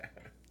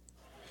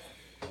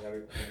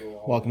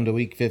Welcome to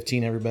week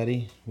 15,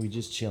 everybody. We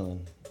just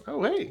chilling.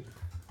 Oh, hey.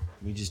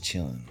 We just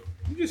chilling.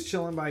 You just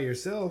chilling by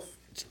yourself.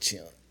 Just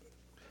chilling.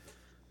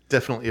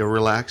 Definitely a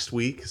relaxed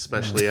week,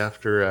 especially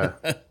after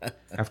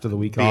the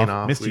week being off.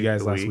 off. Missed you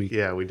guys last week.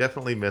 Yeah, we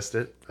definitely missed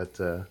it, but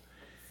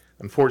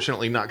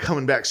unfortunately not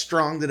coming back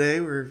strong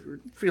today. We're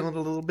feeling a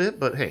little bit,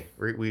 but hey,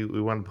 we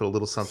want to put a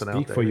little something out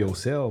Speak there. for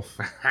yourself.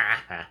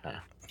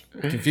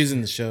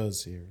 Confusing the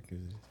shows here.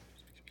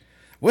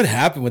 What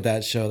happened with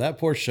that show? That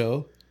poor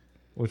show.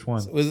 Which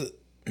one? Was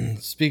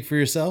it Speak for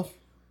Yourself?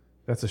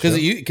 That's a show.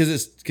 Because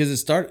it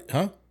started,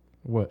 huh?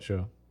 What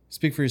show?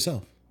 Speak for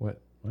Yourself. What?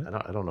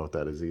 I don't know what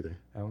that is either.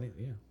 I don't.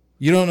 Yeah.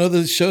 You don't know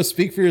the show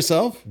Speak for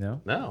Yourself?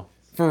 No. No.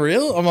 For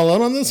real? I'm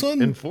alone on this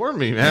one? Inform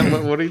me, man.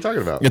 What are you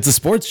talking about? It's a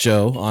sports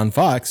show on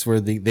Fox where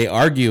they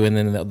argue and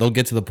then they'll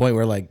get to the point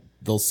where like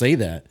they'll say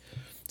that.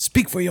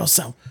 Speak for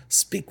yourself.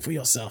 Speak for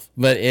yourself.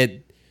 But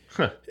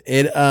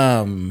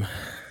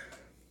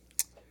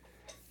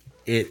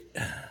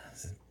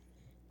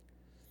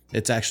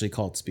it's actually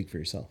called Speak for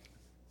Yourself.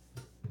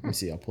 Let me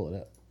see, I'll pull it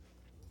up.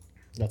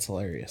 That's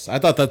hilarious. I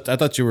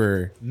thought you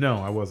were No,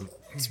 I wasn't.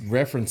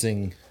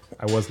 referencing,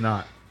 I was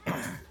not.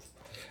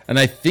 and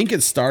I think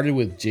it started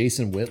with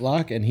Jason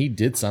Whitlock and he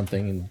did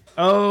something and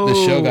Oh, the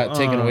show got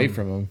taken away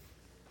from him.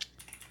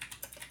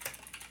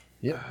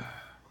 Yep.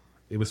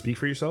 It was Speak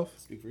for Yourself.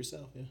 Speak for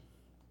yourself, yeah.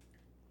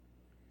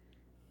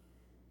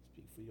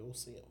 Speak for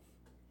yourself.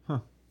 Huh.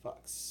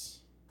 Fox.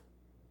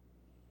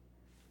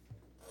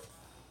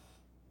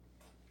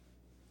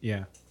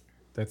 Yeah,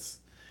 that's.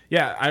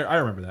 Yeah, I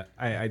remember that.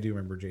 I do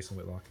remember Jason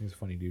Whitlock. He was a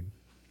funny dude.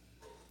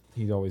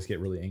 He'd always get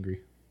really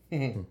angry.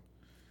 All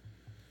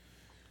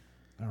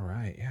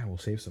right, yeah, we'll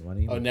save some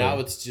money. Oh, now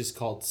it's just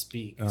called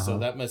Speak. So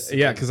that must.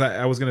 Yeah, because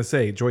I was gonna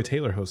say Joy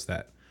Taylor hosts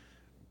that.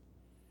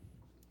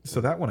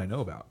 So that one I know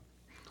about.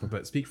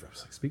 But speak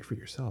for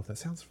yourself. That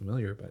sounds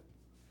familiar, but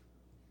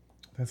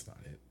that's not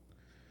it.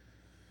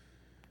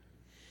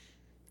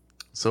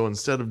 So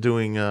instead of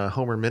doing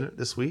Homer Minute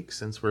this week,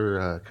 since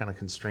we're kind of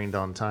constrained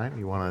on time,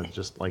 you want to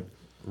just like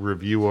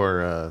review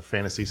our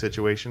fantasy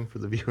situation for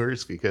the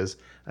viewers, because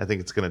I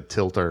think it's going to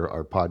tilt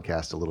our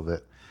podcast a little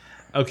bit.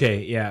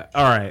 Okay, yeah.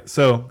 All right.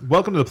 So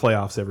welcome to the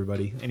playoffs,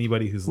 everybody.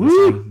 Anybody who's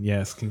listening,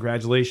 yes,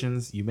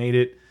 congratulations. You made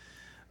it.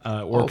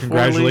 Or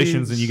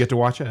congratulations, and you get to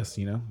watch us.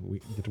 You know,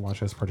 we get to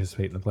watch us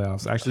participate in the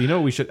playoffs. Actually, you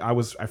know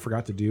what I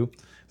forgot to do.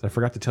 I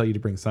forgot to tell you to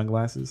bring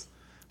sunglasses,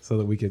 so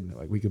that we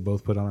could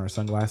both put on our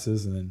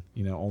sunglasses, and then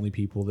only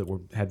people that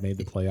had made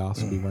the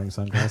playoffs would be wearing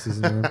sunglasses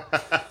in the room.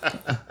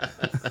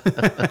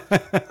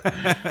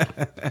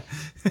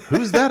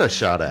 Who's that a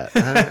shot at?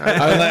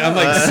 I'm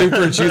like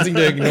super choosing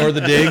to ignore the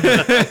dig.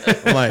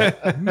 I'm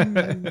like,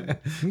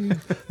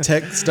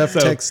 tech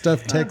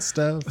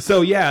stuff.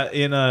 So yeah,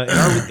 in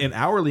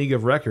our league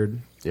of record,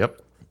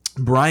 Yep.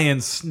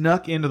 Brian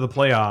snuck into the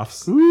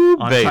playoffs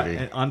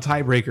baby. on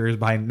tiebreakers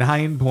by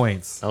 9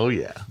 points. Oh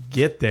yeah.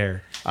 Get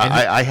there.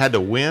 I had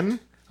to win.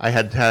 I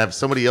had to have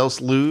somebody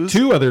else lose.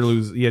 Two other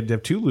losers. You had to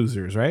have two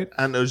losers, right?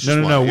 And it was just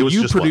No. one. It was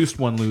You just produced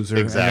one loser,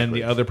 and then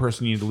Exactly. the other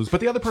person needed to lose.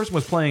 But the other person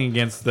was playing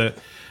against the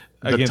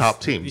top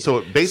team. So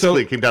it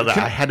basically came down to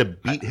I had to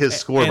beat his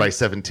score by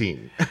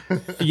 17.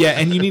 Yeah,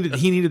 and he needed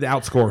to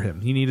outscore him.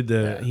 He needed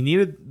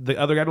the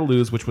other guy to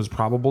lose, which was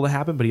probable to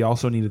happen. But he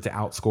also needed to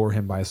outscore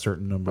him by a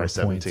certain number of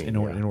 17,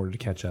 points in order to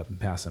catch up and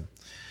pass him.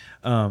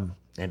 And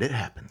it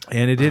happened.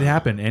 And it did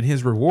happen. And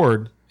his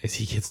reward is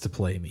he gets to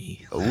play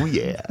me. Oh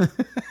yeah.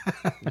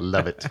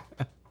 Love it.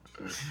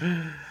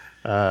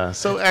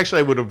 So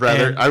actually, I would have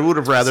rather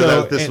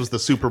that this was the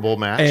Super Bowl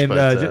match. And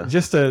but,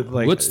 just to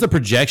like, what's the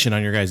projection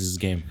on your guys'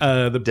 game?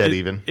 dead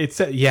even.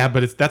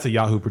 But that's a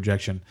Yahoo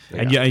projection,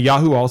 and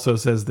Yahoo also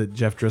says that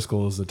Jeff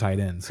Driscoll is the tight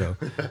end. So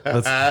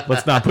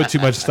let's not put too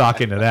much stock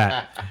into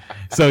that.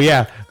 So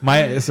yeah,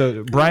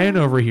 so Brian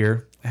over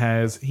here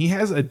has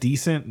a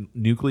decent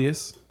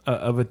nucleus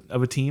of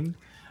a team.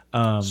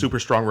 Super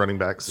strong running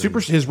backs.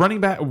 His running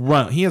back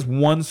he has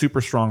one super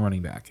strong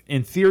running back.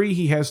 In theory,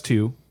 he has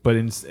two, but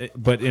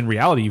in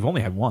reality, you've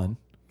only had one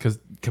because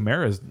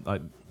Kamara is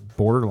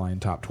borderline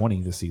top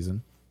 20 this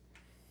season.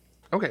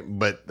 Okay,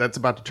 but that's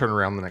about to turn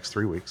around the next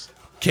 3 weeks.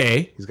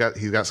 Okay, He's got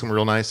some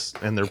real nice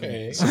some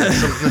nice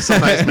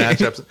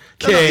matchups.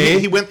 Okay.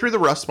 He went through the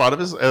rough spot of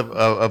his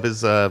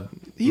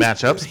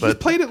matchups, he's but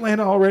played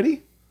Atlanta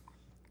already.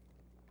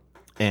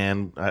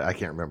 and I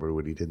can't remember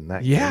what he did in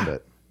that Yeah, game.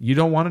 But you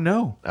don't want to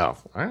know. all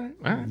right.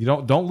 You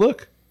don't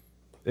look.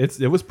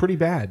 It was pretty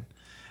bad.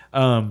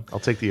 I'll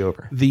take the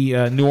over.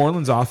 The New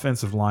Orleans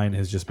offensive line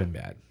has just been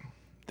bad.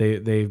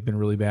 They've been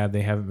really bad.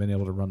 They haven't been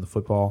able to run the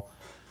football,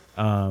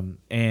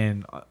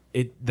 and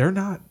they're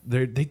not.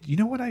 You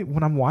know what?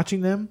 When I'm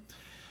watching them,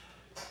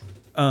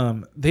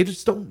 they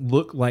just don't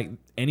look like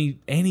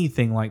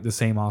anything like the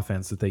same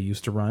offense that they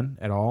used to run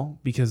at all,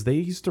 because they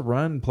used to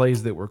run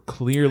plays that were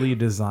clearly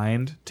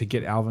designed to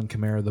get Alvin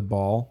Kamara the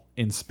ball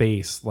in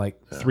space, like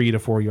 3 to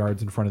 4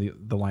 yards in front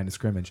of the line of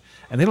scrimmage,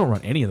 and they don't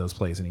run any of those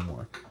plays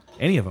anymore.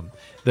 Any of them.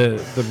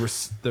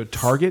 The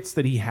targets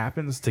that he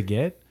happens to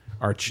get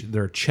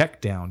they're check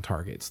down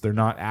targets. They're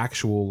not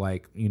actual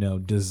like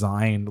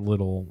designed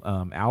little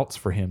outs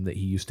for him that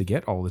he used to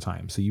get all the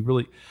time. So you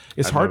really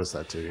it's I've hard. noticed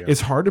that too, yeah.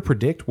 It's hard to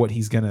predict what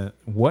he's gonna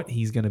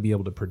be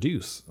able to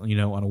produce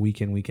on a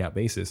week in week out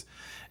basis.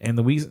 And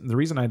the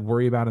reason I'd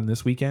worry about him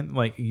this weekend,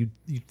 like you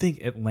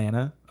think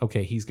Atlanta,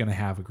 okay, he's gonna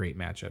have a great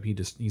matchup.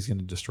 He's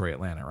gonna destroy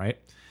Atlanta, right?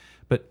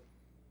 But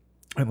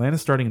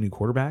Atlanta's starting a new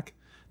quarterback.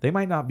 They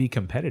might not be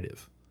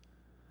competitive.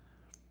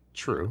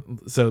 True.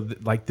 So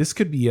like this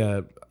could be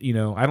I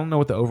don't know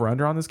what the over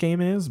under on this game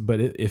is, but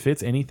if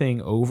it's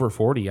anything over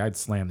 40, I'd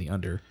slam the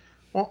under.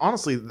 Well,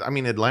 honestly, I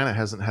mean, Atlanta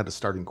hasn't had a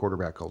starting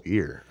quarterback all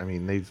year. I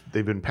mean,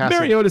 they've been passing.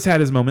 Mariota's had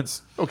his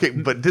moments. Okay,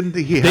 but didn't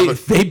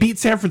they beat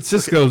San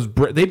Francisco's?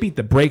 They beat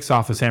the brakes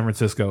off of San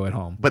Francisco at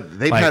home. But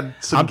they've had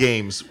some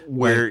games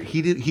where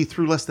he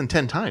threw less than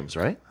 10 times,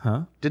 right?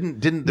 Huh?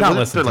 Didn't Not there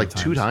less than 10 like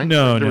times. 2 times?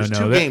 No, there was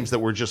no. two games that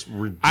were just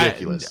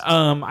ridiculous.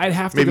 I'd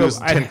have to Maybe go. it was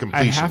 10 I'd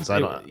completions. have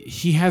to-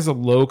 he has a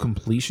low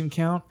completion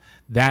count.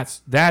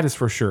 That is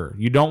for sure.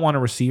 You don't want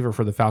a receiver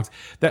for the Falcons.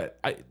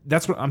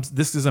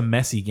 This is a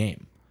messy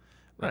game.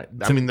 Right.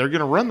 I mean, they're going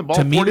to run the ball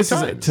To me, 40 this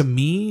times.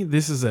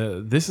 is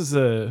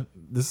a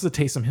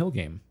Taysom Hill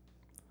game.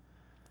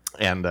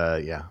 And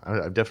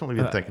I've definitely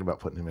been thinking about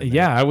putting him in there.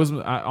 Yeah, I was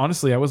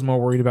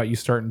more worried about you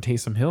starting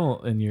Taysom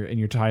Hill in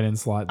your tight end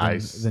slot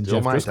than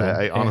Jeff Driscoll.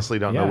 I honestly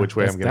don't know which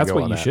way I'm going to go. That's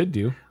what on you that. should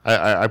do.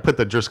 I put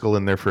the Driscoll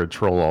in there for a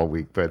troll all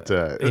week, but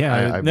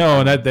I'm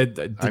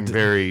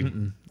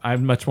very.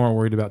 I'm much more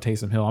worried about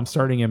Taysom Hill. I'm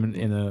starting him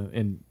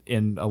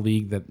in a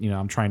league that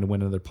I'm trying to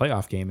win another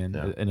playoff game in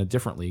a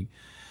different league.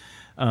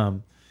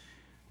 So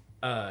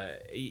I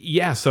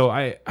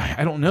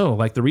don't know.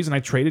 Like the reason I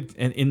traded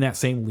in that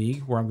same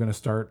league where I'm going to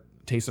start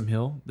Taysom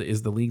Hill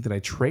is the league that I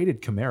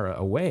traded Kamara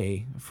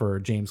away for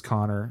James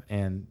Conner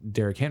and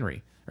Derrick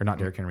Henry, or not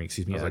Derrick Henry,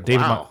 excuse me, like,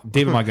 David wow.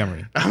 David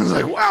Montgomery. I was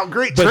like, wow,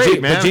 great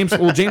trade, man.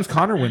 But James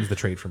Conner wins the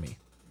trade for me.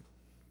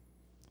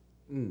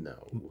 No,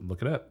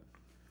 Look it up.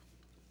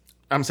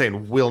 I'm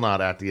saying will not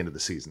at the end of the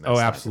season. That's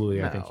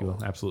Absolutely. I think you will.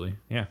 Absolutely.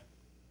 Yeah.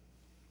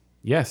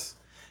 Yes.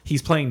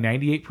 He's playing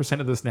 98%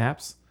 of the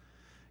snaps.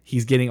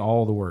 He's getting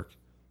all the work.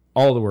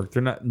 All the work.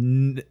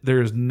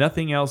 There's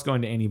nothing else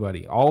going to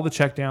anybody. All the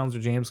checkdowns are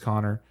James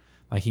Conner.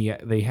 Like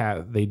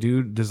they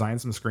do design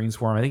some screens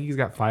for him. I think he's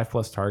got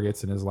 5+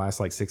 targets in his last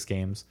 6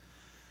 games.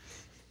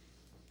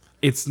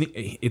 It's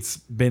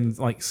been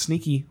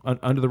sneaky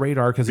under the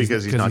radar because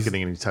he's not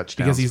getting any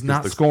touchdowns. Because he's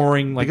not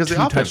scoring 2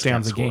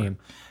 touchdowns a score. game.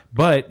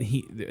 But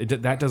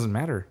that doesn't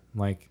matter.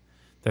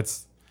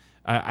 That's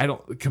I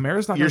don't.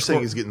 Kamara's not. You're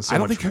saying he's getting so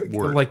much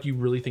work. You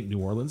really think New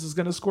Orleans is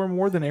going to score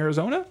more than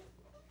Arizona?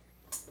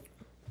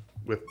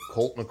 With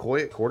Colt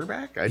McCoy at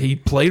quarterback, He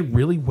played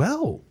really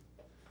well.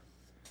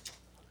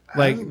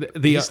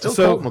 He's still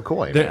Colt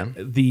McCoy, man.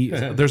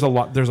 There's a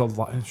lot.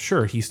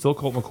 Sure, he's still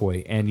Colt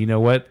McCoy, and you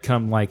know what?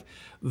 Come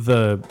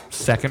the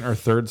second or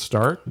third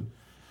start,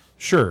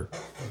 sure,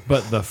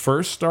 but the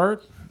first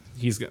start,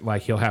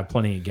 he'll have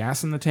plenty of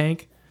gas in the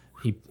tank.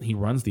 He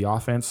runs the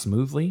offense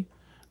smoothly.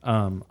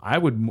 I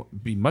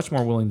would be much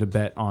more willing to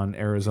bet on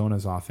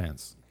Arizona's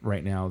offense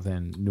right now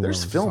than New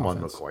Orleans. There's film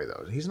offense. on McCoy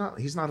though. He's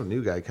not a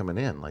new guy coming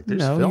in.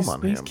 There's film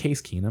on him. He's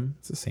Case Keenum.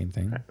 It's the same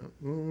thing.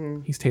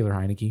 He's Taylor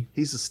Heineke.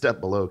 He's a step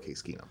below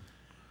Case Keenum.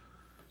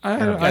 You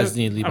guys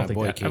need to leave my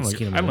boy Case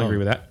Keenum I don't alone. agree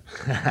with that.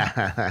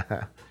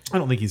 I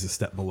don't think he's a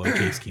step below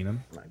Case Keenum.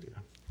 I do.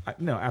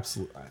 No,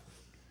 absolutely.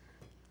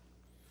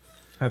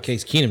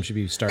 Case Keenum should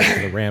be starting for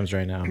the Rams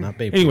right now, not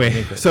Baker.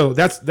 Anyway, so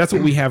that's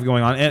what we have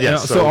going on. And,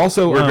 so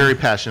also we're very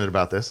passionate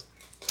about this.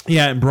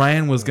 Yeah, and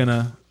Brian was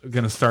gonna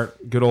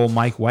start good old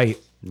Mike White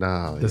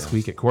this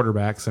week at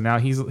quarterback. So now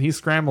he's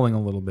scrambling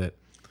a little bit.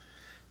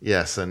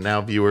 Yes, and now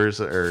viewers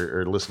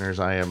or listeners,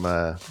 I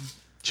am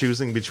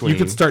choosing between. You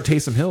could start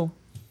Taysom Hill.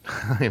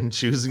 I am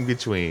choosing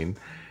between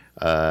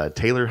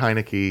Taylor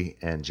Heineke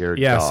and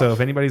Jared Goff. So if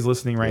anybody's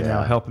listening right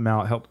now, help him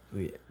out.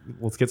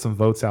 Let's get some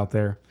votes out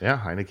there. Yeah,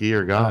 Heineke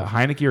or Goff.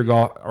 Heineke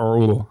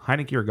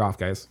or Goff,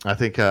 guys. I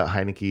think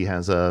Heineke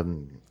has a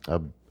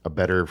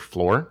better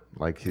floor.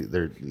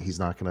 He's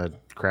not going to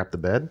crap the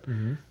bed.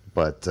 Mm-hmm.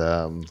 But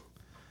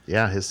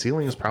his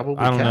ceiling is probably.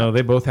 I don't know.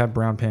 They both have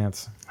brown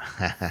pants.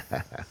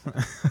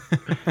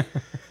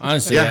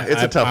 Honestly,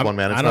 it's a tough one,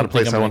 man. It's not a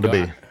place I want to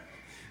be.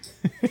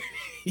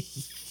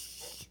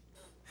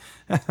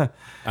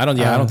 I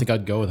don't think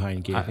I'd go with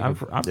Heineke. I'm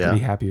pretty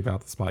happy about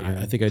the spot you're in.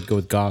 I think I'd go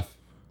with Goff.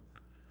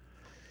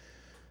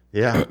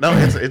 Yeah, no,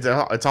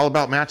 it's all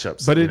about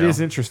matchups. But it is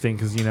interesting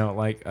because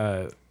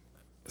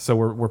so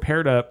we're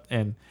paired up,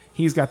 and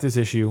he's got this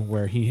issue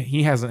where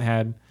he's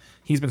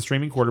been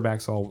streaming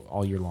quarterbacks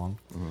all year long,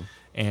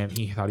 and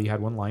he thought he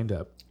had one lined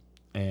up,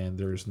 and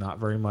there's not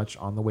very much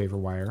on the waiver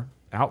wire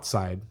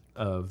outside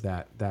of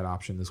that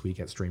option this week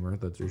at Streamer.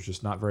 That there's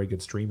just not very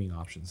good streaming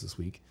options this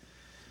week.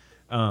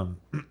 And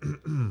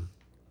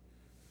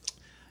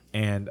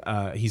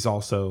he's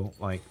also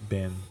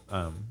been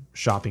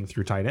shopping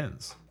through tight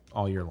ends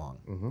all year long.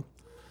 Mm-hmm.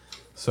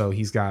 So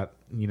he's got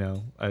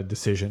a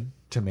decision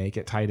to make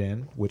at tight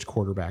end. Which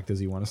quarterback does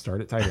he want to start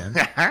at tight end?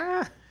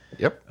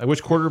 Yep.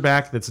 Which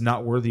quarterback that's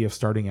not worthy of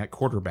starting at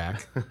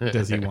quarterback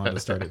does he want to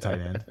start at tight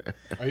end?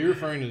 Are you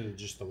referring to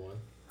just the one?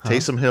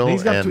 Taysom Hill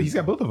He's got and he's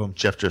got both of them.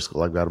 Jeff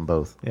Driscoll. I've got them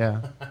both.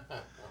 Yeah.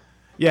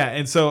 Yeah,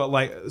 and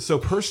so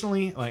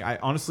personally, like I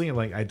honestly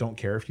like I don't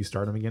care if you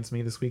start him against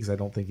me this week because I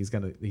don't think he's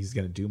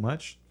gonna do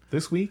much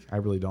this week. I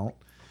really don't,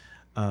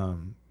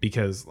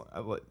 because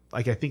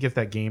like I think if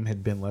that game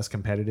had been less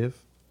competitive,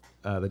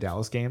 the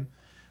Dallas game,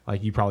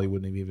 like you probably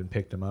wouldn't have even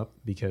picked him up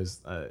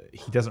because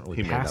he doesn't really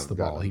He may not pass have the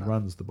ball. gotten He enough.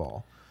 runs the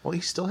ball. Well, he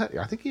still had.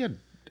 I think he had.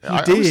 He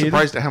I was did.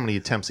 surprised at how many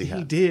attempts he He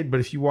had. did, but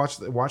if you watch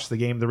the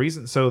game,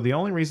 the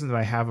only reason that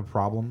I have a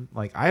problem,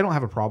 like I don't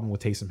have a problem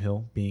with Taysom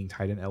Hill being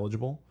tight end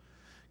eligible,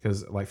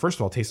 because like first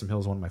of all, Taysom Hill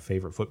is one of my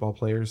favorite football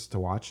players to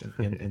watch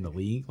in the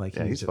league. Like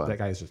Yeah, he's fun. that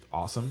guy is just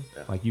awesome.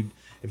 Yeah. Like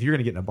if you're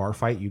gonna get in a bar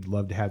fight, you'd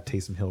love to have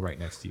Taysom Hill right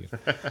next to you.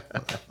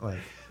 Like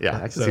Yeah,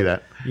 I can see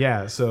that.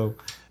 Yeah, so.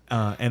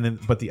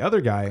 But the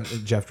other guy,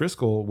 Jeff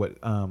Driscoll,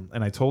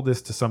 and I told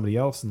this to somebody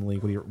else in the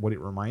league. What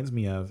it reminds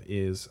me of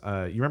is,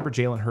 you remember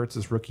Jalen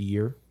Hurts' rookie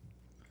year,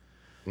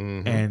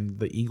 and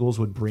the Eagles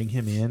would bring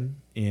him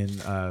in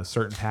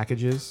certain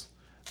packages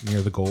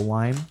near the goal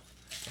line,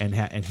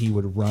 and he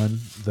would run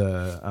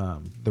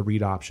the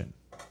read option,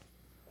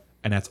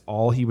 and that's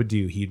all he would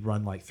do. He'd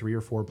run like 3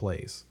 or 4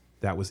 plays.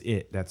 That was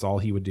it. That's all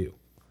he would do.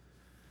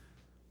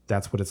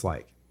 That's what it's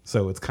like.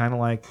 So it's kind of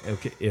like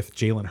if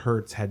Jalen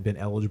Hurts had been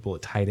eligible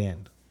at tight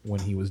end when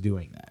he was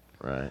doing that.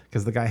 Right.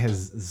 Because the guy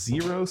has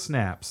 0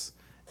 snaps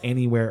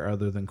anywhere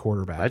other than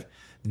quarterback. Right.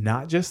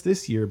 Not just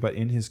this year, but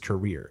in his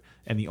career.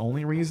 And the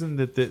only reason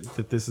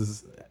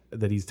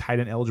that he's tight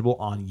end eligible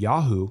on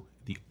Yahoo,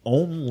 the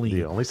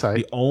only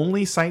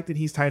site that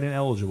he's tight end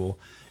eligible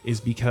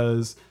is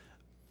because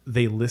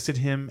they listed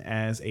him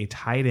as a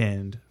tight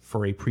end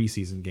for a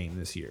preseason game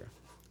this year.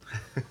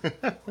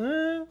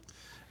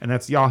 And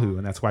that's Yahoo,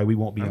 and that's why we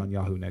won't be on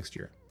Yahoo next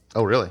year.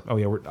 Oh, really? Oh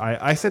yeah,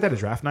 I said that at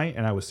draft night,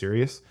 and I was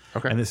serious.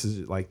 Okay. And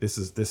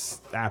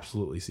this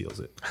absolutely seals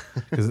it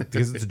because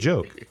it's a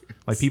joke.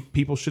 Like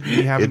people shouldn't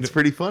be having. It's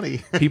pretty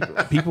funny.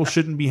 people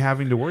shouldn't be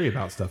having to worry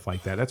about stuff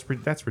like that.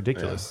 That's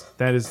ridiculous. Yeah.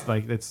 That is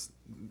that's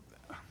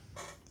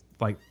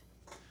like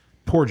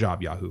poor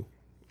job, Yahoo.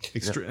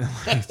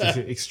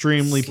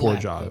 Extremely poor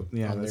job.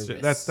 Yeah,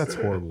 that's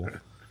horrible.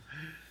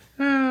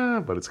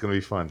 But it's going to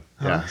be fun.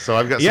 Yeah. So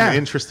I've got some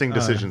interesting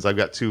decisions. I've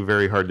got 2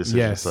 very hard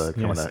decisions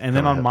coming up. And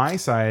then on my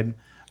side,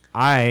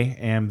 I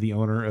am the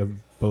owner of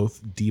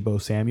both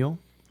Deebo Samuel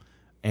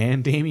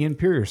and Damian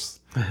Pierce,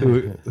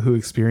 who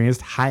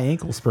experienced high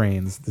ankle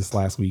sprains this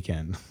last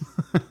weekend.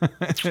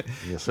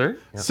 Yes, sir.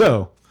 Yes,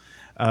 so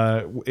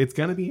it's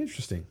going to be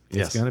interesting.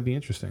 Yes. It's going to be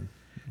interesting.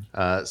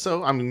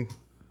 So, I mean,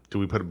 do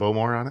we put a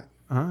Bowmore on it?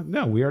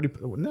 No, we already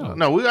no.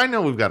 No, I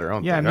know we've got our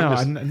own. Yeah,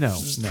 thing. no.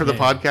 For the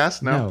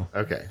podcast, no.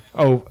 Okay.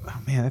 Oh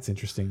man, that's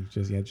interesting.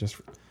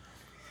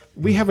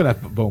 We have enough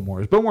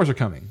Bowmores. Bowmores are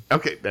coming.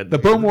 Okay, the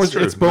Bowmores.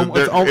 It's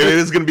Bowmore. It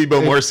is going to be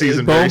Bowmore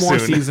season very soon.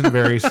 Bowmore season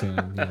very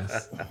soon.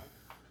 Yes.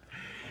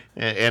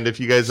 And if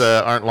you guys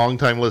aren't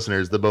longtime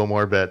listeners, the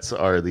Bowmore Bets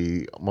are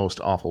the most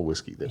awful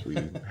whiskey that we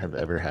have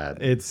ever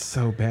had. It's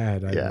so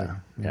bad. Yeah,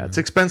 it's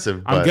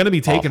expensive. I'm going to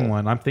be taking awful.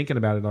 one. I'm thinking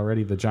about it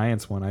already. The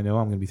Giants one. I know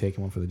I'm going to be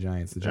taking one for the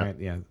Giants.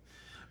 Yeah.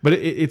 But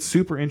it's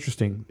super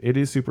interesting. It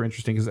is super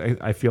interesting because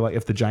I feel like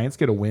if the Giants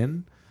get a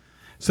win,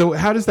 so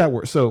how does that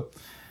work? So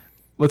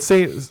let's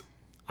say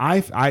I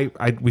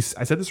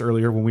said this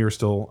earlier when we were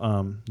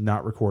still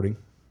not recording,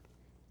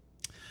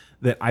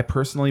 that I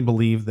personally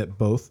believe that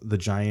both the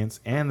Giants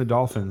and the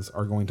Dolphins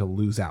are going to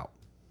lose out.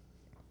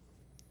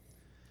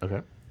 Okay.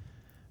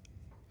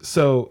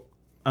 So,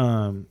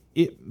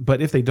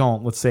 but if they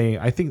don't, let's say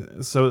if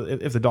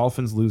the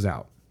Dolphins lose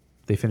out,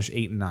 they finish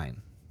 8-9.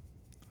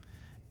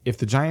 If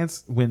the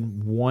Giants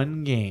win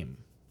 1 game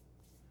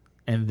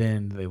and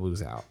then they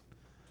lose out,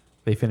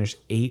 they finish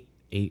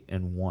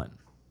 8-1.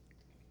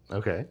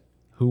 Okay.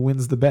 Who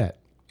wins the bet?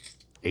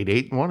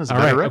 8-1 is a All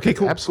better right. record. Okay,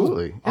 cool.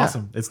 Absolutely. Cool. Yeah.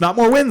 Awesome. It's not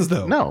more wins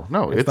though. No,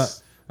 it's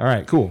not. All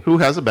right, cool. Who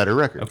has a better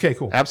record? Okay,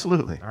 cool.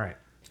 Absolutely. All right.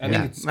 I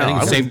think it's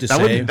safe to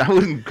say. I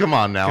wouldn't. Come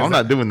on now. I'm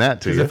not doing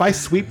that to you. If I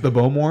sweep the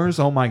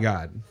Bowmores, oh my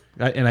god.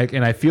 And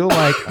I feel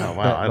like oh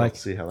wow, I don't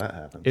see how that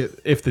happens.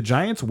 If the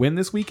Giants win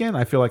this weekend,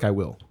 I feel like I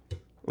will.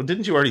 Well,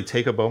 didn't you already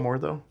take a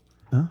Bowmore though?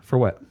 Huh? For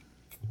what?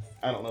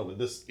 I don't know, but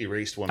this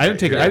erased one. I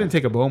didn't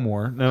take a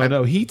Bowmore.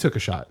 No, he took a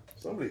shot.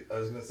 Somebody, I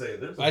was gonna say,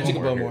 there's. I took a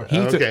Bowmore.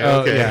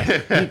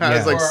 Okay. I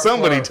was like,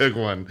 somebody took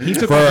one. He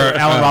took for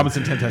Allen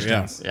Robinson 10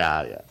 touchdowns.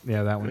 Yeah,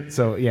 that one.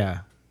 So yeah,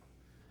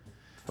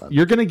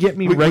 you're gonna get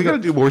me. We're gonna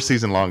do more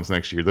season longs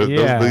next year.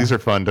 These are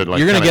fun to like.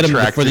 You're gonna get them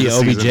track for the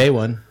through OBJ season.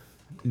 one.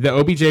 The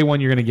OBJ one,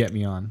 you're gonna get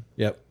me on.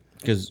 Yep.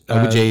 Because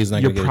OBJ is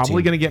not going to get a team. You're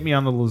probably going to get me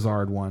on the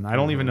Lazard one. I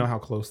don't even know how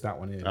close that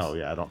one is. Oh,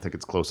 yeah. I don't think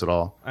it's close at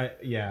all.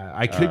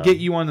 I could get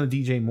you on the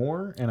DJ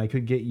Moore, and I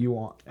could get you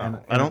on.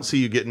 I don't see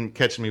you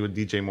catching me with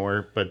DJ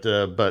Moore, but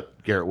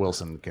Garrett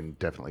Wilson can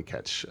definitely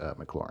catch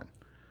McLaurin.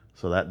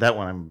 So that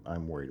one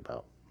I'm worried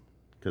about.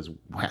 Because,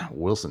 wow,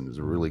 Wilson has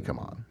really come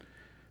on.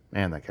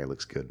 Man, that guy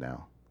looks good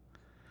now.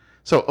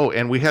 So,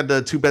 and we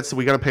had 2 bets that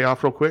we got to pay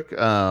off real quick.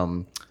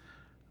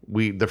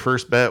 the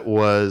first bet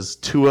was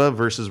Tua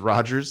versus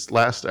Rodgers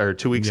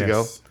 2 weeks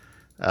ago.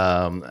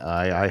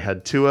 I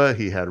had Tua,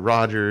 he had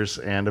Rodgers,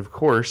 and of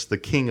course, the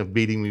king of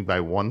beating me by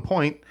 1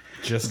 point.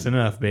 Just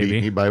enough, baby.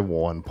 Beat me by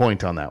 1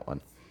 point on that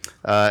one.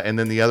 And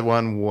then the other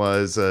one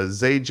was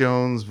Zay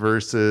Jones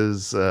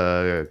versus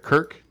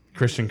Kirk.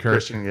 Christian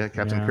Kirk.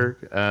 Captain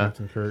Kirk.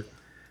 Captain Kirk.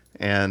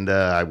 And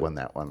I won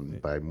that one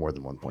by more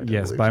than 1 point.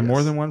 Yes, by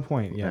more than 1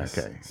 point. Yes.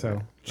 Okay.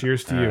 So,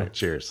 cheers to All you. right,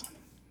 cheers.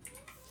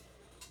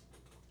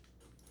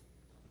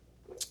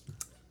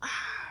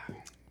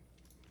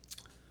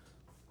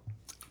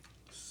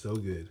 So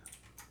good.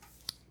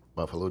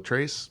 Buffalo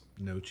Trace.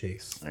 No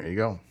chase. There you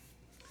go.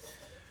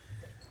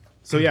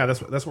 So yeah,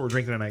 that's what we're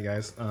drinking tonight,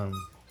 guys.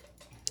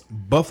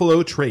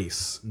 Buffalo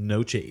Trace,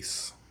 no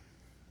chase.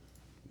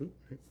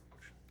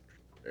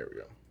 There we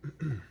go.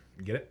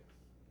 Get it?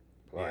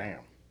 Wow.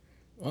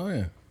 Oh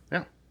yeah.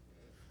 Yeah.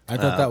 I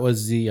thought that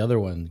was the other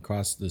one.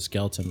 Across the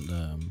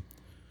skeleton.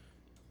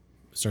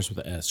 Starts with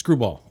a S.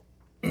 Screwball.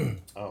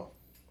 Oh.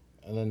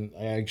 And then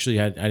I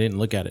didn't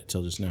look at it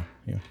till just now.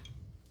 Yeah.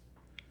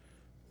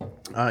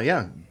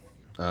 Yeah.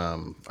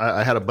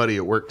 I had a buddy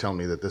at work tell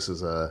me that this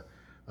is a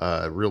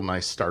real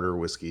nice starter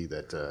whiskey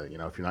that,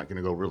 if you're not going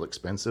to go real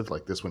expensive,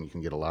 like this one, you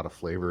can get a lot of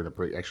flavor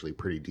and actually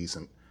pretty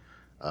decent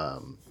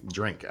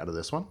drink out of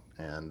this one.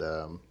 And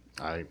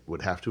I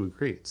would have to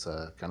agree. It's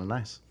kind of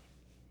nice.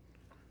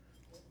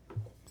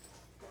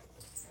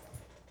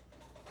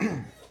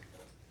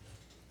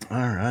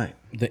 All right.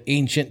 The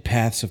ancient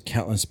paths of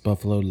countless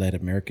buffalo led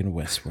American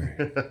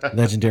westward.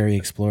 Legendary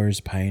explorers,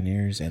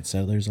 pioneers, and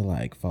settlers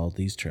alike followed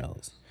these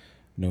trails,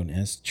 known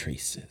as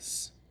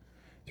traces,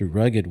 through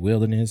rugged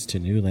wilderness to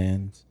new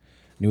lands,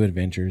 new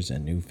adventures,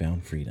 and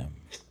newfound freedom.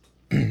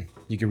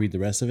 You can read the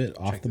rest of it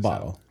off the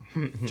bottle.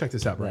 Check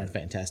this out, Brian. That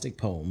fantastic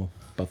poem,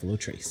 Buffalo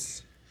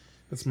Trace.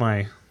 That's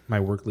my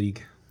work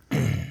league.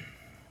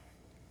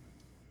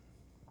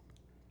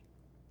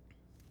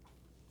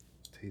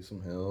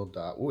 Taysom Hill,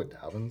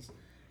 Dobbins.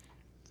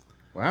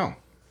 Wow.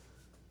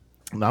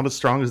 Not as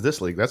strong as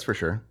this league, that's for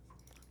sure.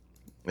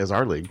 As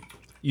our league.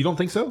 You don't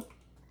think so?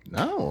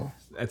 No.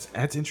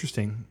 That's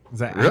interesting. Is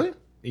that Really?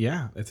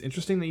 Yeah, it's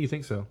interesting that you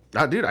think so.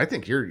 Dude, I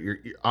think your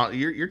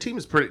team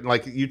is pretty.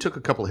 Like, you took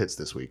a couple of hits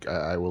this week,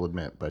 I will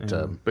admit, but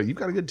you've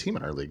got a good team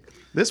in our league.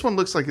 This one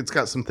looks like it's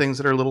got some things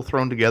that are a little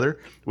thrown together,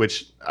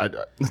 which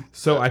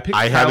So I picked.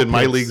 I Kyle have in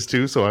my Pitts. leagues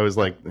too. So I was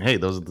like, hey,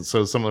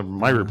 so some of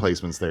my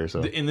replacements there.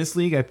 So In this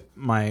league, I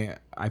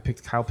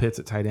picked Kyle Pitts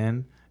at tight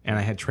end, and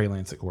I had Trey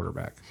Lance at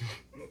quarterback.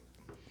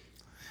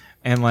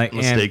 And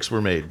mistakes were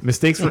made.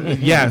 Mistakes were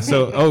this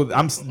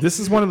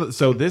is one of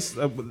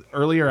the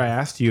earlier I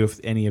asked you if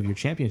any of your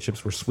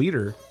championships were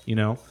sweeter,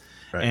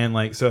 Right. And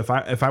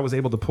if I was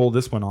able to pull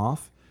this one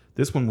off,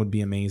 this one would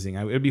be amazing.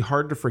 It'd be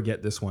hard to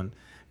forget this one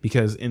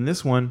because in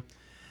this one,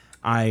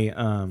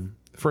 I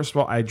first of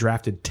all I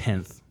drafted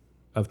 10th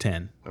of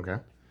 10. Okay.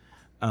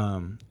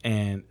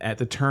 And at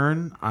the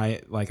turn,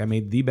 I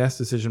made the best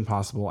decision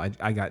possible.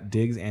 I got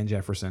Diggs and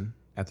Jefferson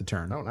at the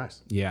turn. Oh,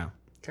 nice. Yeah.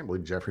 Can't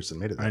believe Jefferson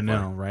made it that I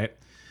know, far.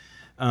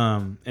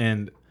 right?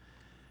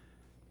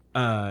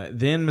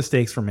 Then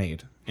mistakes were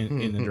made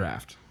in the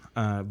draft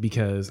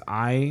because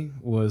I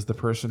was the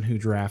person who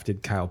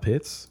drafted Kyle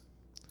Pitts,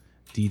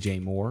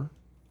 DJ Moore,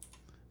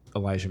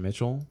 Elijah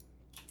Mitchell,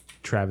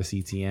 Travis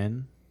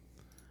Etienne,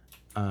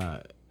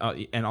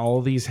 and all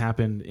of these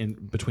happened in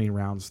between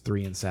rounds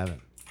 3 and 7.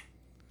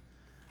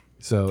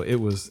 So it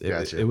was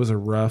Gotcha. it was a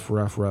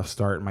rough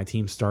start. My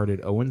team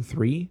started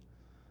 0-3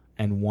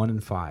 and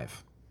 1-5.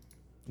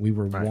 We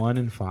were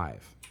 1-5.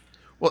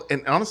 Well,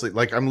 and honestly,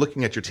 like, I'm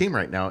looking at your team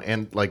right now,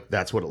 and like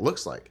that's what it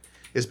looks like.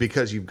 Is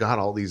because you've got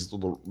all these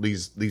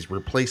these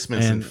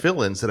replacements and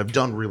fill-ins that have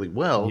done really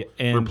well,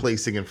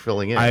 replacing and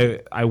filling in.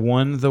 I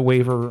won the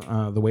waiver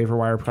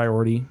wire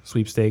priority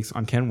sweepstakes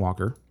on Ken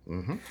Walker.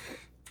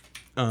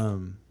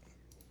 Mm-hmm.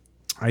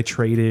 I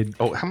traded.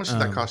 Oh, how much did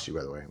that cost you,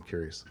 by the way? I'm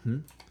curious.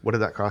 What did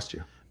that cost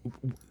you?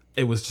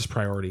 It was just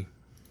priority.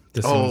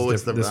 This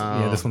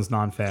this one's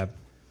non-fab.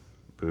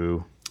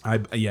 Boo.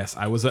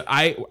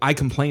 I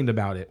complained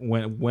about it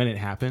when it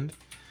happened.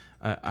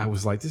 I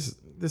was like, this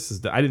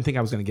is. I didn't think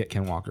I was going to get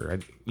Ken Walker.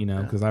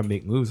 Because I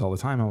make moves all the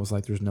time. I was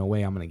like, there's no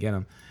way I'm going to get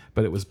him.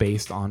 But it was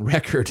based on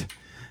record.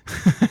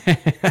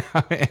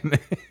 and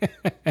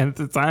at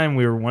the time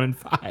we were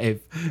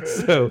 1-5.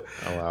 So,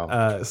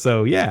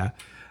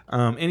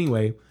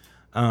 anyway,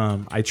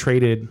 I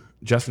traded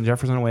Justin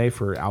Jefferson away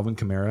for Alvin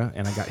Kamara,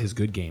 and I got his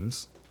good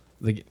games.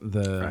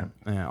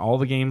 All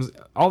the games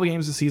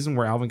this season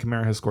where Alvin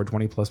Kamara has scored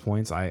 20+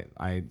 points,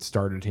 I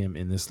started him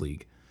in this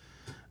league.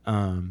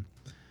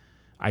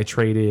 I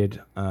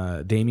traded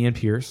Dameon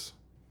Pierce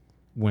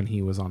when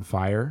he was on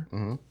fire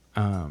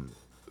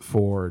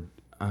for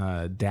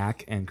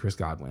Dak and Chris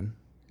Godwin.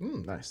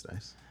 Nice.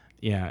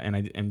 Yeah,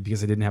 and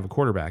because I didn't have a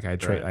quarterback, I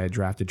had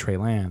drafted Trey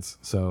Lance,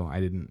 so I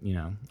didn't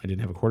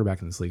have a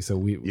quarterback in this league.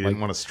 So you didn't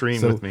want to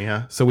stream with me,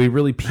 huh? So we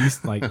really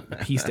pieced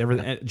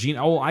everything.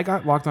 I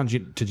got locked on to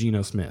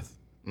Geno Smith.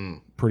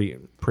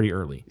 pretty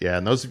early. Yeah,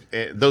 and those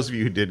of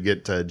you who did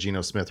get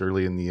Geno Smith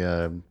early in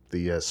the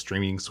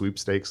streaming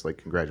sweepstakes, like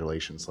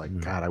congratulations! Like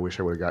God, I wish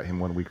I would have got him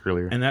 1 week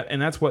earlier.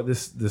 And that's what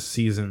this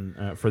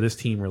season for this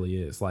team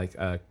really is. Like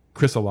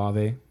Chris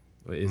Olave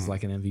is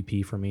like an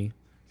MVP for me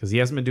because he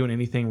hasn't been doing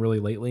anything really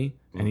lately,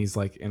 and he's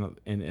like in a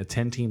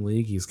 10-team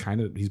league. He's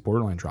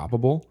borderline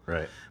droppable,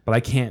 Right. But I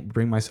can't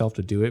bring myself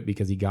to do it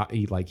because he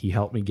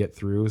helped me get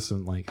through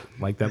some like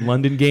that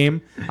London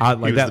game. He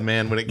was the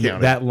man when it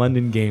counted. That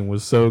London game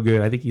was so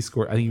good. I think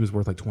he was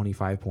worth like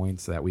 25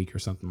 points that week or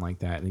something like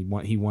that,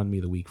 and he won me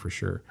the week for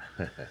sure.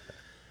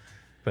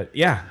 But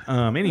yeah.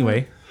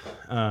 Anyway.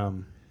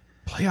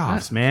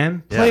 Playoffs,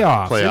 man.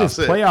 Playoffs. It is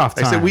playoff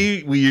time. I said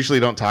we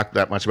usually don't talk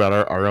that much about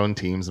our own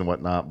teams and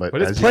whatnot, but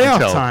it's as you can playoff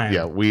tell, time.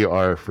 yeah, we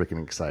are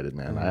freaking excited,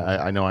 man.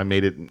 I know I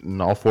made it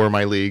in all 4 of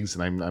my leagues,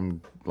 and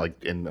I'm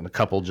like in a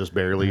couple just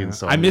barely, and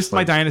so I missed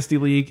my dynasty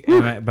league,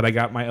 but I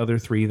got my other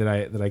 3 that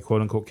I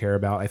quote unquote care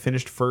about. I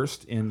finished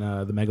first in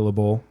the Megalo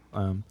Bowl.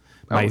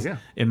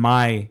 In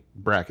my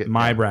bracket,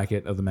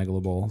 bracket of the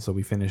Megalo Bowl. So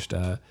we finished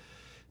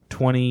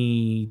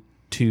 22-6.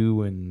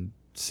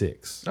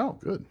 Oh,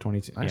 good.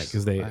 22. Nice.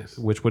 Yeah, because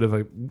which would have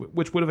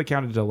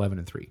accounted to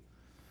 11-3.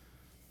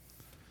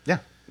 Yeah,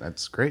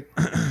 that's great.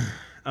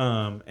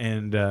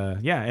 And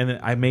then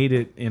I made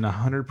it in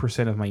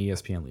 100% of my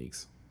ESPN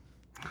leagues.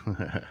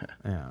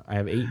 Yeah, I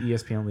have 8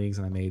 ESPN leagues,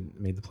 and I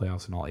made the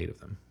playoffs in all 8 of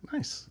them.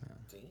 Nice.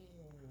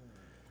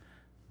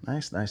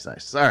 Nice.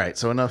 All right,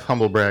 so enough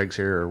humble brags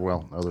here. Or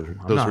well, no,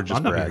 those were just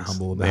I'm not being brags.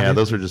 humble about Yeah, it.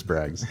 those were just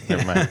brags.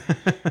 Never mind.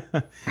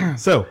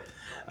 So,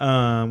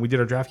 we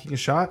did our DraftKings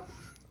shot.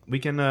 We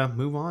can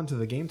move on to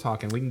the game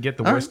talk, and we can get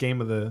the worst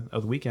game of the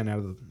weekend out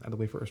of the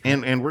way first.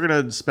 Right? And we're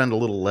gonna spend a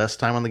little less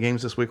time on the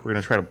games this week. We're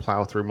gonna try to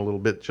plow through them a little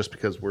bit, just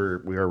because we are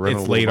running.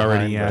 It's a little late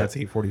already. behind, Yeah, but- it's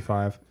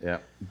 8:45. Yeah,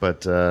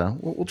 but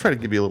we'll try to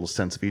give you a little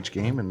sense of each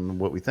game and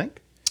what we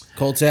think.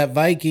 Colts at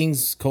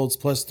Vikings. Colts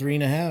plus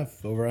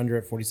 3.5. Over under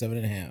at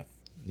 47.5.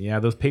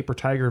 Yeah, those paper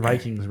tiger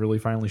Vikings really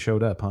finally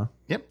showed up, huh?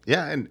 Yep.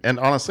 Yeah, and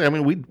honestly, I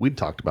mean, we'd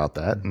talked about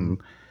that, and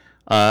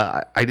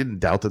I didn't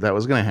doubt that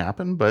was going to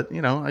happen. But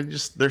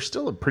they're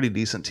still a pretty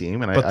decent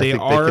team, and But I they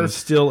think are they can,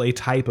 still a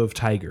type of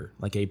tiger.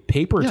 Like a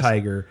paper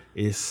tiger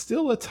is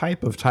still a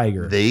type of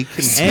tiger. they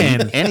can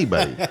And- beat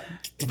anybody.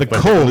 the but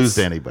Colts lose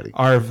to anybody.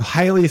 are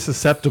highly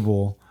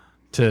susceptible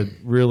to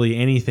really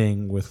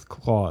anything with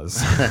claws.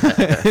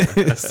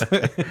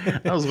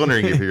 I was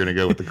wondering if you're going to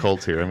go with the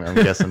Colts here. I'm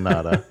guessing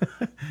not.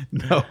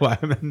 No,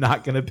 I'm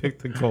not going to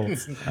pick the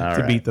Colts to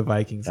right. beat the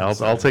Vikings.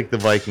 I'll take the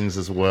Vikings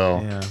as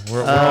well. Yeah,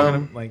 we're all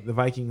gonna, like the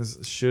Vikings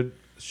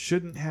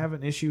shouldn't have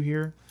an issue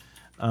here.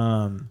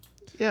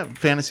 Yeah,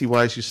 fantasy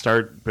wise, you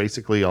start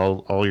basically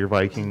all your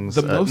Vikings.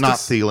 Not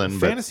Thielen,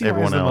 but fantasy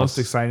everyone wise, the else. most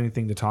exciting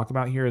thing to talk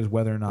about here is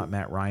whether or not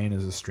Matt Ryan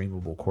is a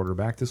streamable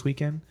quarterback this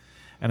weekend.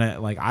 And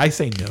I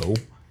say no,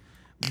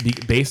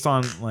 based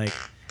on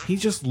he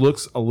just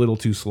looks a little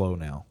too slow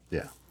now.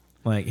 Yeah.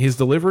 Like his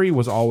delivery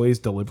was always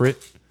deliberate.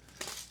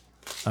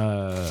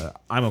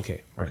 I'm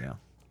okay right now.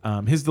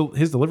 His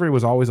delivery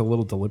was always a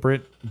little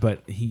deliberate,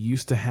 but he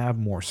used to have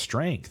more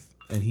strength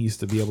and he used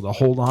to be able to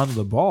hold on to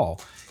the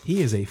ball.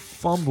 He is a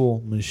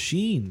fumble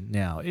machine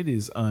now. It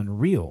is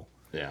unreal.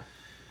 Yeah.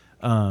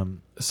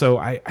 So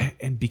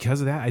and because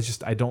of that,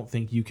 I don't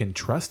think you can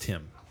trust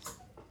him.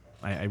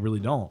 I really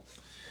don't.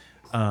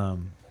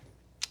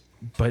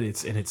 But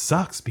it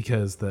sucks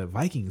because the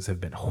Vikings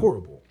have been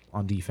horrible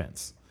on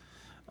defense.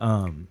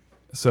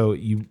 So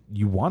you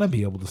want to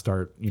be able to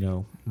start,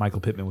 Michael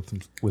Pittman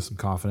with some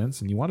confidence,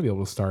 and you want to be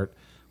able to start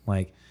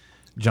like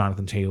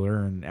Jonathan Taylor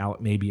and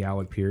maybe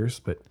Alec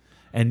Pierce,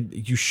 and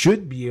you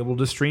should be able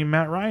to stream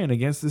Matt Ryan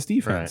against this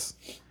defense.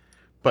 Right.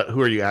 But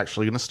who are you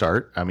actually going to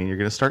start? I mean, you're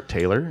going to start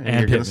Taylor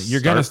And Pittman.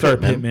 You're going to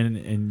start Pittman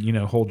and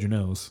hold your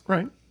nose.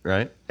 Right.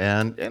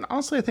 And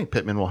honestly, I think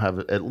Pittman will have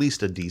at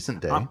least a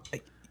decent day.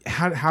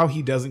 How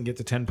he doesn't get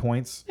to 10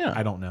 points, Yeah,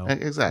 I don't know.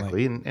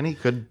 Exactly. And he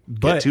could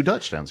but get 2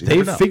 touchdowns. You They've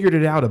never know. figured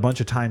it out a bunch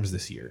of times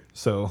this year,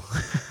 so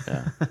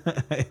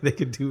they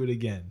could do it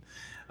again.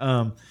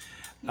 I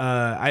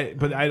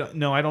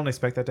don't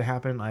expect that to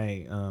happen.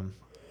 I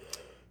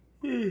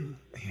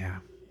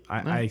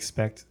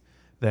expect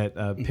that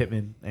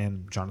Pittman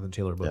and Jonathan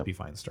Taylor both be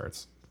fine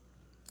starts.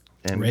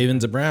 And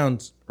Ravens at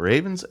Browns.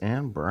 Ravens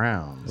and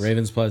Browns.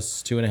 Ravens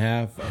plus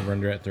 2.5. Over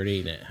under at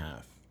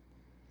 38.5.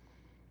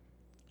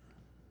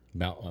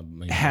 About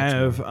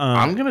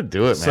I'm gonna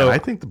do it, man. so- I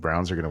think the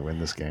Browns are gonna win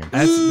this game.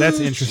 That's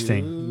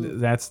interesting.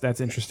 That's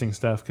interesting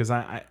stuff because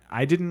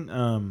I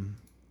didn't.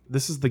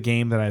 This is the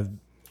game that I've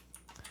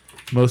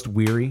most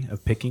weary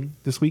of picking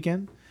this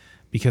weekend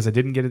because I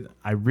didn't get it.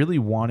 I really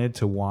wanted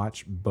to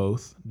watch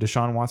both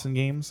Deshaun Watson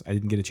games. I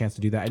didn't get a chance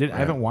to do that. I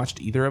haven't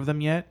watched either of them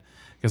yet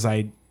because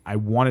I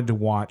wanted to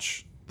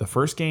watch the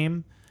first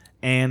game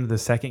and the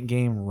second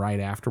game right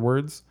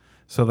afterwards,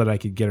 so that I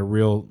could get a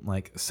real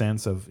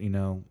sense of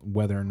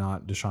whether or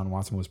not Deshaun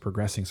Watson was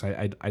progressing. So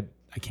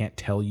I can't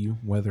tell you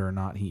whether or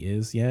not he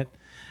is yet.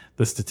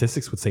 The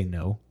statistics would say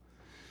no.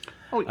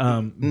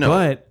 No.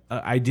 But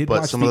I did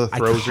But watch some of the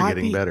throws are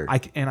getting better.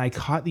 I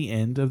caught the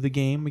end of the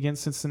game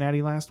against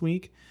Cincinnati last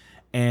week,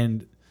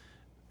 and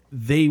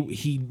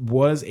he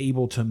was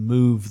able to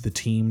move the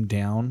team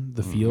down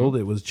the field.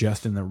 It was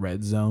just in the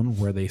red zone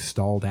where they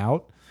stalled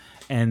out,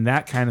 and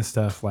that kind of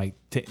stuff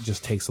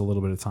just takes a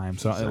little bit of time.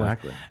 So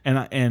Exactly.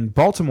 and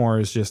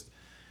Baltimore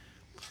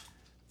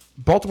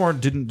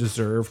didn't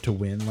deserve to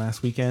win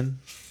last weekend,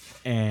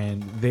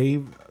 and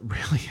they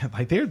really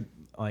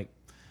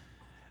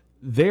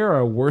they're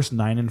a worse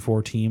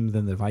 9-4 team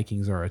than the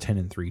Vikings are a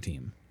 10-3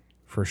 team.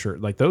 For sure,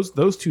 like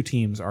those two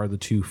teams are the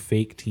two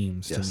fake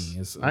teams to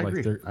me. I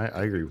agree. I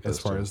agree with as those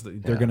far two. as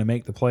they're going to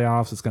make the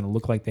playoffs. It's going to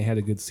look like they had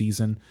a good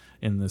season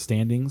in the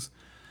standings,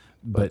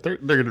 but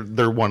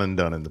they're one and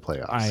done in the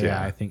playoffs.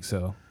 I think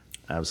so.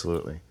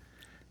 Absolutely.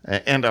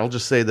 And I'll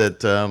just say that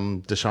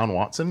Deshaun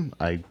Watson,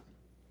 I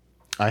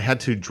had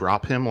to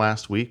drop him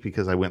last week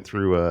because I went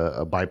through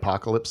a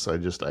bipocalypse.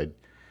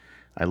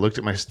 I looked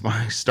at my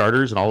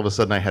starters, and all of a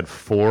sudden I had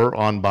 4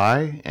 on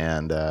bye,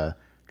 and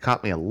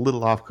caught me a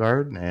little off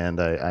guard, and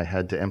I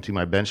had to empty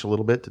my bench a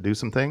little bit to do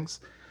some things.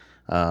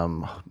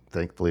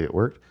 Thankfully it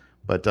worked.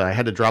 But I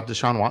had to drop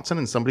Deshaun Watson,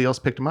 and somebody else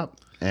picked him up.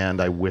 And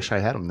I wish I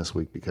had him this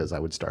week because I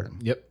would start him.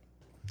 Yep.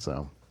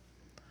 So,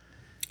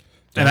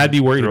 and I'd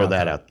be worried throw about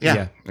that out.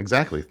 Yeah,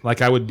 exactly.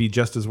 Like I would be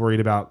just as worried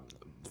about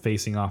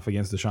facing off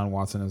against Deshaun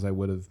Watson as I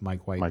would have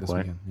Mike White this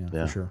weekend.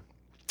 Yeah, for sure.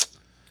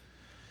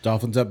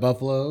 Dolphins at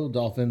Buffalo.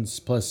 Dolphins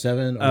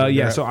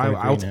 +7. So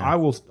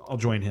I'll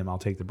join him. I'll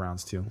take the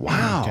Browns too.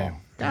 Wow. Okay.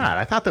 God,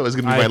 I thought that was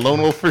going to be my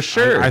lone wolf for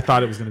sure. I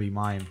thought it was going to be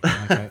mine.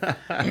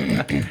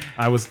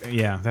 I was,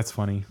 that's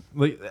funny.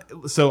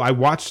 So I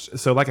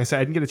watched, like I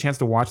said, I didn't get a chance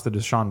to watch the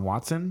Deshaun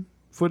Watson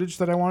footage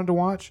that I wanted to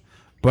watch,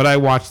 but I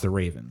watched the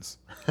Ravens.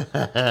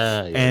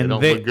 They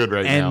don't look good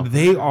right now. And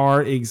they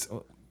are,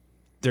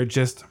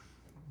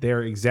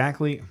 they're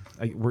exactly,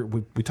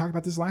 we talked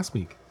about this last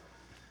week.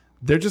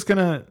 They're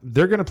going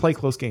to play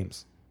close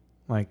games.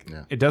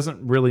 It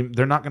doesn't really,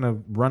 they're not going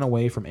to run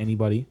away from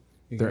anybody.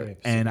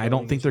 And I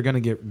don't think they're going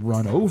to get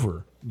run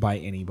over by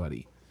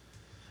anybody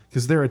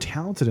because they're a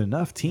talented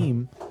enough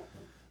team.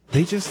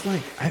 They just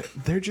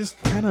they're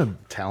just kind of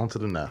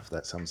talented enough.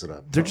 That sums it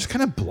up. They're just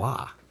kind of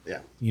blah.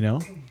 Yeah.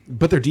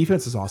 But their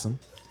defense is awesome.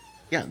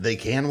 Yeah, they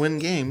can win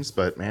games,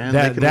 but man,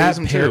 they can lose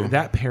them too.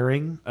 That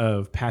pairing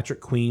of Patrick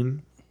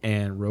Queen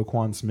and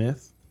Roquan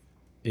Smith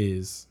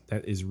is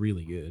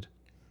really good.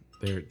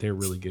 They're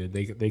really good.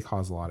 They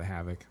cause a lot of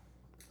havoc.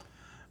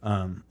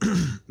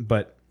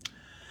 But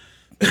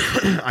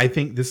I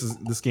think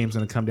this game's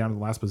going to come down to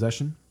the last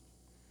possession,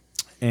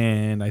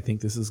 and I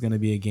think this is going to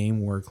be a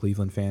game where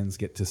Cleveland fans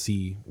get to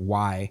see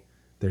why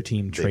their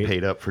team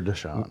paid up for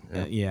Deshaun.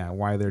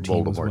 Why their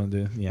team was willing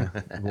to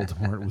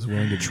Voldemort was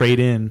willing to trade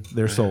in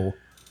their soul.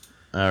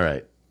 All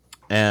right,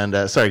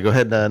 and sorry, go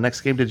ahead.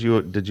 Next game, did you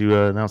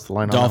announce the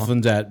line?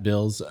 Dolphins at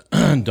Bills.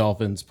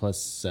 Dolphins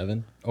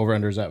 +7.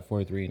 Over/unders at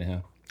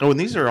 43.5. Oh, and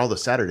these are all the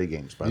Saturday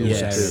games, by the way.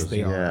 Yes,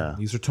 they are. Yeah.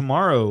 These are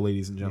tomorrow,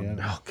 ladies and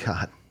gentlemen. Oh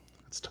God.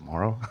 It's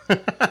tomorrow.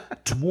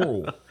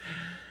 Tomorrow.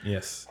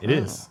 Yes, it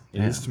is.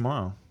 It is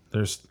tomorrow.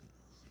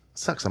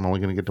 Sucks. I'm only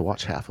going to get to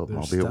watch half of them.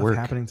 I'll be at stuff work.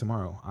 happening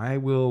tomorrow. I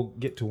will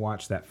get to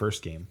watch that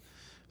first game,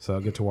 so I'll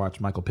get to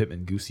watch Michael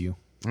Pittman goose you.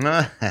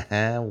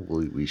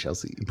 we shall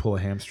see. Pull a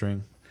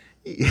hamstring.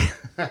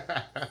 I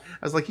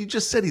was like, you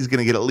just said he's going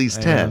to get at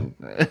least 10.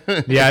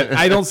 Yeah,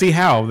 I don't see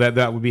how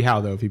that would be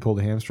how though if he pulled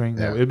a hamstring.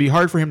 It would be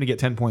hard for him to get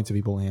 10 points if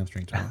he pulled a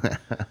hamstring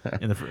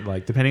tomorrow.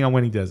 Depending on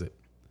when he does it.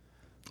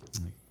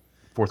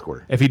 Fourth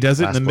quarter. If he does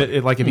it in the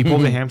if he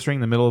pulls a hamstring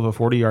in the middle of a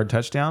 40-yard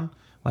touchdown,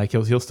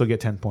 he'll still get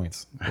 10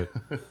 points.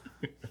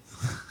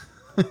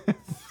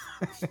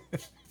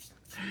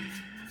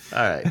 All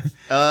right.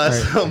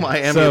 So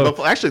Miami,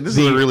 Buffalo. Actually, this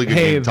is a really good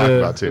game to talk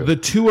about too. The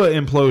Tua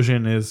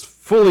implosion is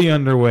fully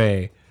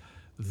underway.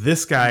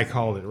 This guy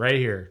called it right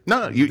here.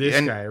 No, you this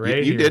and guy right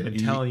you here. did. I've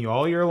been telling you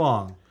all year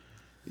long.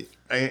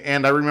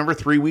 And I remember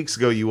 3 weeks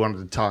ago you wanted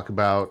to talk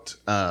about,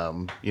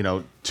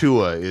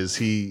 Tua. Is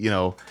he,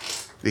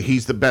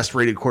 he's the best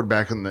rated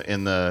quarterback in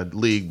the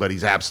league, but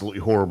he's absolutely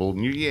horrible.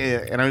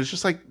 And I was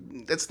just like,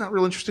 that's not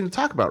real interesting to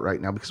talk about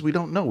right now because we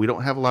don't know. We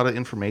don't have a lot of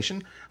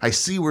information. I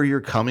see where you're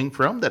coming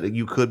from, that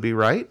you could be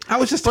right. I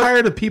was just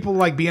tired of people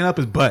being up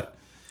his butt.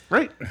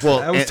 Right.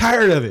 Well, I was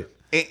tired of it.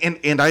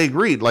 And I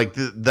agreed.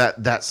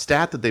 That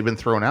stat that they've been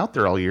throwing out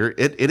there all year,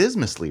 it is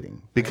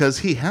misleading because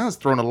he has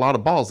thrown a lot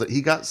of balls that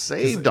he got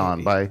saved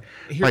on by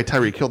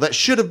Tyreek Hill that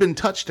should have been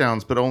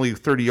touchdowns, but only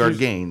 30-yard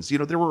gains.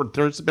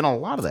 There's been a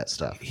lot of that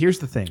stuff. Here's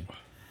the thing,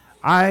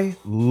 I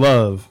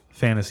love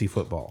fantasy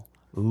football.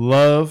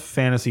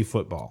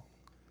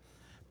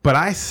 But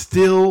I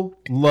still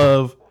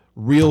love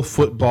real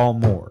football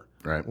more.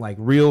 Right. Like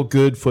real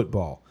good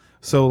football.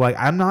 So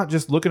I'm not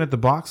just looking at the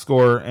box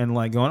score and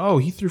going, oh,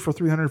 he threw for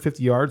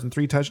 350 yards and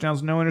 3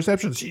 touchdowns, no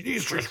interceptions.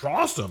 He's just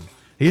awesome.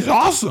 He's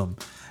awesome.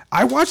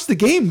 I watched the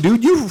game,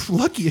 dude. You're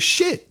lucky as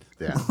shit.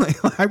 Yeah.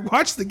 I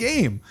watched the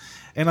game.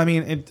 And I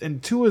mean,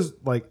 and Tua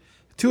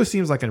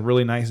seems like a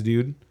really nice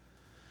dude,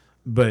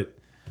 but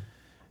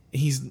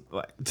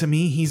to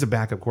me, he's a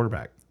backup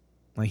quarterback.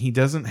 Like, he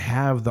doesn't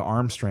have the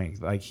arm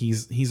strength. Like,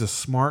 he's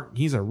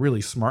a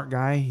really smart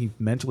guy. He's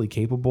mentally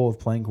capable of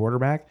playing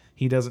quarterback.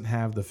 He doesn't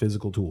have the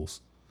physical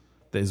tools.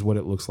 That is what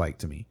it looks like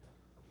to me.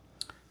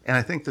 And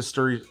I think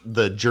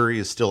the jury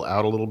is still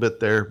out a little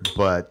bit there,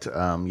 but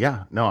I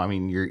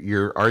mean,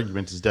 your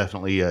argument is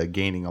definitely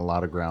gaining a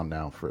lot of ground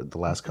now for the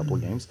last couple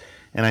of games,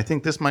 and I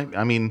think this is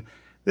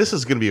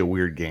going to be a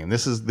weird game.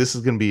 This is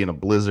going to be in a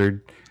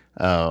blizzard.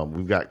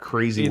 We've got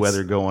crazy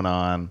weather going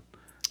on.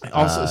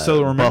 Also,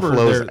 so remember,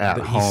 Buffalo's at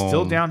home. he's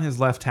still down his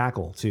left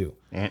tackle too.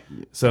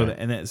 So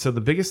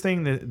the biggest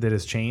thing that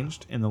has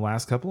changed in the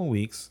last couple of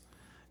weeks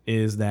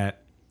is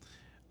that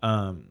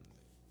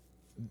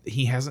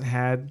he hasn't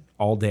had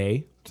all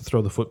day to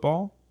throw the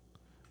football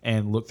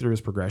and look through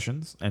his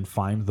progressions and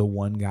find the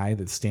one guy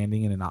that's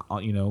standing in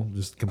an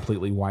just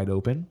completely wide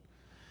open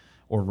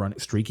or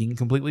streaking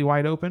completely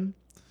wide open,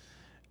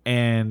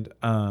 and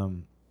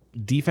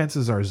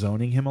defenses are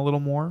zoning him a little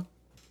more.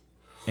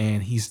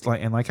 And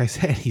like I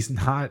said, he's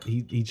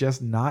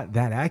just not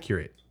that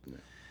accurate.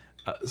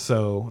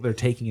 So they're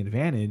taking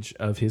advantage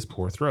of his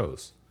poor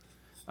throws.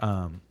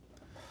 I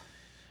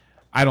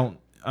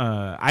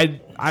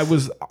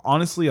was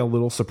honestly a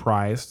little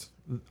surprised.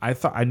 I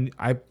thought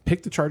I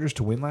picked the Chargers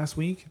to win last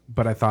week,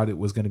 but I thought it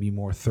was going to be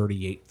more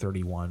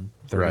 38-31,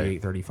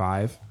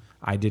 38-35.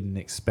 I didn't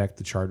expect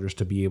the Chargers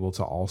to be able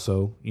to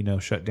also,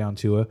 shut down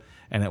Tua.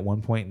 And at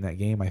one point in that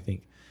game, I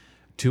think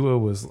Tua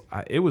was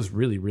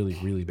really, really,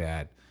 really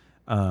bad.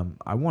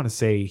 I want to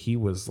say he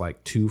was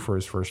like 2 for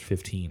his first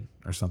 15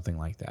 or something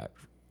like that.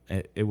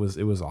 It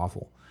was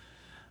awful.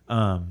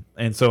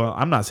 And so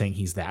I'm not saying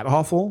he's that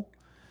awful,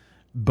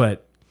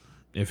 but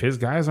if his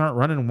guys aren't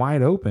running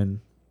wide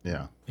open,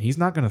 he's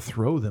not going to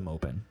throw them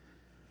open.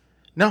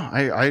 No,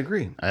 I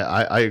agree.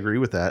 I agree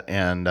with that.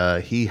 And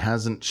he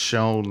hasn't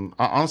shown.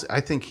 Honestly,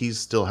 I think he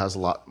still has a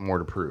lot more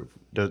to prove,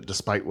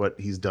 despite what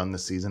he's done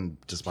this season,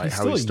 despite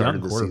how he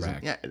started the season.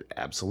 Yeah,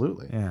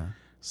 absolutely. Yeah.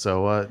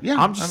 So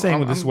I'm just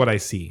saying this is what I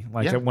see.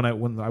 Like when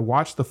I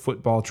watch the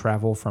football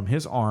travel from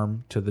his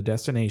arm to the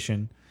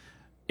destination,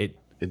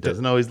 it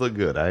doesn't always look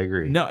good. I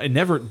agree. No, it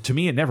never. To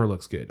me, it never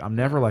looks good. I'm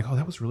never like, oh,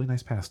 that was a really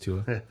nice pass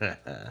to it.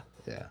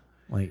 Yeah.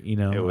 Like,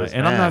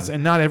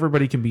 and not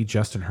everybody can be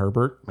Justin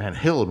Herbert. Man,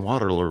 Hill and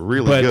Waddle are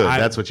really good.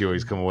 That's what you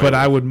always come away with. But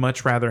I would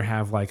much rather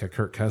have like a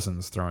Kirk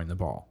Cousins throwing the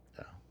ball.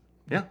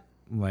 Yeah.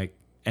 Like,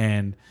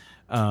 and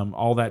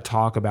all that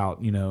talk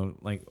about,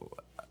 like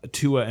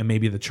Tua, and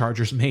maybe the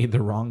Chargers made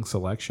the wrong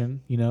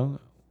selection,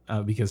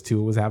 because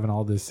Tua was having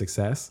all this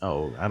success.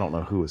 Oh, I don't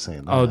know who was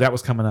saying that. Oh, that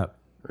was coming up.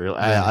 Really?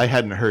 I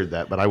hadn't heard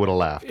that, but I would have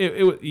laughed.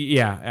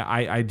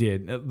 I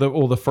did.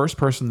 The first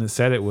person that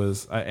said it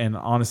was, and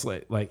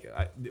honestly,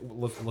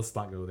 let's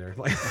not go there.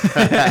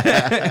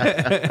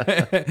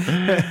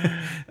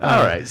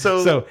 All right.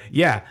 So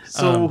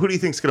who do you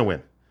think's going to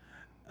win?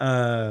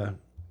 The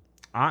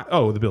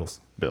Bills.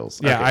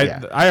 Bills. Yeah,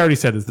 okay, I already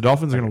said this. The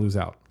Dolphins are going to lose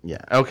out. Yeah.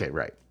 Okay.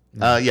 Right.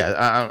 I'm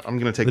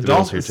going to take the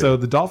Bills here too. So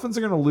the Dolphins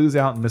are going to lose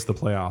out and miss the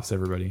playoffs.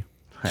 Everybody.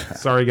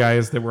 Sorry,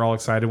 guys, that we're all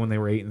excited when they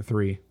were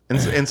 8-3.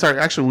 And sorry,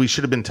 actually, we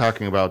should have been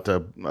talking about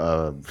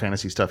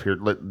fantasy stuff here.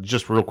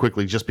 Just real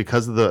quickly, just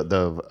because of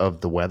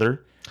the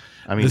weather.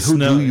 I mean, who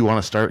do you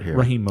want to start here?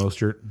 Raheem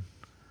Mostert.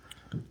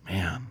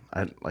 Man,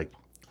 real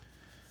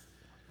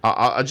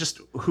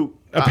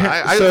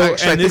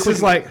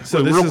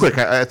quick.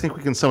 I think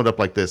we can sum it up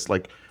like this: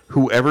 like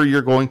whoever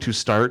you're going to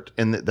start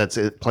and that's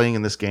playing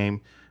in this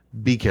game,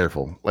 be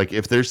careful. Like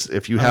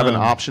if you have an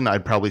option,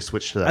 I'd probably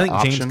switch to that option.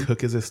 I think James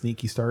Cook is a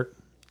sneaky start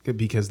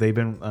because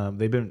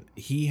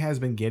he has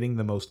been getting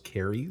the most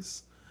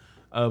carries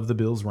of the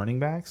Bills running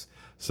backs.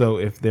 So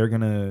if they're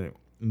gonna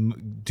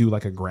do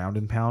like a ground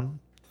and pound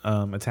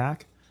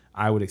attack,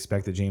 I would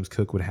expect that James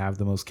Cook would have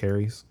the most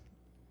carries.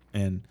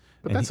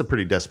 But that's a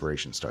pretty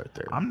desperation start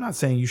there. I'm not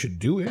saying you should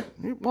do it.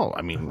 Well,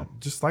 I mean, I'm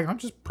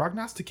just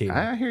prognosticating.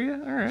 I hear you.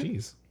 All right.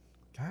 Jeez.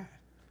 God.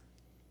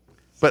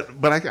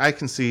 But I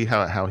can see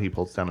how he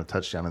pulls down a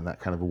touchdown in that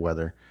kind of a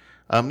weather.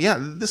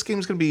 This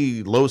game's going to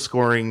be low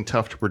scoring,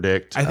 tough to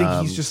predict. I think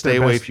he's just stay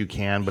away if you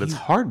can, but it's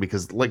hard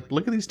because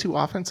look at these two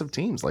offensive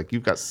teams. Like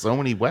you've got so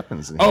many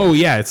weapons. Oh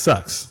yeah, it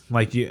sucks.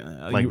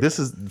 This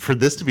is for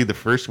this to be the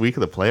first week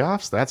of the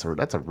playoffs. That's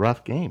a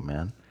rough game,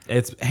 man.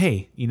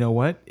 Hey, you know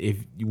what?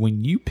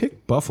 When you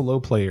pick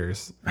Buffalo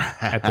players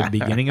at the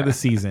beginning of the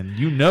season,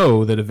 you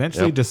know that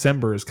eventually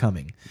December is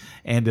coming,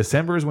 and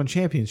December is when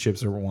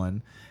championships are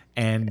won.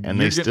 And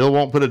they still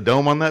won't put a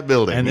dome on that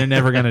building. And they're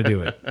never going to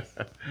do it.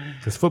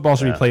 Because football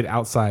should be played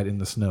outside in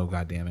the snow,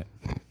 goddammit.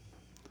 I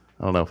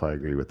don't know if I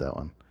agree with that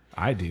one.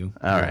 I do.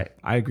 All right.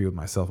 I agree with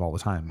myself all the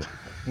time.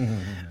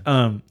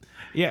 But,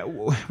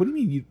 what do you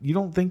mean? You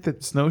don't think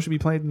that snow should be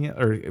played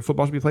or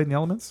football should be played in the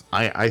elements?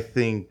 I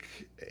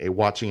think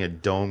watching a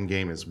dome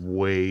game is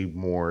way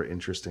more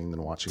interesting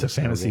than watching a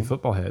snow fantasy game.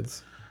 Football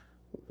heads.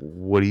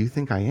 What do you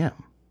think I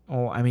am?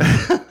 Oh, I mean,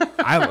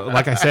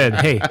 like I said,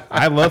 hey,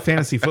 I love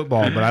fantasy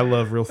football, but I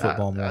love real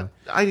football more.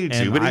 I do too.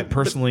 And But I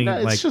personally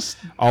it's like just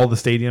all the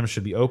stadiums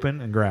should be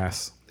open and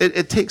grass.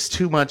 it takes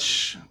too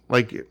much.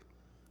 Like,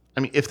 I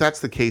mean, if that's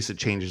the case, it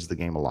changes the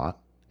game a lot,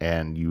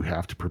 and you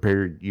have to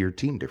prepare your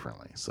team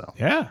differently. So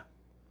Yeah.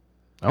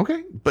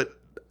 okay, but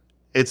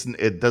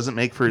it doesn't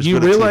make for as You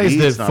good a realize TV.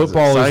 that It's not as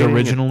football is exciting.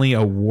 originally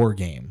a war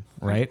game,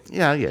 right?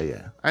 Yeah.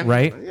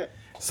 Right? Yeah.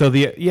 So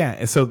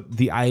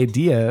the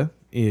idea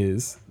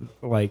is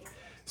like,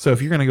 so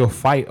if you're gonna go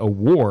fight a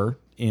war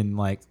in,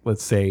 like,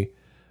 let's say,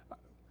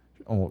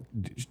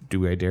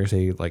 do I dare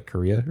say like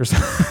Korea or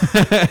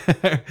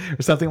something,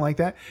 or something like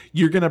that,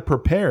 you're gonna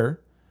prepare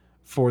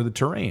for the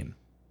terrain,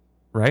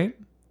 right?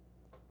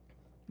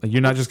 Like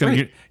you're not just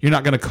gonna you're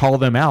not gonna call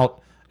them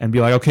out and be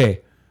like,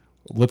 okay,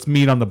 let's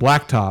meet on the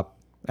blacktop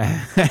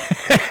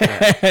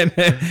and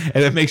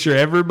then make sure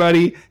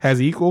everybody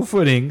has equal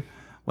footing.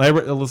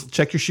 Let's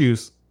check your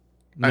shoes.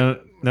 No,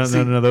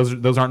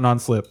 those aren't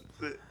non-slip.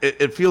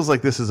 It feels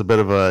like this is a bit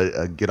of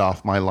a get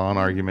off my lawn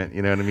argument.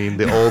 You know what I mean?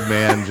 The old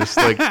man just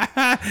like,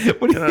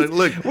 What are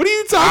look, you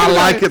talking I about?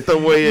 like it the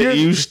way it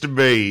used to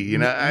be. You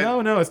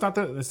know, No, it's not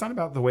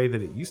about the way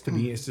that it used to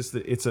be. It's just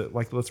that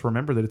let's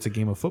remember that it's a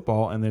game of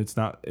football, and that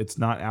it's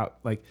not out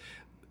like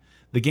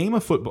the game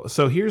of football.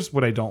 So here's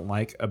what I don't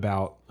like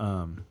about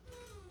oh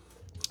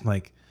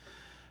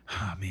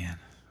man,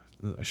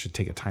 I should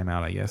take a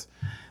timeout, I guess.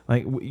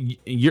 Like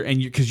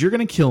because you're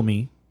gonna kill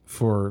me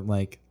for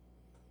like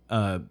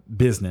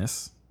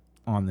business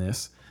on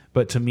this,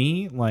 but to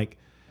me, like,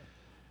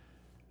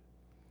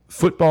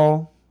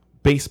 football,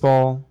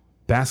 baseball,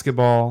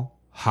 basketball,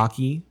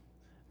 hockey,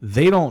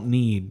 they don't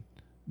need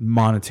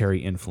monetary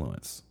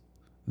influence.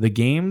 The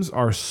games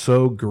are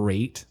so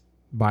great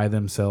by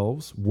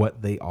themselves,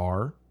 what they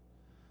are.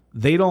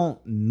 They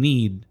don't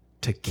need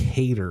to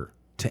cater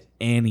to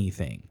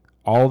anything.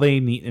 All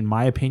they need, in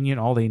my opinion,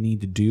 all they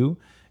need to do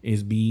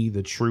is be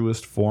the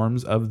truest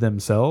forms of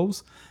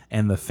themselves,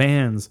 and the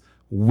fans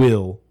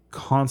will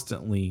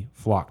constantly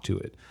flock to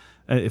it.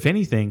 If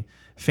anything,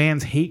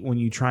 fans hate when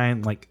you try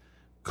and like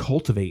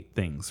cultivate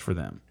things for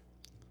them.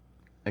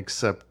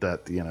 except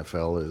that the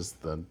NFL is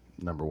the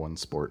number one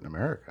sport in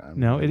America. I mean,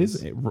 No, it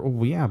is.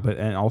 Yeah, but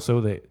it also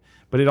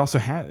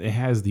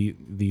has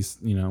these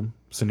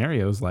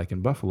scenarios like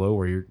in Buffalo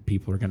where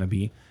people are going to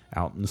be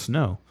out in the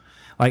snow,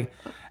 or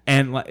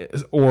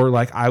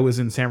I was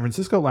in San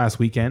Francisco last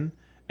weekend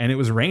and it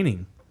was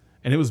raining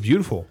and it was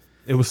beautiful.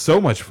 It was so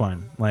much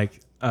fun.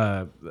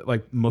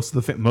 Most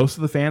of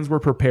the fans were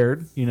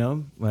prepared. The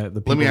people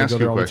Let me that ask go you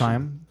there a all the question.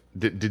 time.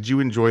 Did you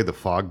enjoy the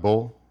Fog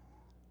Bowl?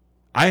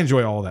 I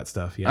enjoy all that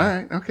stuff. Yeah, All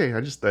right, okay.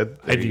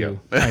 I do.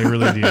 I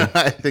really do.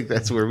 I think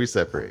that's where we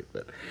separate.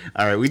 But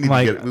all right, we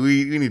need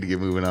we need to get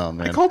moving on,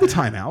 man. I called the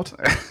timeout.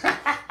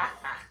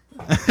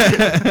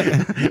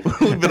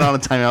 We've been on a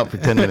timeout for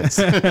 10 minutes.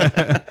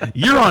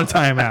 You're on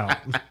timeout.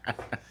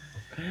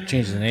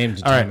 Change the name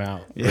to All right.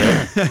 timeout.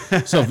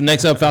 Yeah. So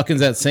next up,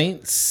 Falcons at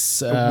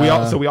Saints. we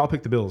all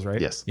picked the Bills,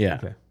 right? Yes. Yeah.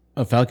 Okay.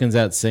 Falcons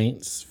at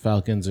Saints.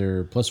 Falcons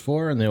are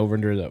 +4, and the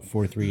over/under is at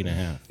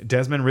 43.5.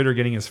 Desmond Ridder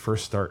getting his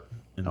first start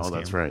in this Oh, game.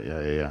 that's right.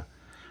 Yeah.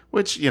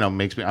 Which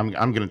makes me. I'm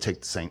going to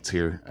take the Saints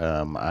here.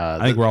 I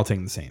think we're all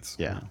taking the Saints.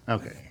 Yeah.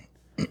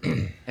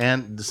 Okay.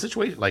 And the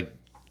situation,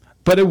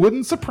 But it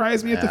wouldn't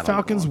surprise me if I the don't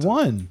Falcons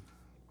want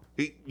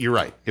to. won. you're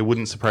right. It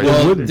wouldn't surprise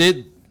Well,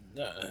 me.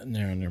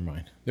 never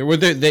mind.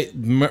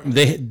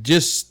 They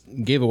just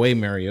gave away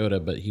Mariota,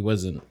 but he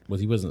wasn't. Was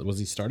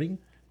he starting?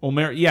 Well,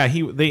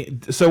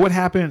 so what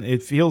happened?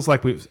 It feels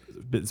like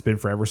it's been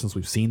forever since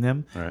we've seen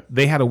them. Right.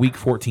 They had a Week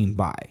 14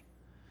 bye,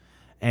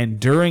 and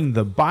during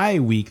the bye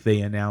week,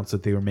 they announced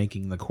that they were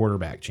making the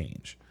quarterback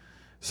change.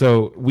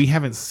 So we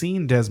haven't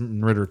seen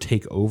Desmond Ridder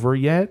take over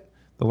yet.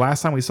 The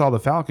last time we saw the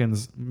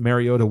Falcons,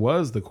 Mariota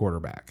was the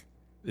quarterback.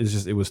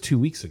 It was 2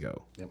 weeks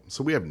ago. Yep.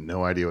 So we have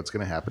no idea what's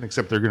going to happen,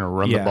 except they're going to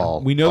run the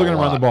ball. We know they're going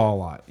to run the lot. ball a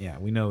lot. Yeah,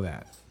 we know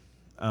that.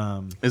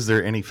 Is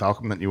there any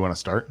Falcon that you want to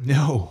start?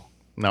 No,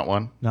 Not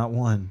one. not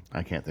one.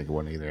 I can't think of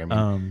one either. I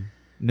mean,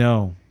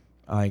 No.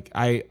 I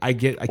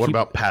what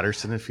about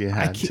Patterson if you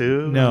had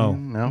to?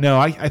 No.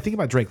 I think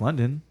about Drake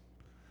London.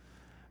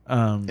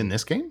 In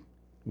this game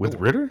with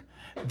Ridder?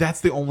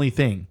 That's the only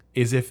thing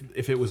is if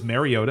it was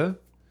Mariota,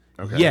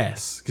 Okay.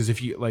 yes, because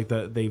if you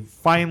they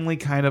finally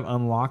kind of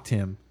unlocked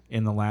him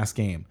in the last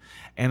game,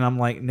 and I'm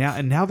like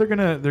now they're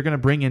gonna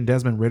bring in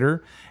Desmond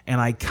Ridder, and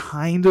I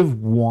kind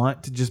of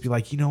want to just be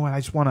like, you know what,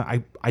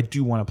 I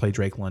do want to play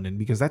Drake London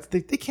because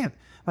they can't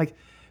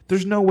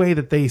there's no way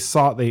that they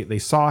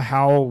saw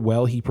how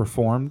well he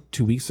performed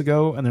 2 weeks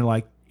ago, and they're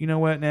like, you know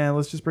what,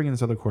 let's just bring in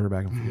this other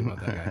quarterback and forget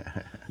about that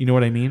guy. You know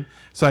what I mean?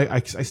 So I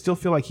still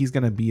feel like he's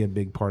going to be a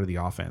big part of the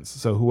offense.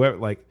 So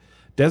whoever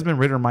Desmond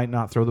Ridder might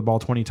not throw the ball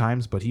 20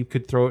 times, but he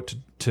could throw it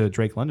to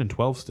Drake London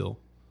 12 still.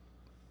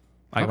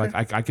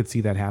 I could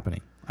see that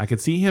happening. I could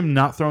see him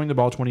not throwing the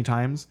ball 20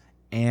 times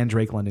and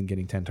Drake London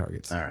getting 10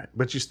 targets. All right,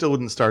 but you still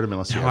wouldn't start him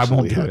unless you. No, I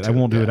won't do it. I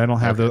won't do it. I don't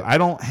have Okay. I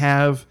don't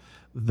have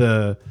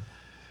the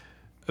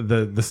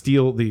the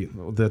steel,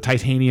 the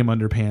titanium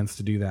underpants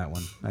to do that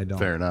one. I don't.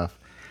 Fair enough.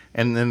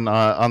 And then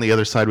on the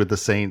other side with the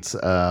Saints,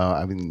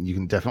 I mean, you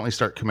can definitely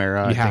start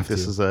Kamara. I think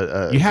this is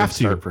a you have good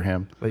to start for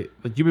him. Like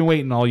you've been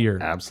waiting all year.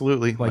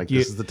 Absolutely.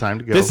 This is the time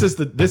to go. This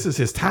is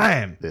his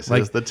time. This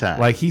is the time.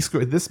 Like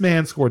this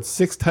man scored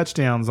 6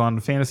 touchdowns on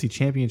the fantasy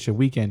championship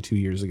weekend 2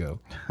 years ago.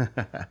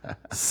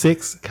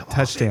 6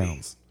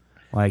 touchdowns.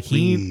 Like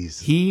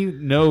he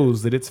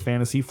knows that it's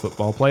fantasy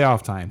football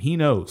playoff time. He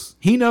knows.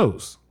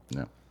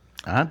 No.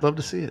 I'd love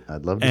to see it.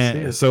 I'd love to see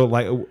it. So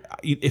like,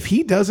 if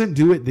he doesn't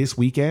do it this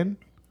weekend,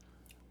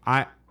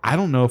 I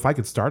don't know if I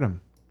could start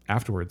him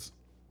afterwards.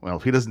 Well,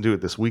 if he doesn't do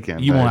it this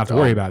weekend, you won't have to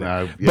worry about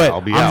it. But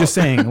I'll be I'm out. just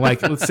saying,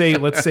 like, let's say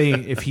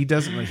if he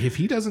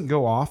doesn't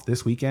go off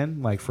this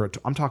weekend, like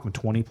I'm talking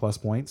 20 plus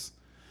points,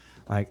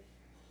 like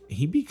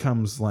he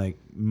becomes like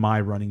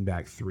my running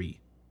back 3.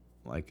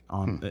 Like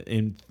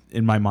in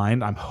my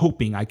mind, I'm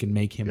hoping I can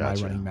make him my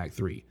running back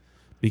 3,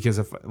 because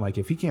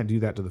if he can't do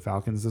that to the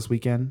Falcons this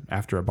weekend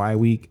after a bye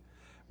week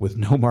with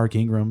no Mark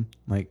Ingram,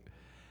 like.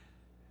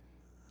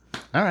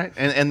 All right,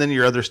 and then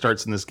your other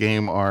starts in this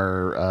game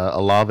are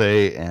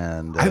Olave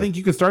and I think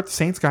you could start the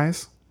Saints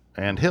guys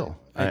and Hill.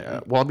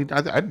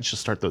 I'd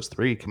just start those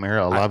 3: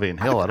 Kamara, Olave, and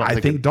Hill. I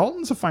think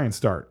Dalton's a fine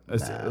start.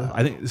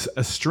 I think it's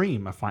a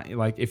stream.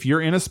 Like if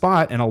you're in a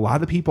spot, and a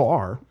lot of people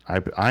are.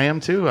 I am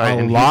too.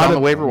 A lot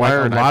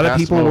of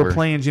people were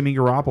playing Jimmy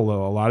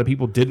Garoppolo. A lot of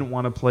people didn't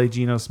want to play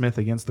Geno Smith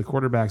against the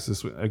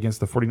quarterbacks against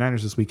the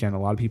 49ers this weekend. A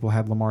lot of people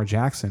had Lamar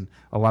Jackson.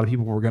 A lot of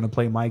people were going to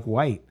play Mike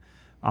White.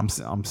 I'm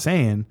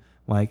saying,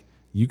 like,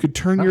 you could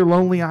turn your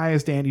lonely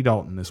eyes to Andy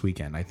Dalton this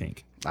weekend, I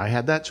think. I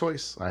had that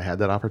choice. I had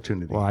that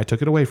opportunity. Well, I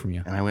took it away from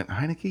you. And I went,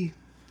 Heineke?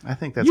 I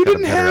think that's You got a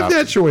didn't better have option.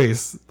 that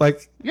choice.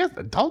 Like, Yeah,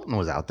 Dalton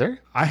was out there.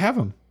 I have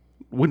him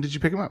When did you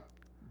pick him up?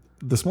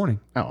 this morning.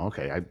 Oh,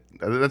 okay.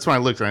 That's when I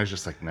looked and I was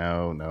just like,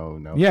 no.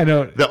 Yeah,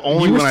 no. The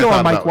only you were one I still thought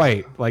on Mike about-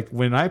 White. Like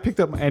when I picked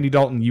up Andy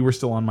Dalton, you were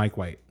still on Mike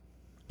White.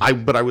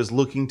 But I was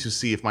looking to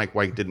see if Mike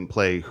White didn't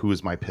play, who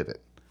is my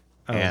pivot.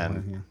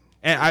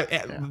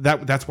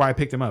 That's why I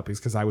picked him up, is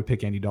because I would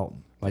pick Andy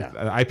Dalton. Like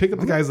I picked up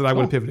the guys that I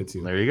would have pivoted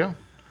to. There you go.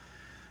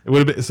 It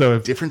would have been so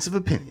if Difference of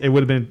opinion. it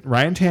would have been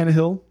Ryan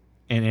Tannehill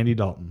and Andy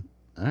Dalton,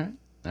 All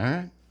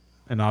right.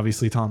 and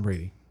obviously Tom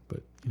Brady.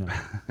 But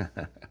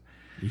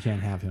you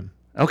can't have him.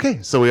 Okay,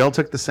 so we all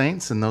took the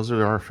Saints, and those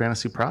are our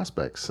fantasy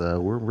prospects.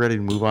 We're ready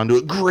to move on to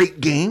a great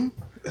game.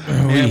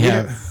 We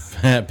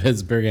have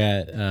Pittsburgh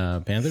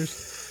at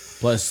Panthers.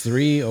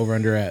 +3, over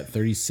under at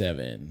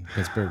 37.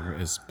 Pittsburgh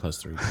is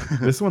 +3.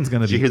 This one's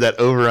gonna Did you be hear that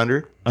over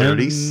under?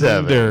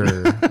 37.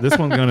 under. This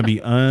one's gonna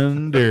be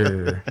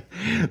under.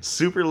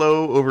 Super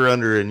low over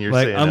under, and you're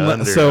saying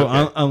under. So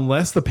Okay.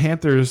 unless the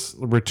Panthers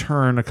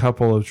return a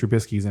couple of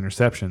Trubisky's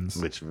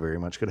interceptions, Which very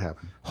much could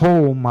happen.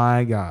 oh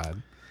my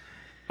god,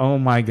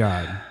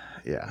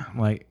 Yeah.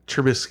 like.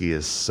 Trubisky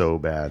is so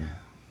bad.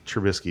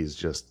 Trubisky is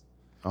just,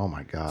 oh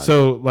my God.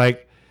 So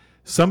like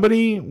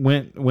somebody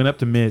went up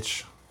to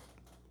Mitch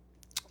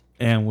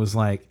and was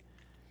like,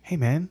 "Hey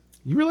man,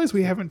 you realize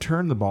we haven't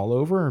turned the ball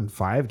over in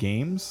 5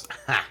 games?"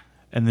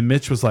 And then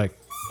Mitch was like,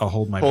 "I'll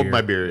hold my Hold beer."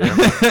 my beer. Yeah.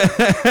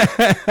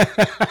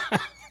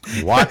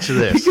 Watch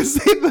this. Because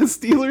the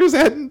Steelers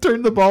hadn't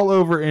turned the ball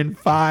over in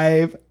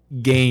 5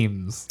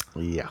 games.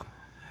 Yeah.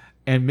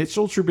 And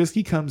Mitchell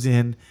Trubisky comes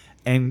in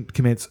and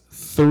commits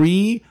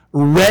 3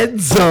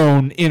 red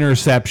zone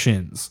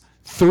interceptions.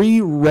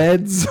 3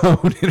 red zone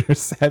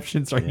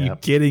interceptions. Are you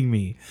kidding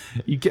me?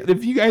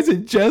 If you guys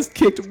had just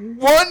kicked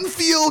 1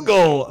 field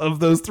goal of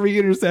those 3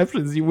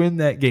 interceptions, you win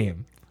that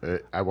game.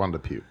 I wanted to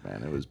puke,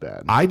 man. It was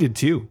bad. I did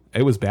too.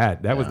 It was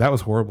bad. That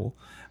was horrible.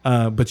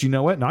 But you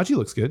know what? Najee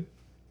looks good.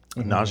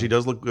 Najee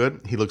does look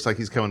good. He looks like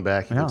he's coming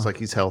back. He looks like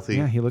he's healthy.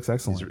 Yeah, he looks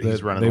excellent.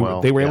 He's running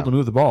well. They were able to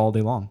move the ball all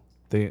day long.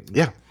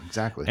 Yeah,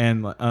 exactly.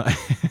 And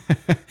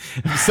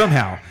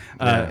somehow,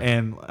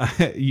 and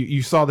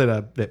you saw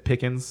that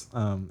Pickens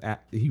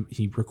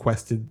he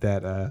requested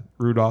that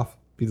Rudolph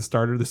be the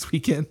starter this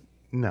weekend.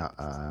 No.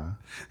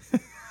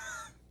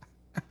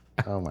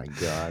 Oh my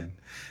God.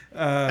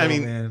 I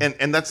mean, man.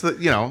 and that's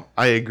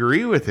I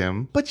agree with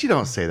him, but you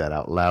don't say that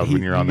out loud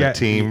when you're on the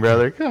team,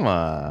 brother. Come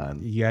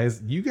on.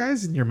 You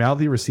guys and your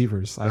mouthy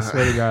receivers. I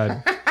swear to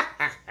God.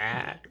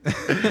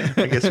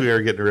 I guess we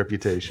are getting a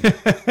reputation.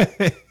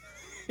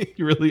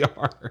 You really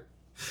are.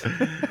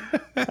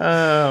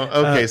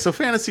 Okay, so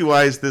fantasy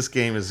wise, this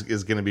game is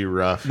going to be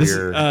rough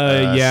here.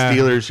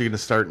 Steelers, you're going to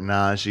start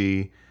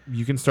Najee.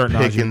 You can start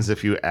Pickens Najee.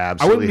 if you I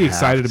absolutely wouldn't be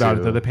excited about it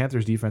to. though. The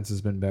Panthers defense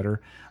has been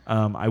better.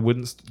 I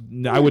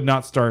would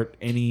not start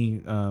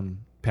any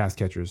pass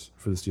catchers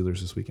for the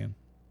Steelers this weekend.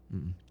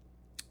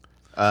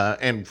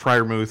 And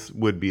Freiermuth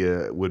would be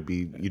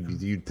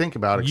you'd think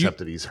about, except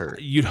that he's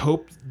hurt. You'd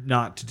hope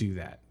not to do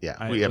that.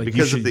 Yeah,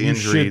 because of the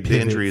injury. The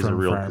injury is a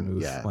real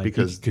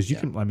because you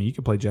can. I mean, you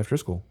can play Jeff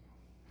Driscoll.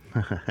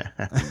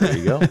 There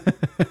you go.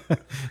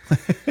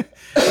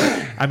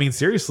 I mean,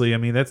 seriously. I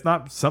mean, that's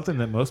not something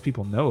that most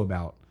people know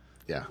about.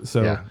 Yeah.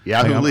 So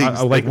Yahoo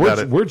Leagues.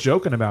 we're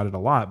joking about it a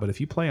lot, but if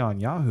you play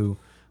on Yahoo,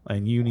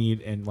 and you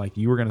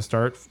were going to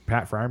start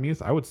Pat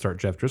Fryermuth, I would start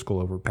Jeff Driscoll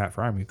over Pat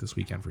Fryermuth this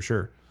weekend for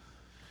sure.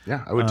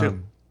 Yeah, I would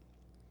too.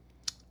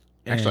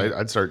 Actually,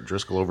 I'd start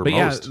Driscoll over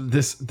most. Yeah,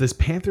 this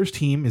Panthers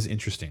team is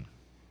interesting.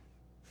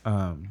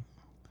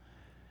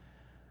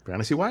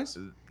 Fantasy wise,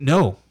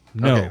 no.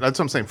 Okay, that's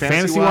what I'm saying.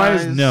 Fantasy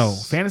wise, no.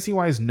 Fantasy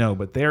wise, no.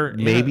 But they're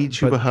maybe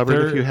Chuba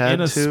Hubbard if you had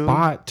in a to.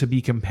 spot to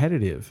be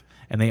competitive,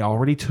 and they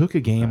already took a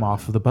game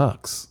off of the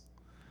Bucks.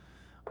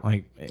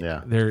 Like,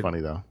 Yeah, they're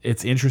funny though.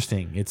 It's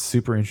interesting. It's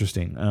super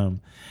interesting.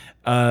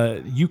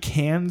 You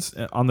can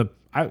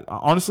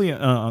honestly,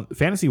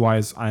 fantasy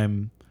wise,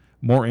 I'm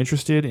more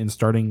interested in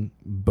starting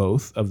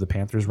both of the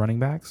Panthers running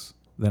backs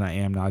than I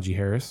am Najee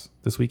Harris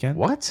this weekend.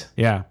 What?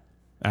 Yeah,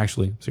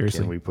 actually,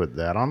 seriously. Can we put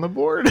that on the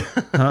board?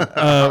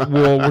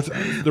 Well,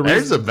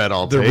 There's a bet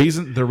I'll take.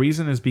 The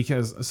reason is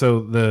because the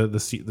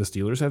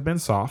Steelers have been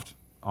soft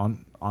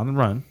on the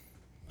run,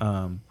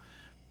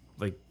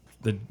 like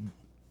the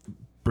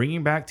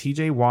bringing back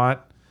T.J.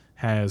 Watt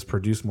has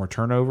produced more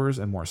turnovers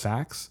and more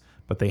sacks,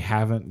 but they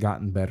haven't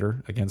gotten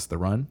better against the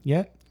run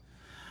yet.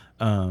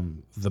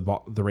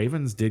 The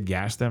Ravens did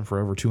gash them for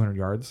over 200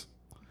 yards.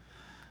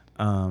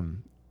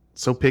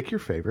 So pick your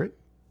favorite.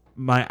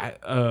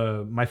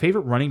 My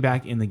favorite running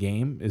back in the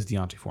game is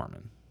Deontay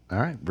Foreman. All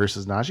right,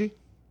 versus Najee.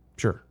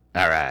 Sure.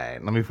 All right,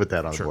 let me put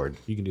that on the board.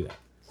 You can do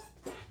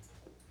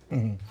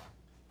that.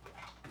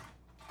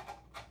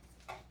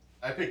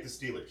 I picked the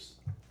Steelers.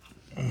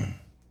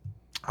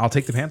 I'll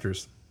take the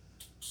Panthers.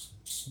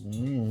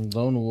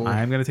 Lone Wolf.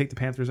 I'm going to take the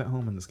Panthers at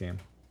home in this game.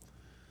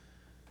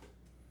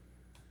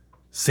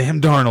 Sam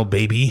Darnold,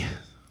 baby.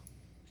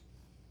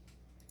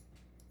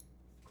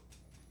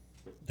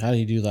 How did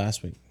you do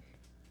last week?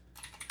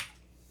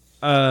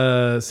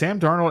 Sam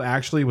Darnold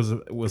actually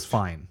was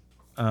fine,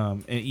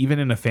 and even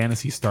in a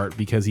fantasy start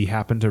because he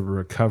happened to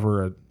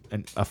recover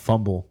a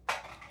fumble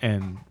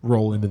and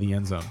roll into the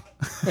end zone.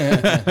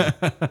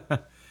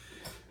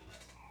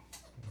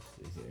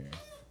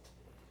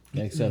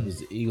 Next up is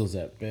the Eagles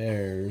at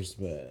Bears,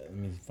 but let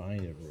me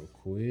find it real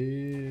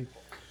quick.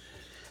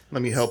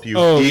 Let me help you.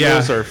 Oh,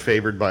 Eagles yeah. are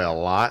favored by a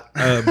lot.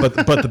 But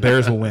the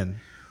Bears will win.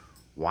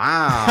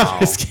 Wow.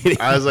 Just kidding.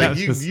 I was like,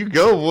 you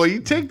go, boy.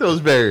 You take those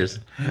Bears.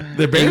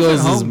 The Bears Eagles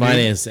at home, is dude.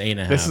 minus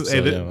 8.5. This is-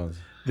 so hey, yeah,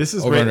 This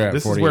is Over under at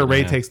This is where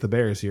Ray 48.5. takes the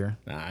Bears here.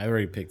 nah, I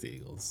already picked the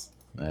Eagles.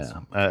 Yeah,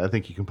 I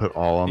think you can put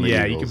all on the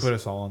Yeah, Eagles. you can put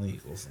us all on the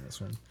Eagles in this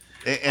one.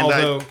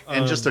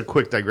 And just a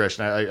quick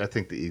digression. I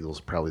think the Eagles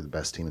are probably the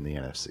best team in the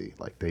NFC.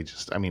 Like they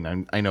just, I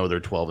mean, I know they're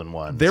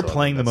 12-1. They're so I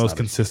playing the think that's most not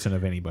consistent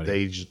of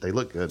anybody. they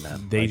look good,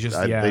 man. They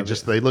Like,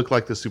 just- they look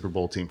like the Super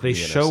Bowl team. From They the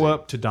show NFC.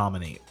 up to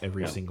dominate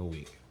every single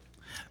week.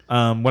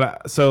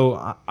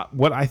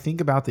 What I think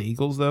about the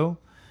Eagles though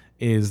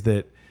is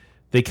that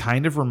they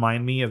kind of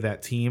remind me of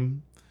that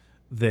team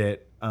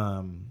that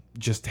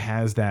just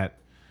has that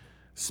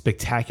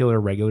spectacular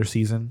regular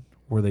season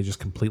where they just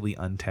completely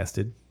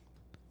untested.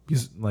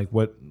 Because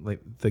what's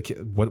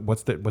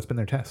been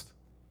their test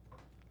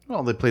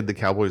Well, they played the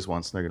Cowboys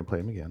once, and they're going to play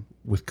them again.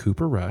 with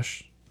Cooper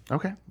Rush?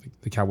 Okay.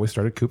 The Cowboys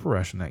started Cooper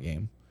Rush in that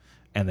game,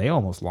 and they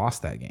almost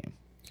lost that game.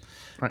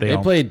 They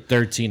al- played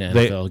 13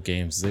 NFL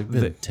games. They've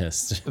been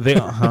tested. They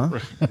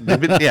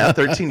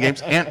 13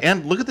 games,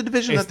 and look at the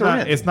division It's that they're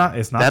not. in. It's not.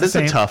 It's not. That the is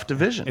same. a tough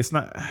division, It's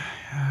not.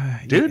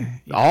 dude.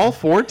 All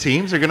 4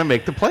 teams are going to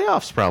make the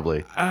playoffs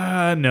probably.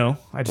 No.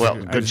 I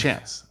disagree. Well, good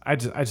chance. I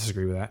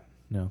disagree with that.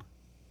 No.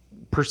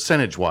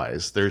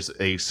 Percentage-wise, there's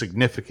a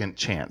significant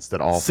chance that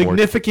all 4.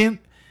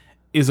 Significant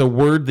is a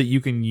word that you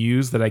can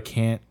use that I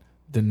can't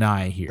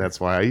deny here. That's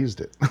why I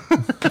used it.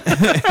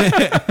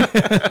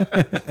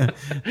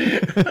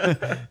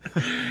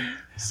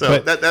 So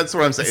that's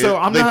what I'm saying. So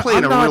I'm they not- play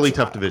in I'm a not- really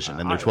tough division,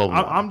 and they're 12.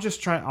 I'm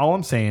just trying. All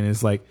I'm saying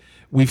is like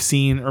we've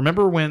seen.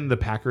 Remember when the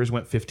Packers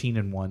went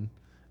 15-1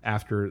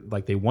 after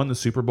like they won the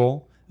Super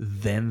Bowl,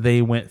 then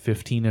they went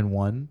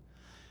 15-1.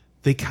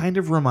 They kind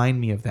of remind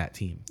me of that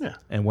team. Yeah.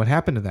 And what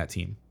happened to that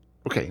team?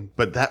 Okay,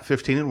 but that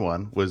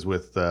 15-1 was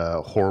with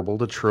horrible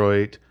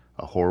Detroit,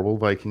 a horrible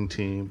Viking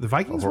team. The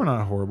Vikings were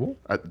not horrible.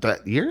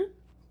 That year.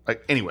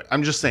 Like, anyway,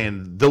 I'm just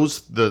saying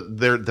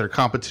their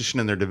competition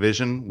in their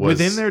division was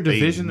Within their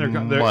division, they're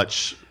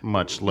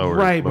much lower.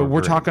 Right, but lower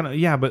we're grade. talking.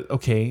 Yeah, but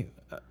okay.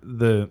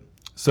 The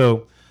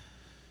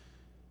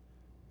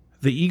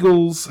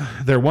Eagles,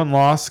 their one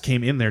loss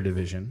came in their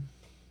division.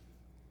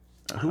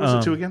 Who was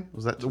it to again?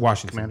 Was that the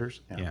Washington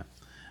Commanders? Yeah.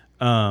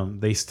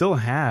 They still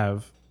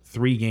have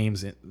 3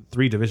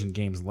 division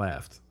games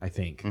left, I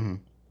think.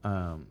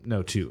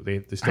 No, 2.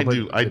 They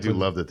still I do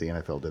love that the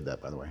NFL did that.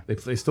 By the way,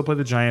 They still play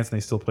the Giants and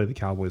they still play the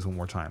Cowboys one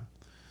more time.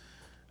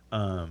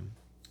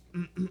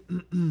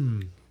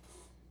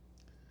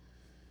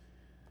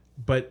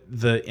 But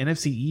the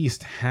NFC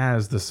East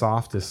has the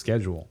softest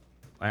schedule.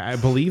 I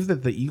believe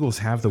that the Eagles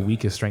have the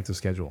weakest strength of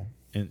schedule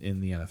in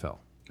the NFL.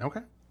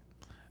 okay,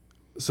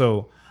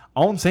 So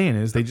all I'm saying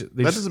is that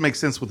doesn't make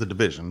sense with the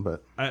division,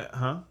 but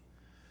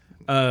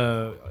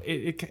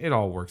it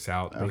all works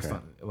out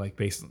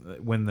based on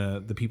when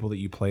the people that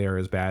you play are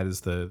as bad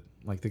as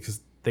because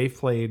they've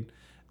played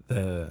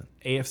the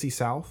AFC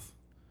South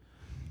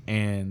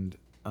and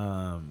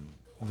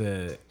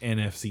the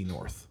NFC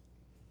North.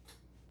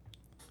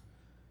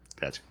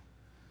 Gotcha.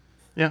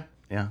 Yeah.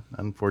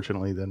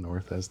 Unfortunately, the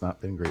North has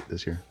not been great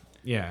this year.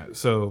 Yeah.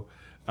 So,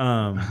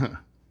 anyway,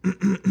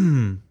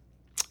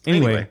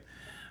 Anyway.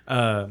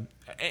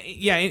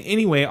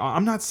 Anyway,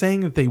 I'm not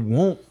saying that they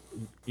won't,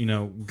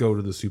 go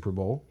to the Super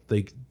Bowl.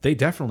 They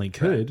definitely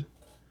could. Right.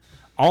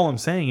 All I'm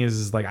saying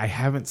is like I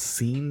haven't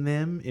seen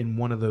them in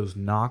one of those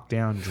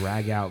knockdown,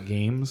 drag out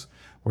games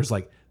where it's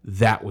like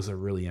that was a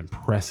really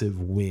impressive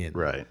win.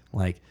 Right.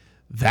 Like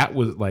that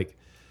was like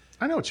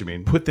I know what you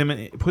mean. Put them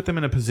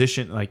in a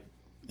position like.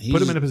 Put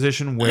them in a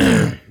position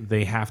where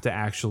they have to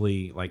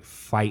actually like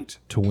fight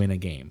to win a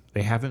game.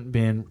 They haven't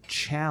been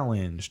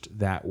challenged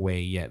that way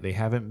yet. They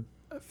haven't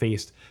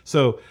faced.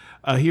 So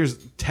here's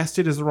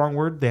tested is the wrong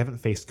word. They haven't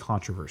faced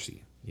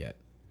controversy yet.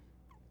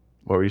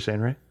 What were you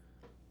saying, Ray?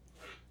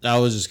 I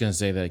was just going to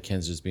say that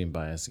Ken's just being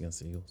biased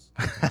against the Eagles.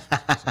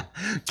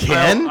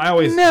 Ken? I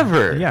always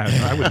never. Yeah,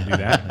 I wouldn't do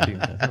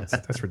that.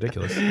 That's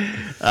ridiculous.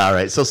 All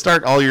right, so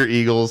start all your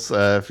Eagles.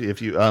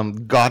 If you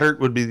Goddard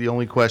would be the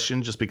only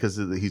question, just because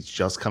he's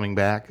just coming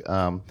back.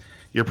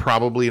 You're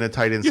probably in a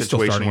tight end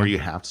situation where you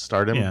have to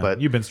start him. Yeah, but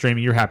you've been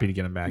streaming. You're happy to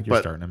get him back. You're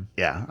starting him.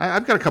 Yeah,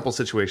 I've got a couple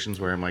situations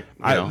where I'm like,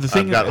 I've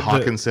got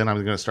Hawkinson. I'm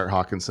going to start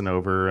Hawkinson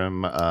over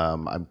him.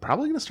 I'm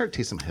probably going to start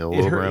Taysom Hill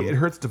over him. It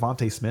hurts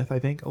Devontae Smith, I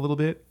think, a little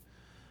bit.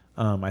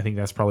 I think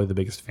that's probably the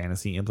biggest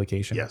fantasy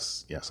implication.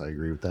 Yes, I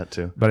agree with that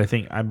too. But I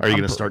think Are you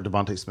going to start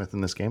Devontae Smith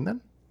in this game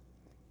then?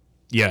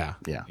 Yeah.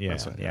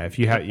 That's right. If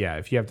you have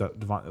if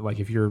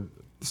you're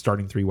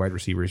starting 3 wide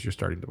receivers, you're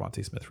starting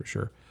Devontae Smith for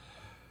sure.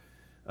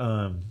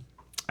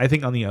 I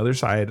think on the other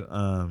side,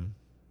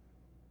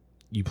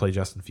 you play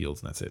Justin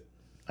Fields and that's it.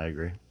 I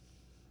agree.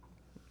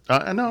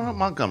 No,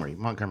 Montgomery.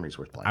 Montgomery's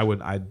worth playing. I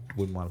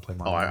wouldn't want to play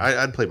Montgomery.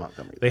 I'd play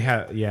Montgomery.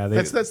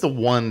 That's the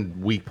one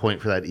weak point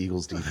for that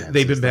Eagles defense.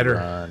 They've been better.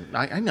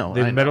 I know.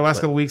 They've been better the last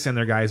couple weeks, and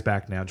their guy's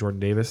back now, Jordan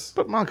Davis.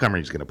 But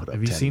Montgomery's going to put up.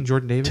 Have you seen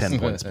Jordan Davis? 10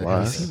 points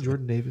plus. Have you seen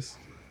Jordan Davis?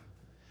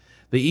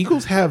 The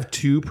Eagles have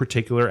 2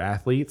 particular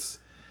athletes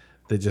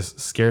that just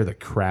scare the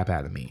crap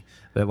out of me.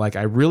 That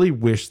I really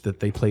wish that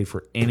they played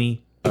for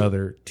any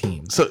other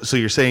team. So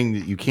you're saying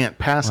that you can't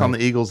pass on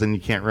the Eagles and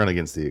you can't run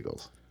against the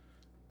Eagles?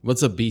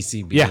 What's a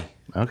BCB? Yeah.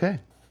 Okay.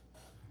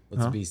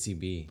 What's a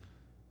BCB?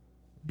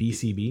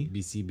 BCB?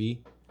 BCB?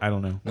 I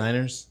don't know.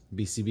 Niners?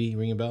 BCB?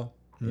 Ring a bell?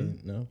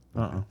 No?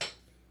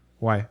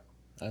 Why?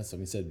 That's what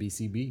we said,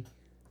 BCB.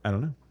 I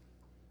don't know.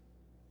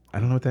 I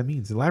don't know what that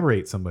means.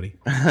 Elaborate, somebody.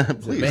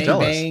 Please bang,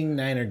 tell bang,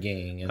 Niner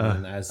gang. And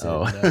then I said,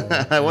 no.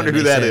 I wonder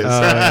who that is.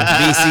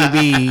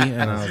 BCB.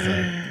 And I was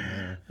like...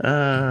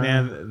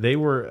 Man, they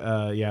were,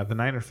 the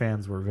Niner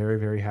fans were very,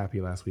 very happy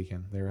last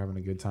weekend. They were having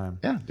a good time.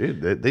 Yeah,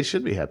 dude, they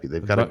should be happy.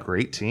 They've got a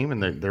great team,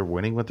 and they're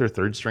winning with their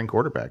third-string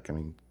quarterback. I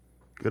mean,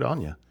 good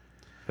on you.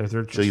 Their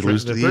third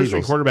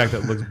Eagles. quarterback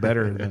that looks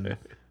better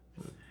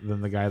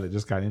than the guy that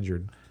just got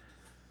injured.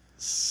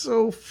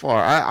 So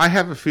far, I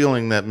have a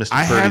feeling that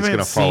Mr. Purdy's going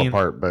to fall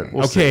apart, but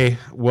we'll see.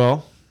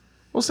 Well,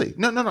 we'll see.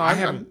 No, I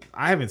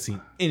haven't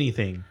seen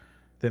anything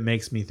that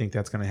makes me think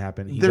that's going to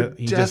happen. They're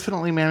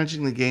definitely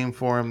managing the game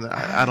for him.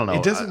 I don't know.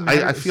 It doesn't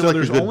matter. I feel like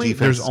there's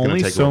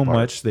only so much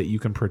much that you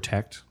can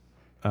protect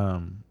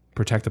a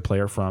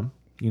player from,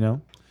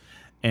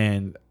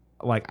 and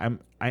I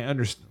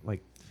understand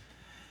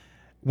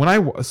when I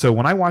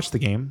watched the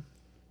game.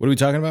 What are we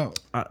talking about?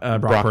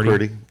 Brock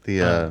Purdy,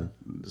 the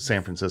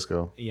San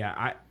Francisco.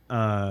 Yeah,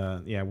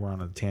 we're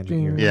on a tangent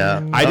here.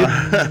 Yeah,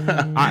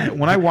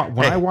 when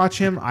I watch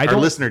him, our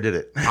listener did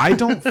it. I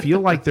don't feel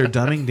like they're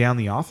dumbing down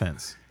the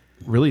offense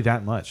really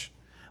that much.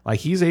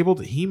 Like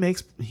he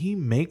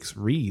makes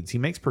reads, he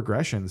makes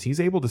progressions. He's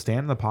able to stand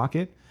in the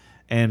pocket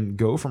and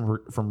go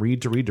from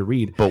read to read to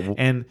read.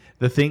 And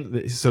the thing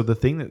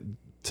that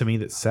to me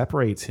that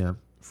separates him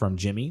from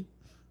Jimmy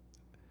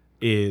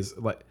is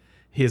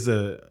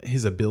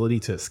his ability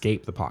to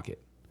escape the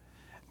pocket.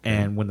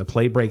 And when the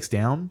play breaks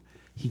down,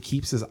 he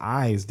keeps his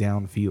eyes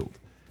downfield.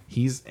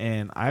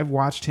 I've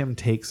watched him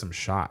take some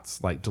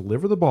shots,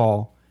 deliver the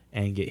ball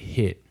and get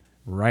hit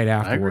right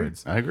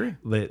afterwards. I agree.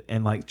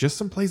 And just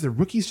some plays that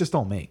rookies just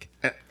don't make.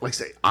 Like I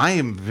say, I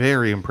am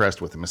very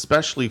impressed with him,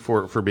 especially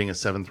for being a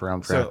 7th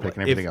round draft pick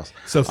and everything else.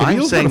 So if the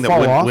Eagles were to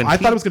fall off, I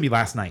thought it was going to be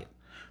last night.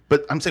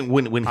 But I'm saying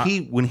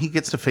when he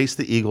gets to face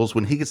the Eagles,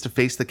 when he gets to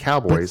face the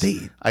Cowboys,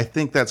 I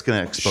think that's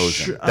going to expose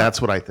him. That's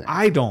what I think.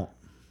 I don't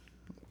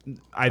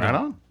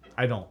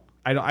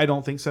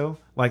think so.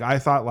 I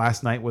thought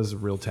last night was a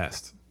real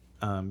test,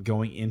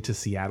 going into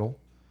Seattle,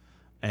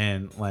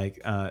 and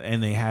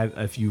and they had,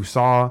 if you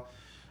saw,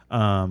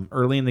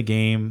 early in the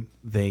game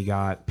they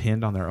got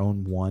pinned on their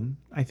own 1,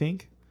 I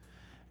think,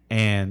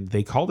 and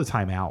they called a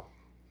timeout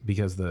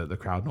because the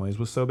crowd noise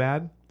was so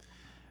bad.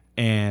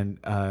 And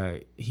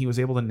he was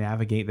able to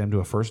navigate them to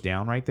a first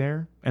down right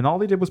there. And all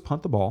they did was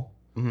punt the ball.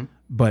 Mm-hmm.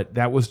 But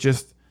that was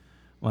just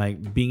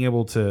being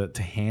able to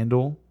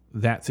handle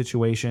that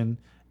situation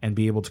and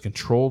be able to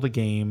control the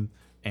game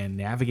and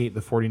navigate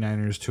the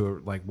 49ers to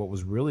what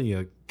was really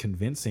a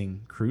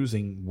convincing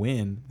cruising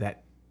win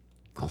that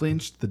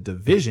clinched the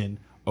division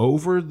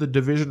over the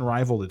division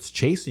rival that's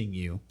chasing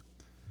you.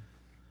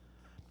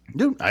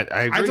 Dude, I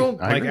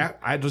agree.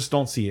 I just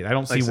don't see it. I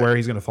don't see I said, where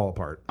he's going to fall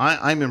apart.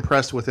 I'm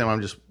impressed with him.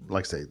 I'm just,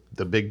 like I say,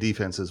 the big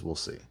defenses, we'll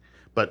see.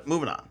 But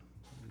moving on.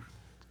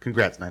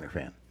 Congrats, Niner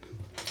fan.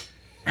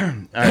 All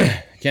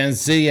right.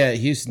 Kansas City at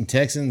Houston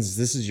Texans.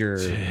 This is your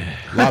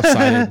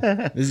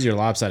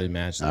lopsided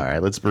match. All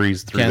right, let's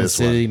breeze through Kansas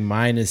this City one.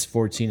 minus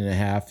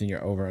 14.5, and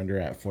you're over under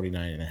at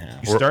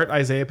 49.5. You start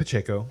Isaiah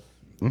Pacheco.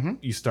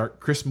 You start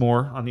Chris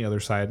Moore on the other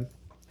side.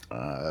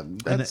 And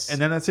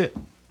then that's it.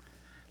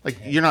 Like,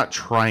 you're not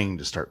trying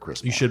to start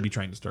Chris Moore. You should be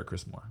trying to start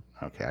Chris Moore.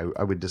 Okay,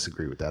 I would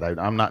disagree with that.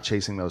 I'm not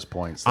chasing those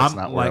points. That's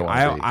not where I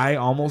want to be. I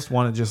almost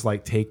want to just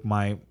like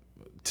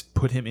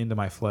put him into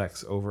my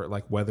flex over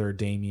like whether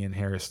Damian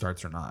Harris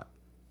starts or not.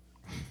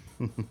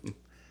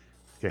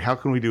 Okay, how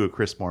can we do a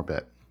Chris Moore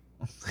bet?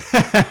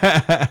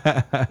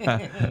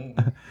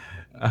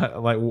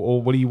 Like,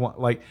 well, what do you want?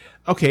 Like,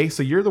 okay,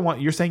 so you're the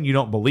one. You're saying you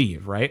don't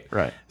believe, right?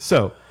 Right.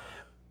 So,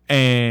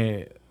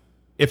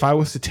 if I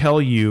was to tell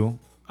you,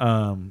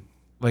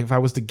 like, if I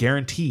was to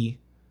guarantee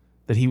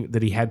that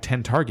he had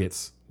 10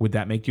 targets, would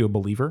that make you a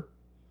believer?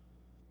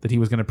 That he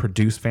was going to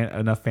produce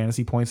enough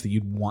fantasy points that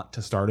you'd want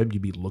to start him?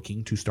 You'd be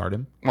looking to start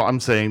him? Well,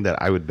 I'm saying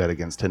that I would bet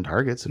against 10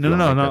 targets. No.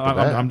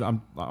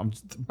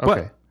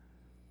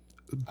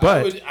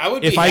 But I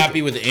would be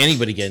happy with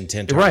anybody getting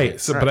 10 targets. Right.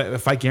 So, but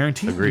if I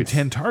guarantee you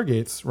 10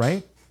 targets,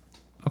 right?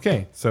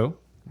 Okay. So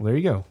there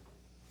you go.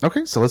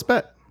 Okay, so let's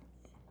bet.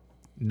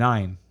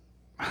 9.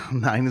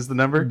 9 is the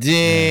number,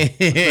 Damn.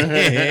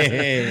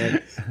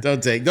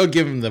 Don't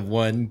give him the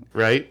one.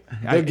 right?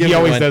 He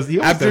always does. He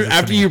always does this to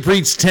After me. you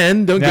preach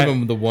 10, don't That- give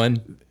him the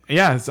one.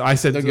 Yeah. So I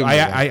said Don't give him I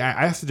the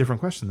asked a different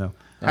question though.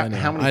 How I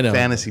many know.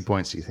 fantasy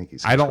points do you think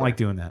he's? I don't like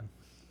doing that.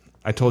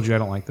 I told you I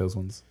don't like those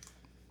ones.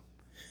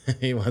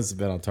 He wants to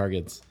bet on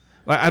targets.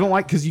 Like, I don't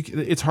like because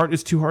it's hard.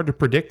 It's too hard to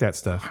predict that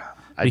stuff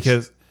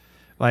because.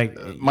 Like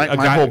my a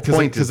guy, whole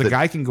point because is a that-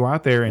 guy can go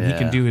out there and he Yeah.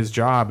 can do his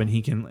job and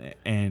he can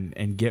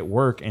and get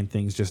work and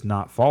things just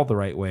not fall the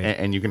right way.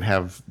 And you can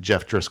have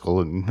Jeff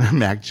Driscoll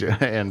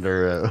and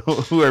or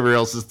whoever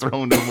else is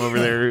throwing him over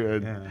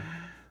there.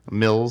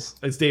 Mills,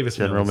 It's Davis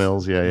General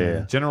Mills.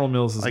 Yeah. General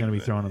Mills is going to be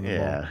throwing in the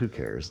Yeah, ball. who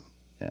cares?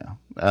 Yeah.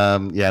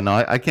 No,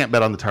 I can't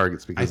bet on the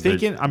targets because I'm they're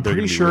pretty gonna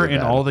be sure really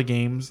in bad. all the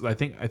games, I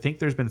think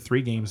there's been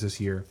 3 games this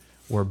year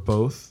where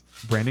both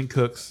Brandon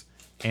Cooks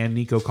and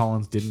Nico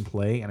Collins didn't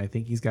play, and I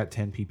think he's got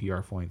 10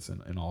 PPR points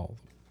in all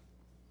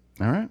of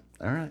them.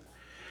 All right.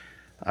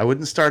 I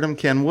wouldn't start him,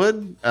 Ken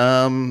Wood.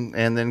 And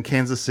then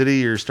Kansas City,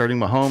 you're starting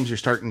Mahomes, you're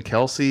starting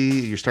Kelsey,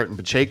 you're starting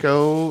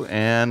Pacheco,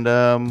 and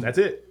That's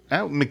it.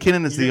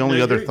 McKinnon is the You're- only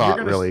you're- other you're thought,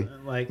 gonna, really.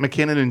 like-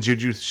 McKinnon and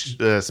Juju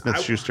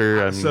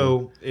Smith-Schuster. I mean,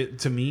 So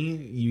to me,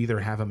 you either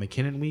have a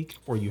McKinnon week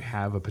or you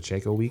have a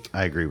Pacheco week.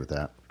 I agree with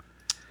that.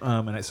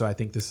 So I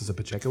think this is a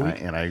Pacheco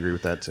week. And I agree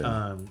with that, too.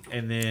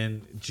 And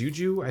then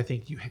Juju, I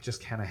think you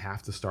just kind of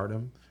have to start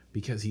him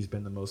because he's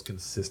been the most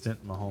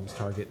consistent Mahomes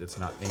target that's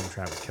not named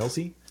Travis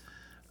Kelce.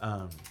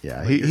 Yeah,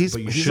 But he's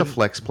you a shouldn't-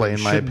 flex play you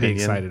in my shouldn't opinion.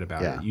 Be excited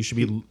about Yeah. it. You should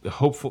be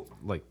hopeful.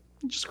 Like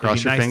Just cross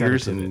it'd be your nice to have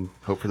fingers a and pivot.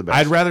 hope for the best.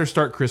 I'd rather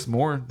start Chris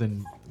Moore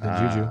than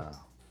Juju.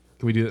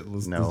 Can we do that?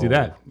 Let's do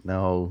that.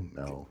 No.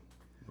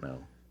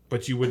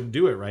 But you wouldn't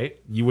do it, right?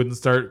 You wouldn't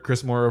start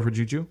Chris Moore over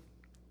Juju.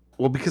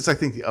 Well, because I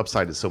think the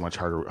upside is so much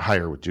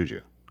higher with Juju.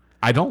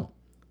 I don't.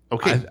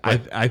 Okay,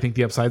 I think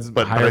the upside's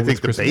but higher I think with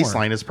the Chris Moore.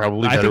 baseline is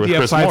probably I better think with the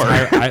Chris upside's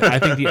Moore. higher. I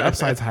think the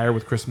upside's higher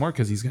with Chris Moore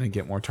because he's going to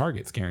get more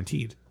targets,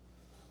 guaranteed.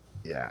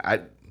 Yeah,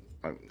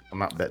 I'm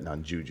not betting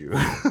on Juju.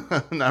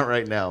 Not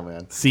right now,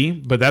 man. See,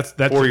 but that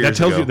 4 years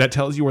tells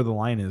ago. you where the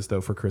line is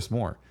though for Chris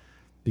Moore,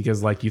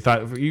 because like you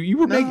thought you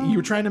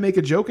were trying to make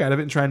a joke out of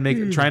it and trying to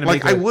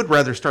Like, make I would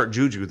rather start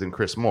Juju than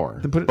Chris Moore.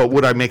 put it- But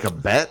would I make a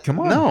bet?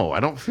 Come on. No, I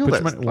don't feel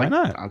Put that. your money- why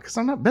not? Because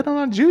I'm not betting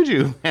on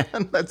Juju,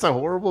 man. That's a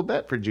horrible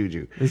bet for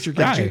Juju. It's your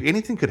Like, guy.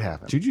 anything could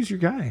happen. Juju's your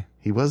guy.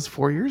 He was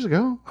 4 years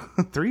ago,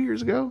 3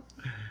 years ago.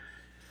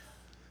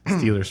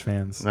 Steelers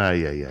fans.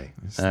 Yeah.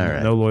 All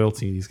right. No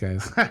loyalty to these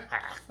guys.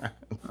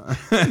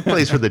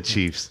 Plays for the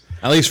Chiefs.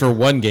 At least for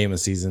one game a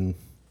season.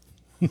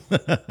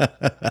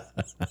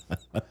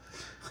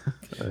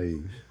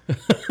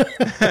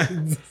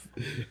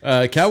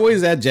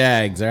 Cowboys at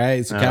Jags. All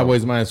right. So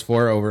Cowboys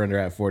 -4, over under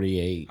at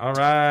 48. All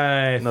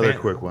right. Another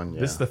quick one.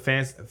 Yeah. This is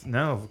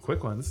the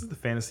quick one. This is the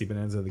fantasy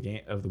bonanza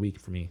of the week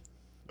for me.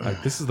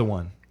 Like this is the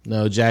one.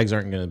 No, Jags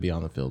aren't going to be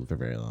on the field for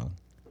very long.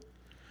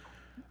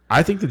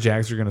 I think the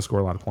Jags are going to score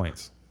a lot of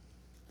points.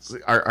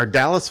 Our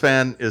Dallas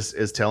fan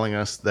is telling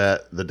us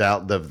that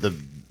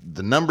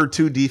the number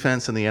 2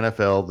 defense in the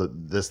NFL,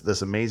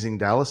 this amazing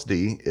Dallas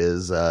D,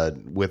 is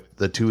with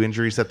the 2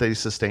 injuries that they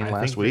sustained I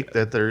last think week,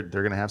 that they're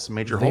going to have some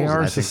major They holes. are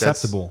and I think that's-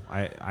 susceptible.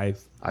 I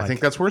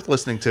think that's worth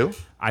listening to.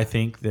 I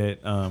think that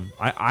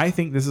I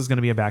think this is going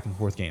to be a back and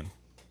forth game.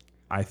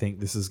 I think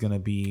this is going to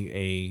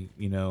be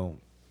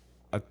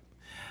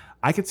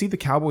I could see the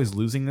Cowboys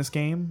losing this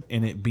game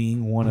and it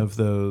being one of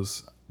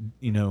those,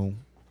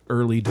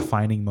 early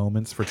defining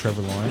moments for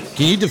Trevor Lawrence.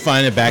 Can you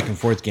define a back and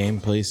forth game,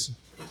 please?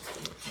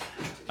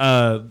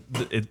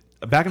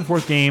 A back and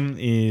forth game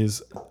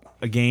is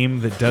a game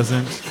that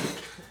doesn't.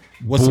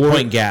 What's the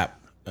point gap?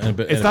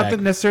 It's not that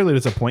necessarily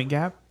it's a point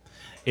gap.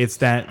 It's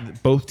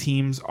that both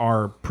teams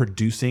are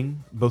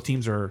producing. Both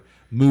teams are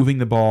moving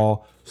the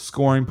ball,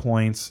 scoring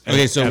points.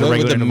 Okay, so what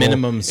would the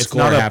minimum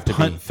score have to be? It's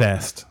not a punt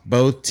fest.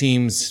 Both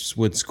teams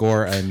would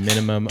score a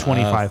minimum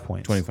 25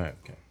 points. 25.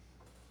 Okay.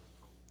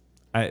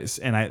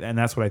 And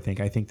that's what I think.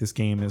 I think this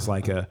game is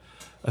like a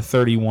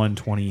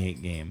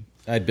 31-28 game.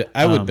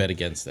 I would bet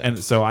against that. And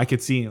so I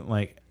could see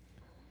like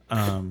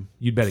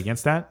you'd bet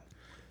against that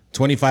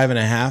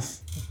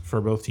 25.5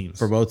 for both teams.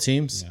 for both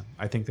teams. Yeah,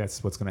 I think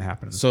that's what's going to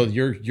happen. So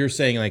you're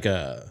saying like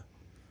a,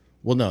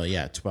 well, no,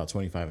 yeah, it's about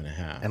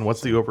 25.5. And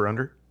what's the over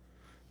under?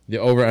 The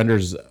over under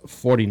is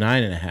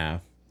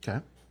 49.5. Okay.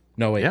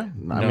 No, wait. Yeah.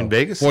 I no, mean,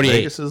 Vegas.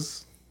 48.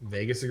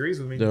 Vegas agrees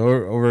with me. The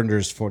over under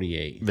is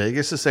 48.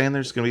 Vegas is saying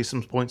there's going to be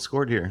some points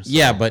scored here. So.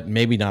 Yeah, but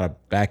maybe not a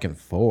back and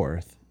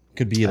forth.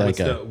 Could be like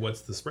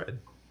What's the spread?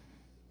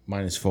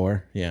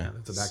 -4. Yeah.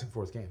 It's a back and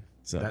forth game.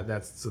 So-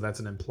 That's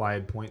an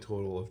implied point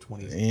total of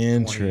 20.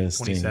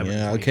 Interesting. 27,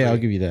 yeah. 23. Okay, I'll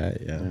give you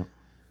that. Yeah.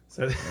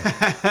 So,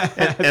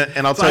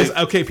 And I'll tell you.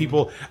 okay,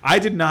 people, I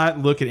did not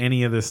look at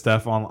any of this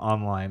stuff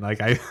online. Like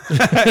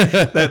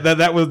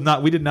that was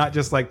not. We did not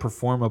just like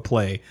perform a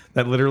play.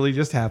 That literally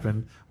just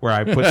happened where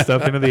I put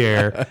stuff into the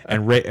air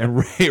and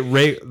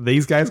Ray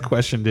these guys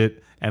questioned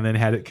it and then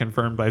had it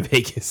confirmed by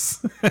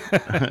Vegas.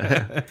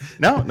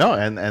 No,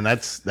 and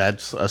that's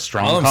a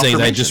strong. All I'm saying is I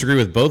confirmation. disagree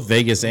with both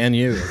Vegas and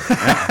you.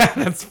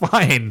 That's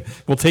fine.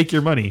 We'll take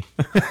your money.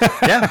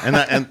 Yeah,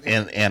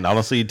 and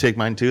honestly, you'd take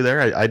mine too.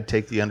 There, I'd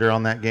take the under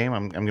on that game.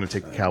 I'm going to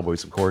take the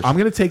Cowboys, of course. I'm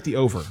going to take the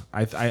over.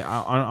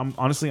 I'm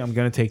honestly, I'm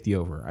going to take the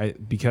over.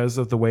 Because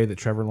of the way that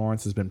Trevor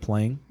Lawrence has been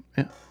playing.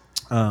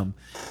 Yeah.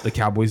 The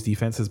Cowboys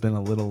defense has been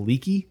a little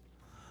leaky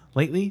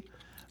lately.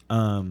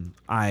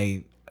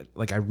 I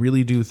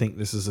really do think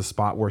this is a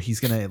spot where he's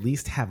going to at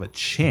least have a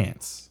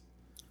chance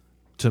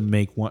to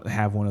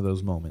have one of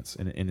those moments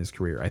in his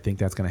career. I think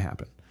that's going to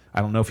happen.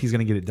 I don't know if he's going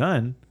to get it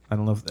done. I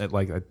don't know if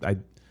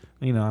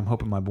I'm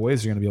hoping my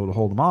boys are going to be able to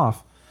hold him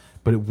off,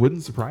 but it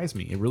wouldn't surprise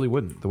me. It really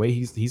wouldn't. The way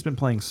he's been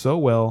playing so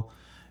well,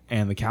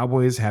 and the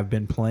Cowboys have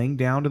been playing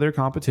down to their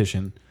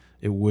competition,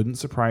 it wouldn't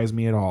surprise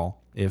me at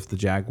all if the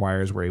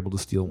Jaguars were able to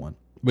steal one.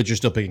 But you're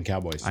still picking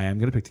Cowboys. I am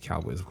going to pick the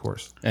Cowboys, of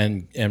course.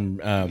 And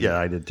Yeah,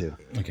 I did too.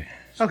 Okay.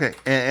 Okay,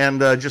 and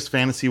just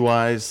fantasy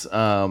wise,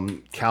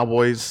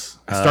 Cowboys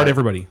Start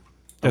everybody.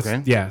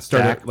 Okay. Yeah,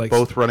 start Dak,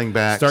 both running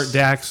backs. Start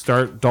Dak.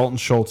 Start Dalton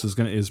Schultz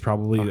is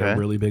probably Okay. a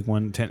really big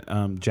one.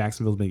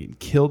 Jacksonville's been getting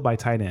killed by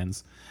tight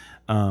ends.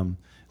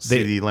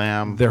 CeeDee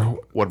Lamb. they're-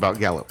 What about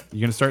Gallup? You're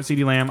going to start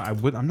CeeDee Lamb.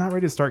 I'm not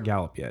ready to start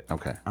Gallup yet.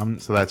 Okay, I'm-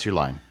 so that's your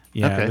line.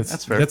 Yeah, okay,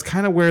 that's fair. That's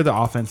kind of where the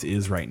offense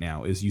is right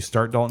now. Is you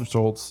start Dalton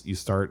Schultz, you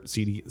start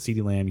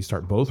CeeDee Lamb, you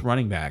start both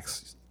running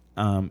backs,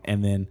 and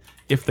then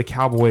if the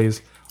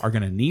Cowboys are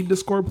going to need to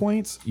score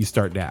points, you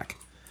start Dak,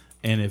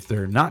 and if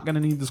they're not going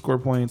to need to score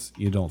points,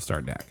 you don't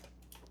start Dak.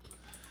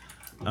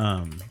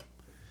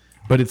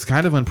 But it's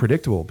kind of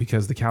unpredictable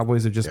because the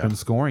Cowboys have just been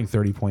scoring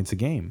 30 points a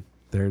game.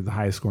 They're the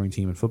highest scoring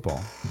team in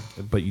football,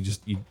 but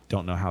you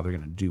don't know how they're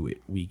going to do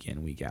it week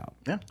in, week out.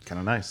 Yeah, kind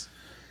of nice.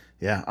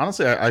 Yeah,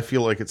 honestly, I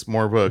feel like it's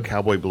more of a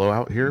Cowboy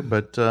blowout here,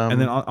 but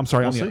And then I'm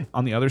sorry, we'll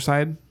on the other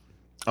side,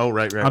 oh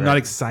right, I'm not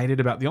excited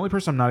about. The only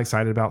person I'm not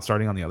excited about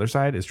starting on the other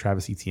side is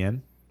Travis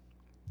Etienne.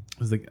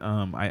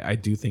 I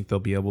do think they'll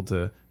be able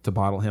to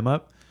bottle him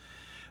up,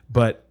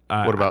 but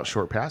What about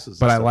short passes?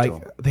 But and I stuff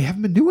to him? they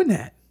haven't been doing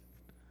that.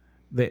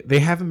 They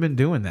haven't been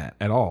doing that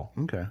at all.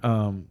 Okay.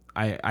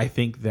 I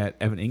think that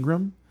Evan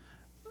Ingram,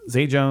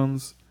 Zay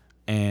Jones,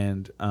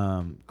 and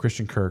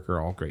Christian Kirk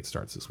are all great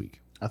starts this week.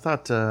 I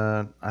thought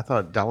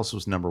Dallas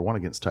was number 1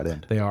 against tight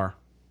end, They are.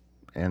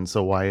 and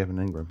so why Evan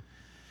Ingram?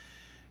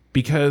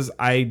 Because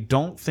I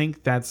don't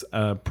think that's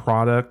a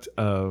product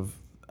of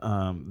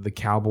the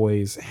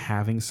Cowboys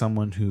having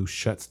someone who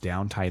shuts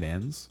down tight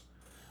ends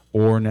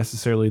or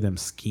necessarily them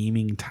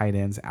scheming tight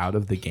ends out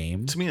of the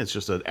game. To me, it's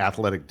just an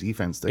athletic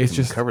defense that It's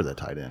can just- cover the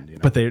tight end. You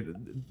know?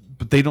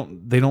 But they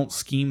don't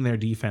scheme their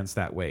defense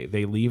that way.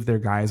 They leave their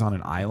guys on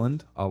an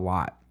island a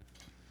lot.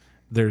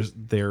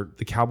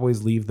 The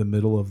Cowboys leave the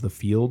middle of the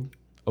field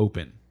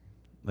open.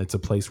 It's a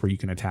place where you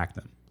can attack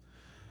them.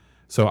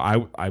 So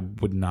I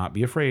would not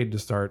be afraid to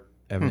start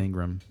Evan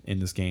Ingram in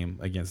this game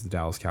against the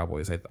Dallas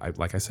Cowboys.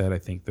 Like I said, I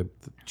think the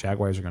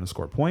Jaguars are going to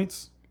score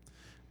points.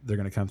 They're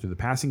going to come through the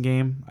passing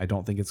game. I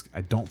don't think this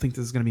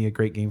is going to be a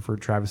great game for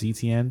Travis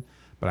Etienne,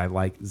 but I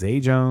like Zay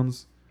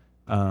Jones,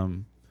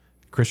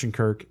 Christian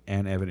Kirk,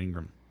 and Evan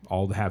Ingram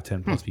all to have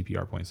 10 plus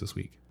PPR points this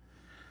week.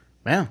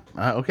 Man,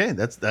 okay,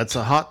 that's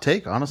a hot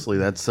take. Honestly,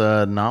 that's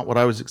not what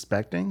I was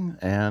expecting,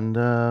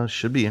 and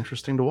should be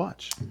interesting to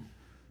watch.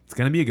 It's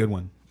going to be a good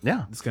one.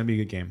 Yeah, It's going to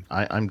be a good game.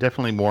 I'm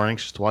definitely more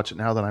anxious to watch it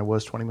now than I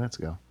was 20 minutes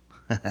ago.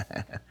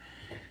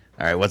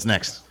 All right, what's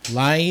next?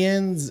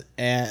 Lions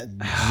at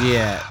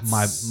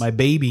Jets. My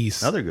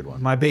babies. Another good one.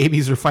 My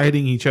babies are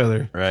fighting each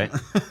other. Right.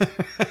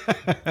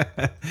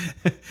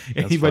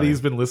 Anybody funny.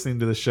 who's been listening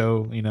to the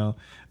show,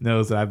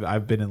 knows that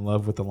I've been in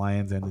love with the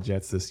Lions and the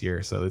Jets this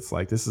year. So it's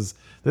like this is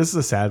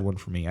a sad one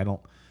for me. I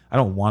don't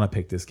want to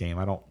pick this game.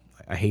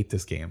 I hate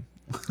this game.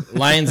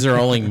 Lions are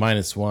only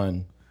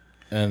 -1,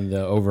 and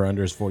the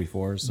over/under is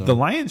 44. So The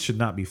Lions should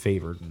not be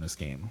favored in this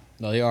game.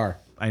 no, they are.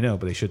 I know,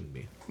 but they shouldn't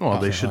be. Well,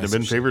 they shouldn't have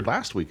been favored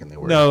last week, and they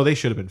were. No, they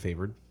should have been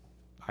favored.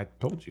 I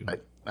told you.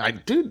 I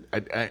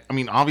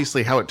mean,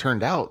 obviously how it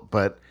turned out,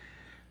 but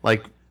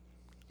like,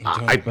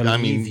 I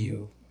mean,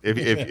 you.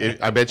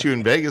 if I bet you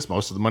in Vegas,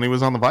 most of the money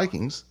was on the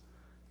Vikings.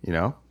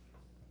 I'm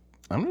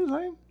just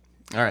saying.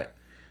 All right,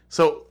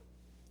 so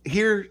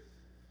here,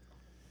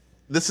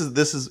 this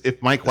is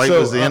if Mike White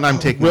was in, I'm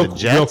taking the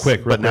Jets. Real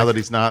quick, but now that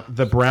he's not,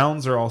 the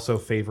Browns are also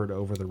favored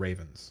over the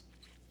Ravens.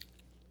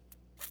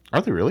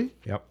 are they really?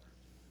 Yep.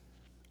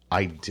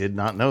 I did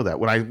not know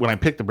that. When I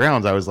picked the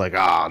Browns, I was like,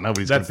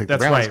 nobody's going to pick the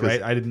That's Browns.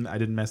 right. I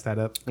didn't mess that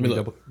up. Let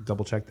me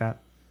double check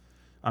that.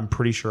 I'm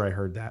pretty sure I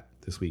heard that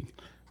this week.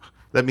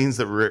 That means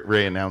that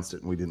Ray announced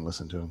it and we didn't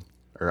listen to him,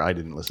 or I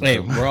didn't listen Hey,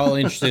 to him. we're all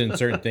interested in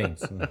certain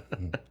things.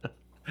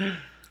 Where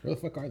the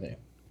fuck are they?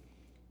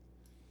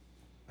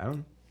 I don't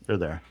know. They're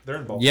there. They're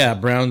involved. Yeah,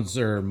 Browns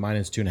are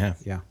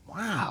 -2.5. Yeah.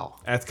 Wow.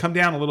 It's come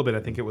down a little bit. I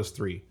think it was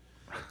 3.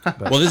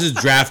 Well, this is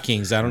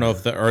DraftKings. I don't know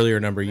if the earlier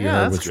number you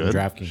heard was that's from good.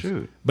 DraftKings.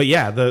 Shoot. But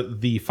yeah,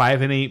 the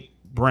 5-8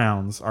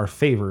 Browns are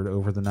favored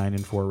over the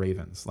 9-4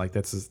 Ravens. Like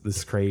this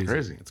is crazy.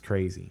 Crazy. It's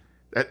crazy.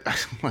 Like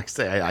I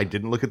say, I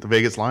didn't look at the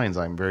Vegas lines.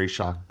 I'm very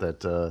shocked that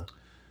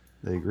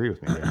they agree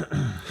with me there.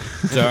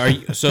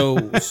 So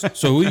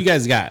who you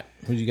guys got?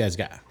 Who you guys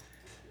got?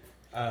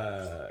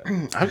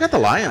 I've got the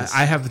Lions.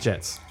 I have the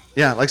Jets.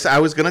 Yeah, like I said, I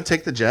was going to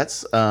take the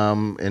Jets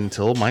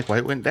until Mike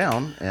White went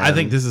down. And I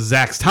think this is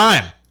Zach's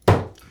time.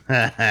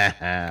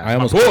 I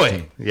almost boy.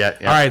 picked him. Yeah.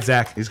 All right,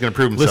 Zach. He's going to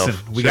prove himself.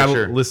 Listen, we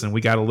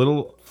Sure. got a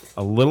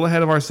little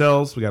ahead of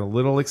ourselves. We got a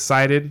little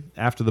excited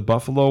after the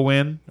Buffalo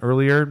win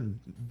earlier.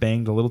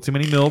 Banged a little too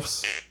many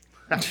MILFs.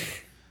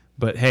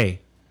 But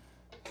hey,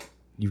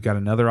 you've got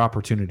another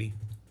opportunity.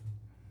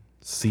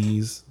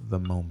 Seize the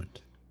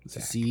moment,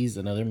 Zach. Seize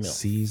another milk.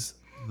 Seize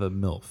the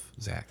MILF,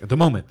 Zach. The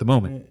moment,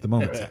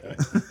 Zach.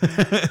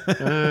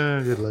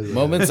 Good luck.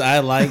 Moments I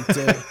like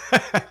to.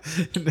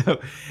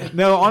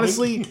 No,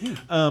 honestly,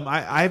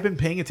 I've been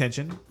paying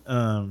attention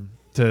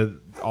to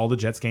all the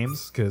Jets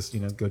games because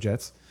go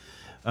Jets,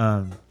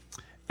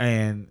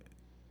 and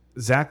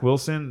Zach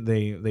Wilson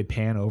they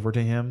pan over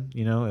to him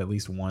at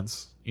least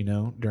once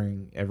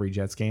during every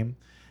Jets game,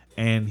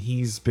 and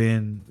he's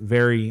been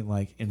very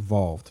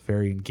involved,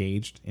 very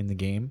engaged in the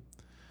game,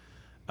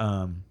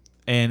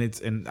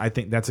 and I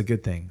think that's a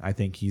good thing. I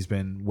think he's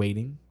been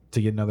waiting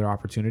to get another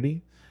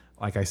opportunity.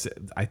 Like I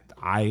said,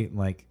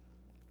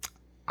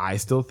 I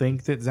still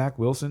think that Zach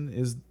Wilson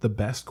is the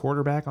best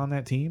quarterback on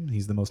that team.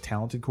 He's the most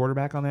talented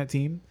quarterback on that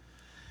team.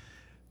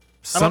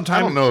 I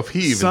don't know if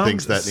he even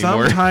thinks that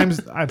anymore. Sometimes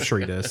I'm sure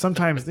he does.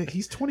 Sometimes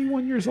he's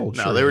 21 years old.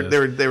 No, sure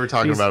they were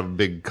talking He's- about a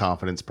big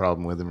confidence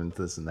problem with him and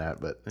this and that,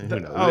 but who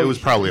knows? Oh, It was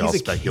probably he's all a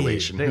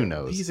speculation. kid. Who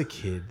knows? He's a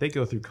kid. They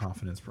go through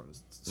confidence,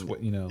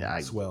 Yeah,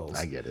 swells.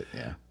 I get it.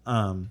 Yeah.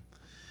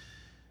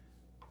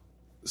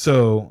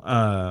 So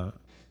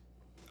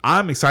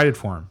I'm excited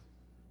for him.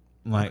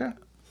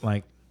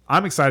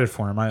 I'm excited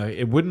for him.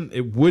 It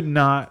would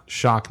not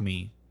shock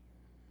me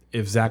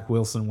if Zach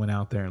Wilson went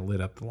out there and lit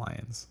up the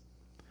Lions.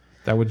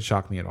 That wouldn't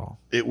shock me at all.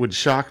 It would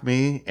shock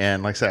me,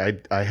 and like I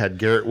said, I had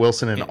Garrett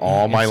Wilson in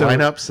all my so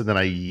lineups, and then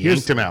I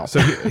yanked him out. So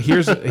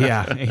here's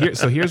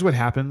what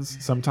happens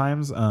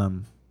sometimes.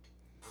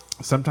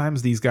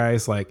 Sometimes these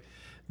guys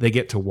they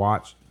get to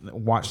watch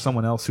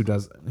someone else who's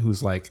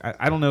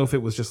I don't know if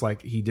it was just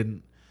he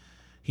didn't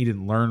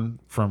learn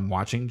from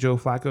watching Joe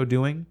Flacco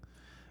doing,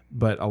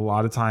 but a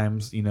lot of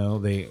times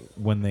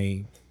when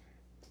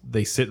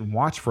they sit and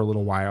watch for a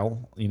little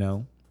while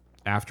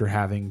after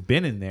having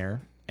been in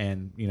there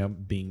and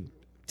being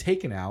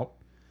taken out,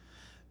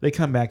 they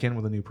come back in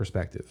with a new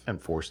perspective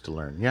and forced to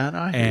learn. Yeah, no,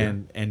 I hear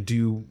you. and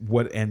do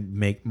and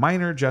make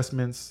minor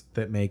adjustments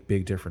that make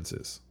big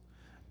differences.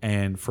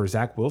 And for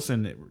Zach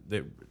Wilson,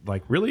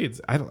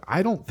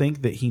 I don't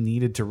think that he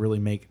needed to really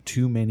make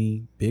too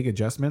many big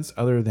adjustments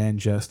other than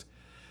just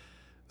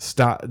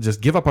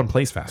give up on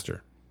plays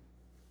faster.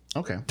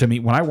 Okay. To me,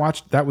 when I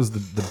watched, that was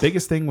the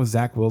biggest thing with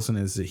Zach Wilson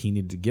is that he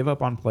needed to give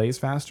up on plays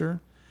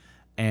faster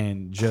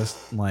and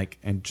just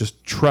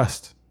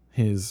trust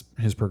his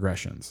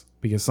progressions,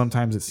 because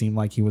sometimes it seemed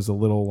like he was a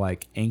little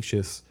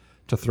anxious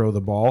to throw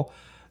the ball,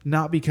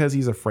 not because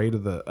he's afraid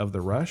of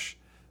the rush,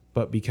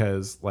 but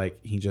because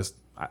he just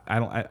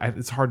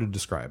it's hard to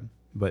describe,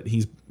 but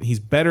he's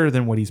better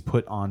than what he's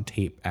put on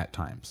tape at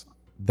times.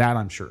 That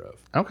I'm sure of.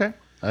 Okay.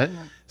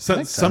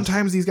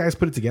 Sometimes these guys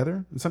put it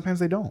together, and sometimes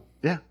they don't.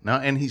 Yeah. No,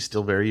 and he's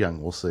still very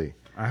young. We'll see.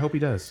 I hope he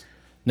does.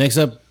 Next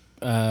up,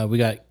 we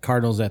got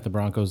Cardinals at the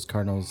Broncos.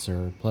 Cardinals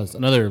are plus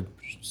another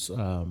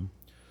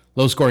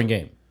low scoring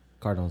game.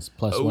 Cardinals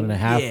plus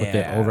 1.5 with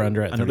the over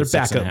under at another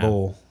 36 backup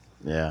bowl.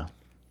 Yeah.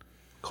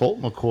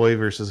 Colt McCoy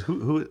versus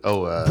who?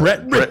 Oh,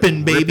 Brett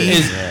Rippon, baby.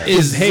 Yeah.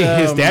 His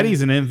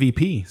daddy's an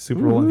MVP,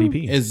 Super Bowl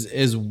MVP.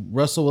 Is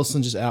Russell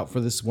Wilson just out for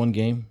this one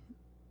game?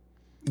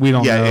 We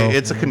don't know.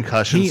 It's a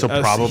concussion, so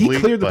probably. He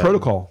cleared the but-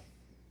 protocol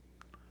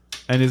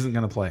and isn't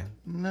going to play.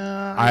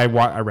 No. I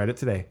read it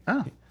today.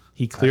 Oh,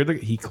 He cleared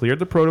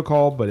the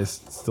protocol, but is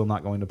still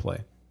not going to play.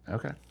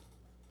 okay.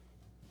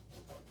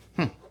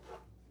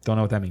 Don't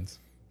know what that means.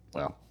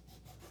 Well,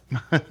 No.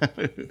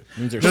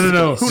 who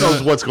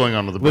knows what's going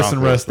on with the Broncos? Listen,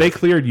 Russ, they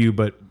cleared you,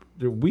 but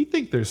we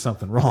think there's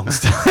something wrong.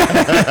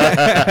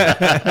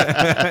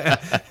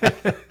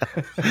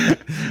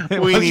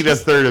 We need a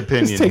third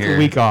opinion Just take here. a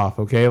week off,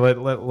 okay? Let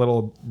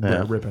old Brett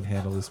Yeah. Rippon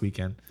handle this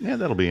weekend. Yeah,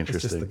 that'll be It's just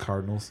interesting. the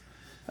Cardinals.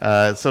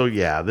 So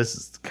yeah, this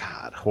is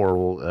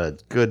horrible.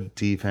 Good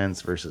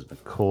defense versus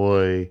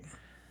McCoy.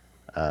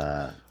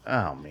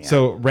 Oh man.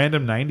 So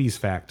random '90s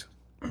fact: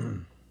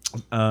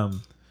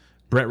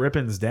 Brett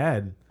Rippon's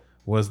dad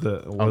was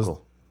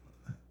Uncle.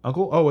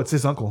 Uncle. Oh, it's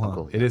his uncle, huh?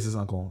 Uncle, It is his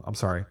uncle. I'm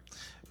sorry.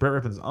 Brett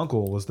Rippon's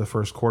uncle was the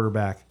first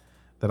quarterback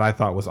that I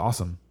thought was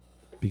awesome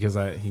because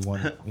he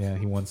won. Yeah,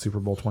 he won Super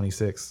Bowl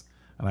 26,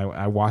 and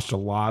I watched a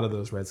lot of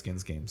those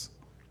Redskins games.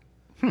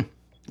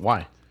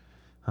 Why?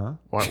 Huh?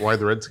 Why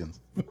the Redskins?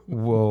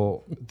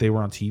 Well, they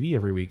were on TV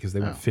every week because they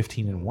went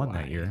 15-1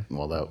 that year.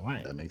 Well,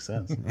 that makes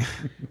sense.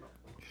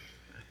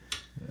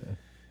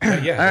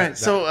 Yeah. All right.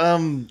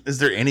 So, is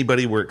there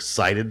anybody we're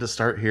excited to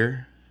start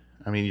here?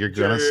 I mean, you're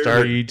gonna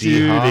start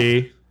D-Hop.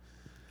 Judy.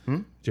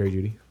 Jerry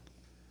Judy.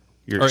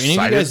 You're Are any of you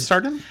excited guys- to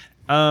start him?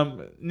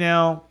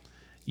 Now,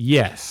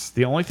 yes.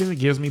 The only thing that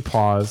gives me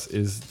pause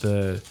is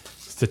the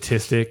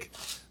statistic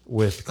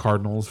with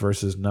Cardinals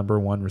versus number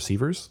one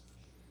receivers.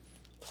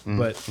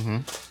 But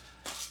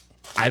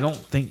I don't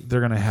think they're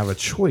going to have a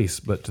choice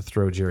but to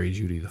throw Jerry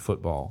Judy the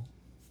football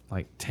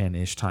like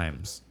 10-ish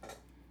times.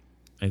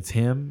 It's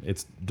him,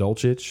 it's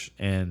Dulcich,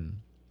 and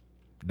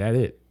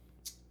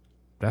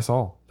that's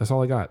all. That's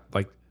all I got.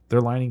 Like,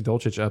 they're lining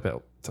Dulcich up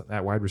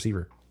at wide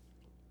receiver.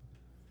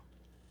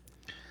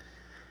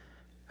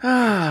 All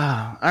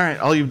right.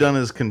 All you've done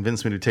is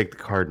convince me to take the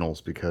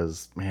Cardinals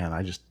because, man,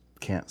 I just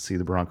can't see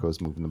the Broncos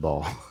moving the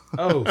ball.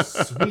 Oh,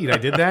 sweet. I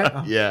did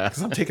that? Yeah.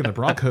 Because I'm taking the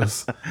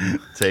Broncos.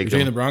 Take Taking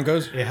the them.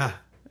 Broncos? Yeah.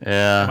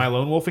 Am I Yeah.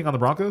 lone wolfing on the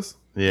Broncos?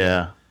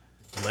 Yeah.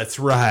 Let's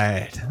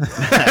ride.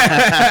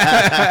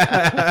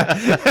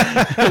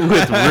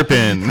 With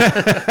Rippin.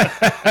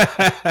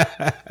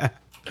 I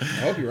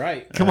hope you're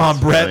right. Come on,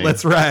 Brett. funny.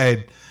 Let's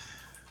ride.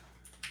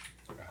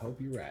 I hope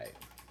you're right.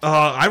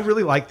 I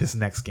really like this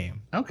next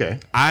game. Okay.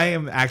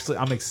 I'm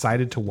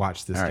excited to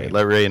watch this All game. right.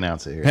 Let Ray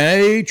announce it here.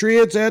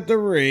 Patriots at the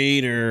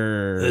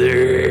Raiders.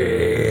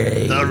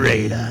 The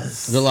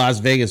Raiders. The Las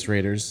Vegas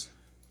Raiders.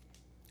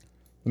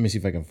 Let me see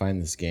if I can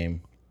find this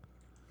game.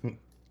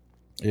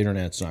 The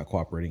internet's not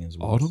cooperating as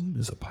well. Autumn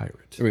is a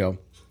pirate. Here we go.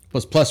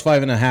 Plus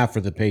 5.5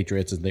 for the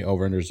Patriots, and the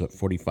over-under's at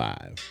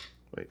 45.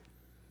 Wait.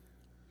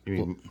 You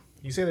mean,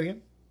 You say that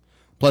again?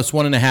 Plus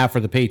 1.5 for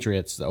the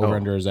Patriots. The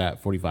over-under is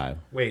at 45.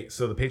 Wait,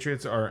 so the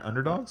Patriots are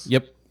underdogs?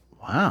 Yep.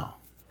 wow.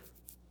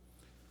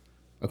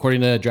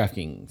 According to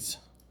DraftKings.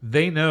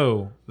 They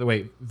know.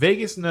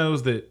 Vegas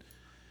knows that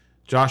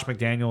Josh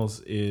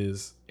McDaniels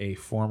is a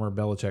former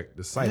Belichick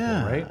disciple,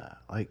 Yeah. right?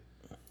 Like,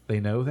 They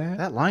know that.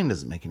 that line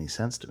doesn't make any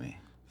sense to me.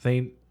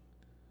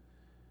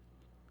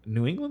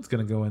 New England's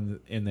going to go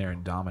in there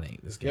and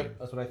dominate this game.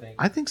 That's what I think.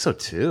 I think so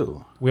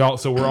too. We're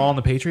all on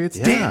the Patriots.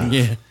 Yeah.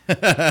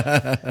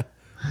 Yeah.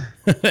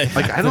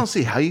 Like, I don't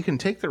see how you can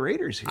take the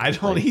Raiders here. I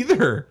don't Like,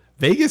 either.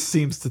 Vegas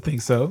seems to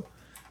think so.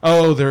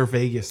 Oh, they're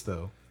Vegas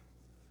though.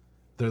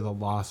 They're the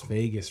Las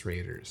Vegas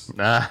Raiders.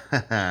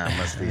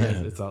 Must be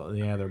it.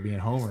 They're being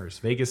homers.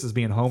 Vegas is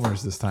being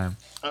homers this time.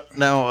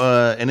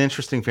 Now, an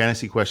interesting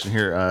fantasy question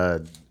here.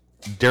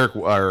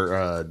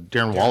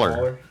 Darren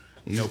Waller.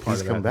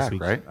 He's coming back,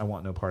 right? I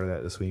want no part of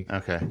that this week.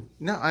 Okay.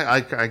 No,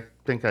 I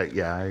think I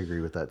agree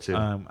with that too.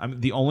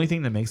 The only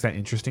thing that makes that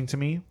interesting to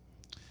me,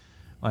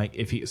 like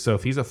if he's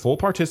a full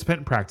participant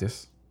in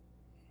practice,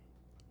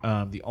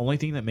 the only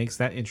thing that makes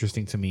that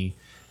interesting to me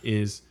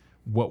is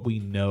what we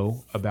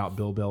know about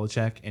Bill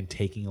Belichick and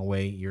taking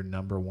away your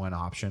number one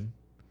option.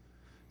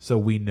 So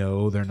we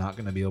know they're not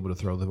going to be able to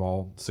throw the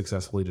ball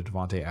successfully to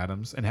Devontae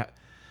Adams. And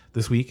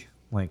this week,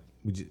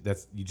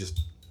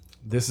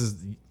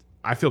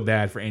 I feel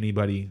bad for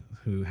anybody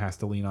who has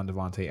to lean on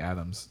Devontae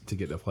Adams to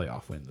get a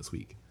playoff win this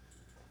week.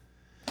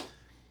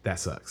 That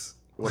sucks.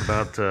 What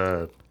about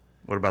the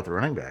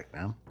running back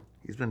now?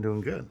 He's been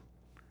doing good.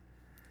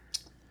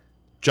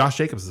 Josh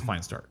Jacobs is a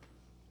fine start.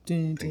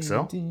 Think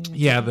so?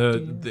 Yeah,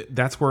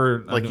 that's where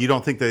Like, you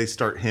don't think they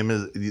start him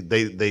as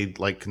they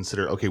like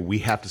consider, okay, we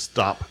have to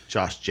stop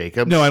Josh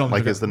Jacobs? No, I don't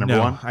like think as the number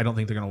one. I don't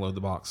think they're going to load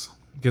the box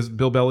because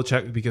Bill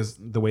Belichick, because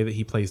the way that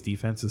he plays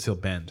defense is he'll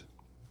bend.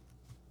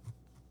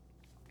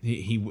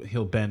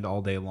 He'll bend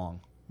all day long.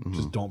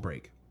 Just don't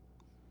break.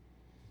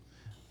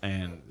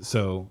 And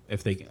so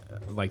if they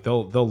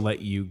they'll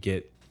let you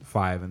get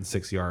 5 and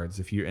 6 yards.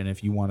 If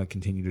you want to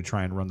continue to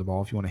try and run the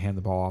ball, if you want to hand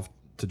the ball off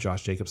to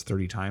Josh Jacobs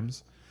 30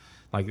 times,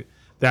 like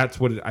that's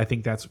what I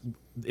think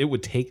it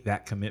would take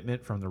that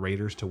commitment from the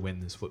Raiders to win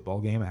this football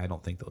game. And I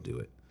don't think they'll do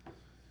it.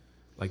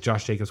 Like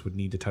Josh Jacobs would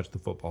need to touch the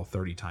football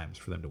 30 times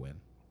for them to win.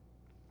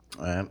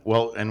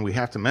 And we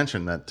have to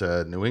mention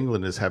that New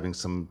England is having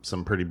some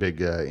pretty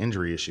big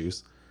injury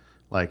issues.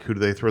 Who do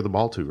they throw the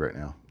ball to right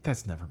now?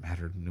 That's never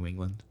mattered in New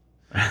England.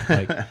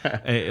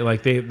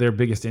 Their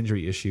biggest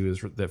injury issue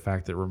is the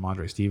fact that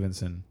Ramondre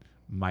Stevenson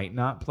might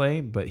not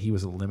play, but he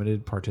was a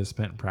limited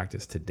participant in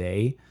practice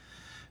today.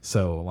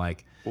 So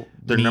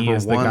their me number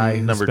as the one, guy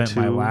who number spent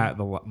two.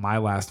 my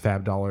last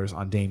fab dollars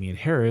on Damian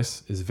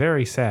Harris is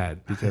very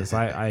sad because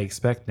I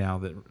expect now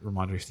that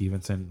Ramondre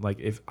Stevenson,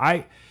 if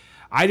I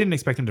didn't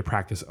expect him to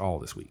practice all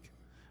this week,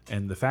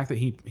 and the fact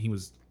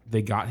that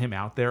they got him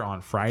out there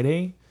on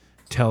Friday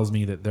tells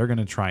me that they're going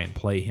to try and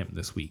play him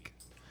this week.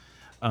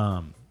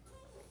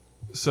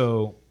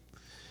 So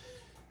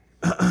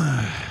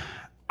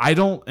I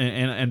don't,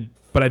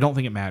 but I don't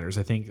think it matters.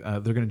 I think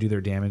they're going to do their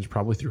damage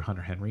probably through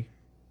Hunter Henry.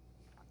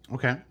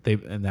 Okay.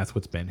 And that's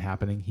what's been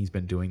happening. He's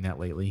been doing that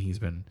lately.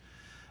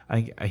 I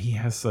think he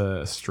has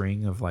a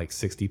string of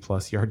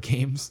 60+ yard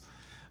games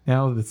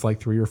now. That's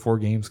 3 or 4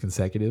 games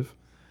consecutive.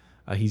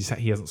 He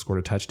hasn't scored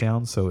a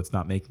touchdown, so it's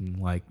not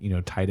making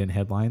tight end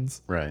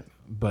headlines. Right.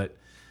 But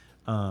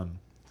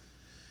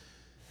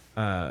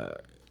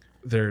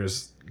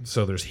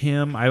there's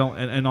him. I don't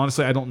and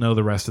honestly I don't know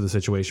the rest of the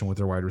situation with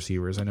their wide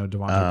receivers. I know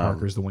Devontae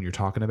Parker is the one you're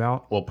talking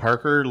about. Well,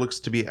 Parker looks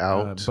to be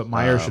out, but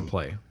Myers should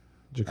play.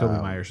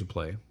 Jacoby Myers should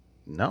play.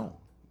 No,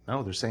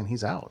 they're saying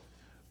he's out.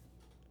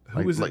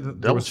 Who is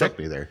it? Double check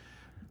me there.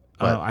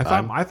 But,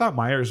 I thought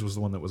Myers was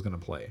the one that was going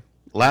to play.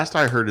 Last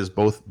I heard is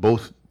both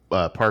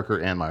Parker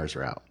and Myers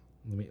are out.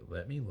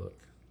 Let me look.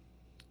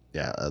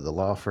 Yeah, the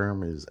law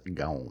firm is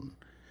gone.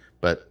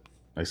 But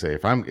like I say,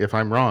 if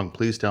I'm wrong,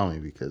 please tell me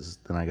because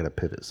then I got to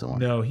pivot somewhere.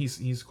 No,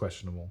 he's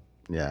questionable.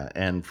 Yeah,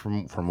 and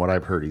from what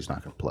I've heard, he's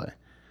not going to play.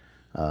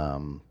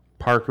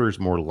 Parker's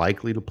more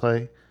likely to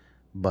play,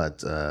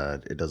 but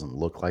it doesn't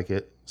look like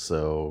it.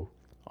 So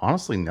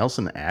honestly,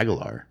 Nelson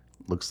Aguilar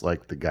looks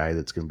like the guy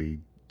that's going to be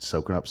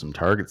soaking up some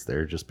targets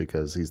there just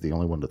because he's the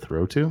only one to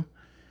throw to.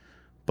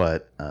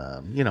 But,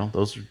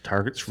 those are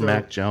targets from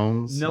Mac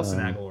Jones. Nelson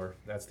Aguilar,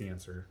 that's the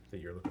answer that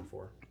you're looking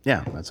for.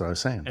 Yeah, that's what I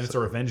was saying. And it's a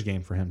revenge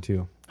game for him,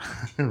 too.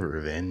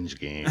 Revenge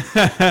game.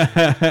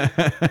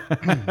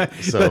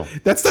 So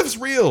that stuff's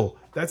real.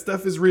 That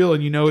stuff is real,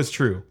 and it's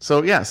true.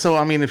 So, yeah. So,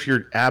 I mean, if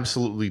you're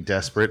absolutely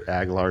desperate,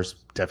 Aguilar's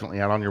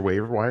definitely out on your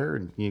waiver wire,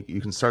 and you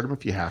can start him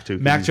if you have to.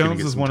 Mac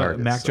Jones is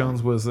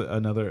Jones was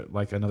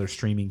another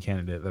streaming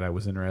candidate that I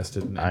was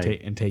interested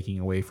in taking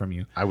away from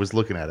you. I was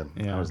looking at him.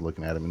 Yeah. I was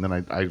looking at him, and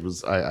then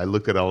I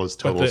looked at all his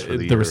totals for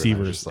the year. The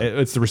receivers.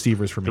 It's the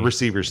receivers for me. The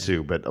receivers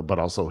too, but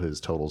also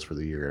his totals for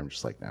the year. I'm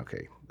just like,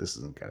 okay, this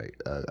isn't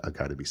a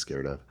guy to be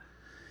scared of.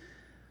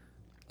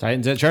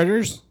 Titans at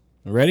Chargers.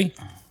 Ready?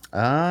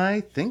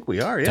 I think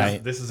we are. Yeah.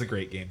 This is a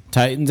great game.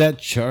 Titans at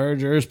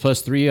Chargers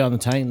 +3 on the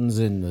Titans,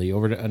 and the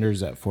over to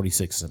unders at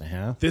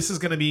 46.5. This is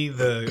going to be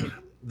the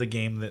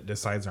game that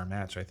decides our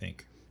match, I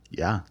think.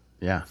 Yeah,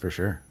 for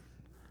sure.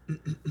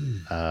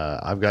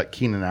 I've got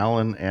Keenan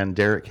Allen and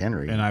Derrick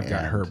Henry, and I've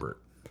got Herbert.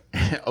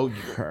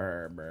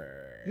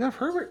 Herbert. You have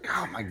Herbert?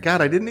 Oh my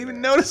God, I didn't even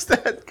notice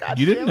that. God,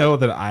 you didn't know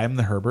that I'm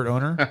the Herbert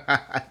owner?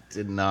 I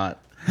did not.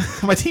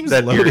 My team's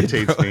that loaded,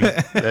 irritates bro. me.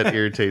 That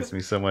irritates me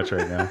so much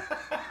right now.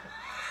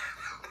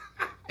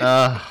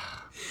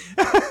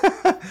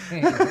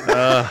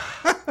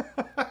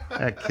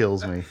 That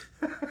kills me.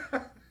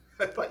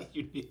 I thought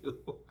you knew.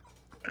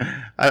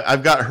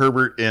 I've got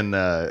Herbert in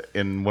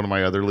one of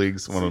my other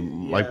leagues,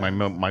 my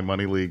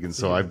money league, and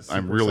so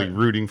I'm really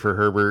rooting for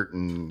Herbert,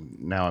 and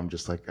now I'm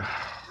just like,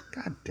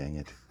 God dang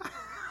it.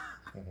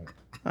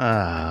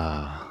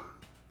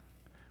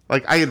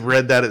 Like I had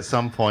read that at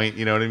some point,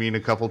 you know what I mean, a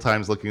couple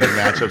times looking at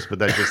matchups, but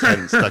that just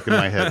hadn't stuck in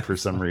my head for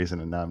some reason,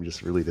 and now I'm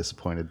just really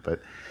disappointed.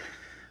 But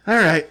all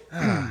right,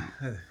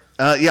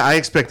 yeah, I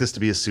expect this to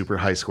be a super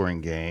high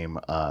scoring game.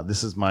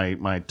 This is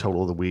my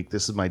total of the week.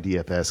 This is my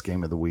DFS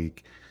game of the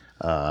week.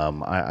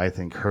 I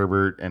think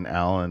Herbert and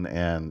Allen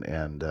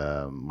and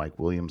Mike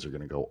Williams are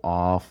going to go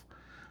off.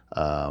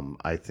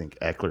 I think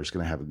Eckler's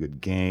going to have a good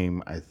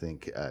game. I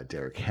think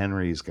Derrick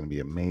Henry is going to be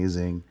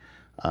amazing.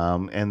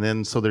 And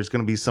then so there's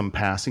going to be some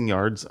passing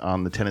yards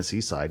on the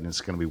Tennessee side, and it's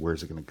going to be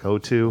where's it going to go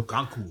to?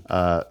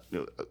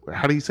 Okonkwo.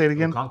 How do you say it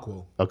again?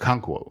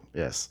 Okonkwo.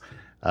 Yes.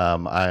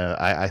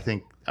 I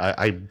think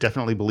I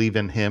definitely believe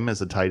in him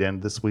as a tight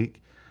end this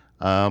week.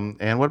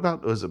 And what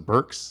about, was it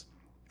Burks?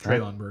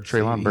 Treylon Burks.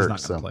 Treylon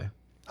Burks. He's not going to play.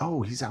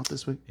 Oh, he's out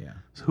this week? Yeah.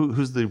 So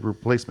who's the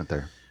replacement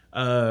there?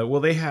 Well,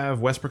 they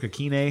have Westbrook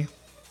Akine,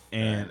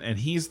 and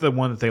he's the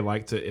one that they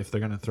like to, if they're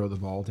going to throw the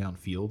ball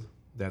downfield,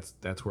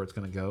 that's where it's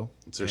going to go.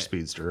 It's their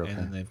speedster. Okay. And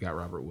then they've got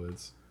Robert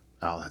Woods.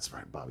 Oh, that's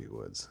right, Bobby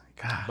Woods.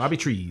 God. Bobby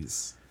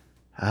Trees.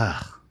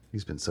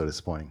 He's been so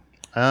disappointing.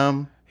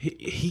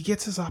 He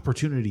gets his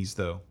opportunities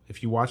though.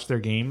 If you watch their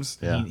games,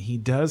 he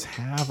does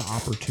have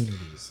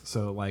opportunities.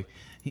 So like,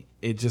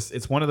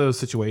 it's one of those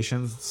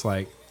situations. It's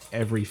like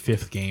every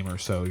fifth game or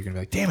so, you're gonna be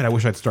like, damn it, I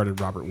wish I'd started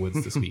Robert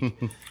Woods this week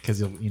because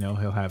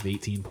he'll have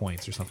 18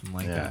 points or something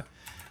like that.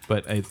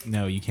 But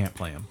no, you can't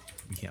play him.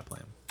 You can't play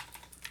him.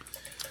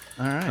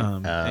 All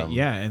right.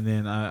 And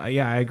then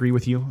I agree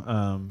with you.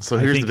 So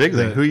here's the big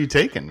thing: who are you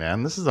taking,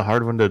 man? This is a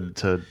hard one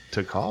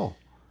to call.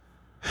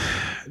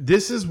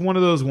 This is one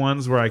of those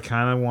ones where I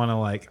kind of want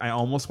to I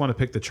almost want to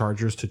pick the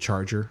Chargers to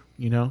Charger,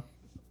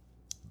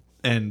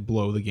 and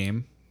blow the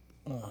game.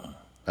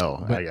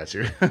 I got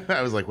you.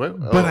 I was like, what?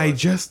 But I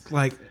just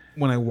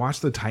when I watch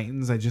the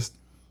Titans, I just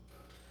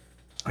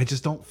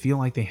don't feel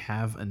like they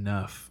have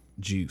enough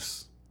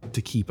juice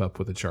to keep up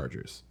with the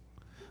Chargers.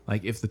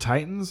 Like if the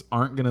Titans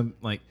aren't gonna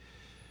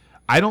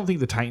I don't think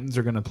the Titans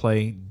are gonna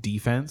play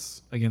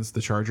defense against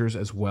the Chargers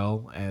as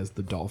well as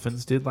the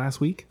Dolphins did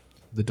last week.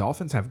 The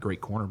Dolphins have great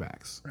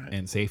cornerbacks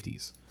and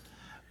safeties.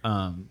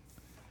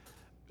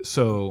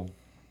 So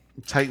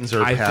Titans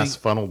are a pass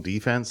funnel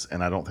defense,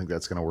 and I don't think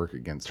that's going to work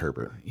against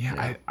Herbert.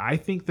 Yeah, I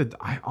think that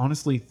I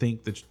honestly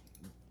think that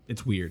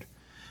it's weird.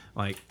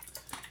 Like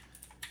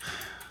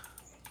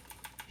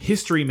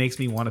history makes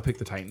me want to pick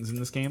the Titans in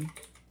this game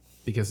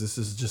because this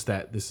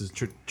is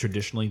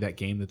traditionally that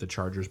game that the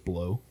Chargers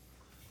blow.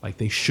 Like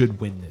they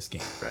should win this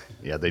game. Right.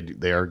 Yeah,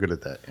 they are good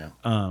at that.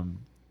 Yeah.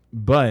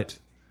 But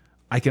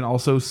I can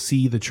also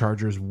see the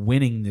Chargers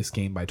winning this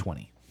game by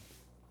 20.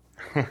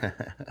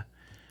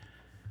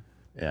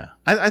 Yeah.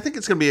 I think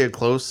it's going to be a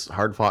close,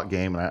 hard-fought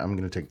game, and I'm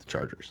going to take the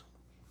Chargers.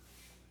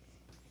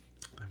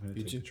 I'm going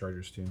to take the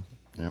Chargers, too.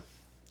 Yep.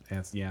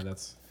 That's...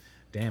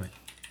 Damn it.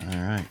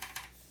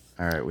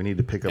 All right. We need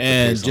to pick up the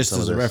And pace just on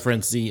as some a of this.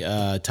 reference,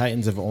 the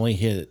Titans have only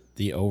hit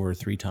the over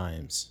 3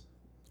 times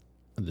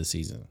this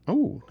season.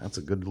 Oh, that's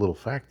a good little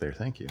fact there.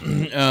 Thank you.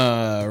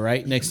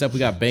 Right. Next up, we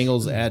got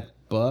Bengals at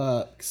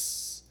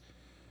Bucks.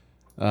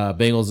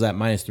 Bengals at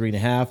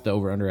 -3.5. The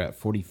over/under at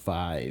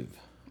 45.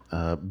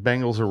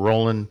 Bengals are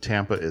rolling.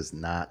 Tampa is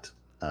not.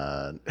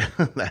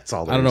 That's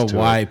all. I don't know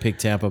why I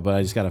picked Tampa, but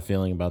I just got a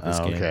feeling about this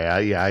game.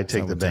 Okay, I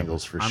take the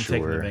Bengals for I'm sure.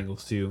 taking the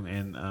Bengals too,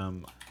 and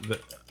I'm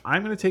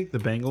going to take the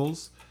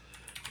Bengals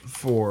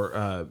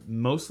for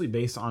mostly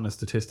based on a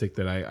statistic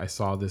that I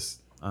saw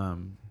this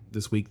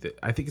week that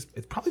I think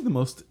it's probably the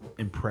most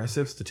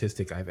impressive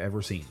statistic I've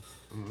ever seen.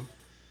 Mm-hmm.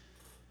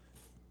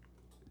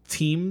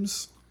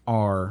 Teams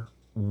are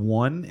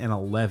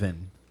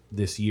 1-11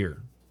 this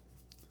year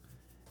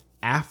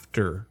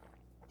after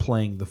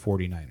playing the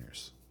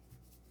 49ers.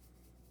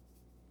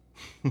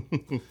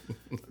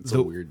 It's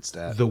a weird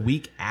stat. The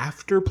week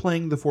after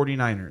playing the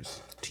 49ers,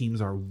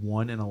 teams are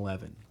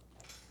 1-11.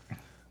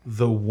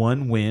 The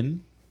one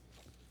win,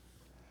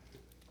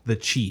 the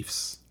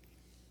Chiefs.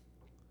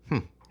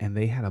 And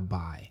they had a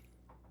bye.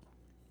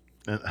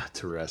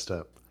 To rest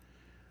up.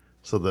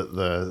 So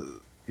the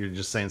you're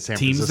just saying San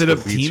Teams Francisco that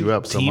have beats you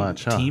up so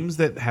much, huh? Teams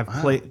that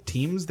have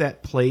teams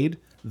that played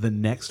the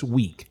next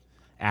week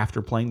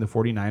after playing the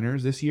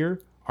 49ers this year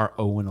are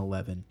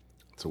 0-11.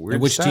 It's a weird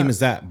And which stat. team is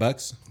that?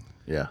 Bucks?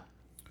 Yeah.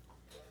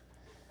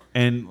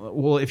 And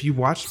well, if you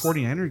watch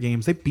 49er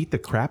games, they beat the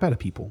crap out of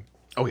people.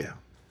 Oh yeah.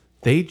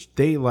 They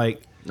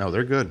like No,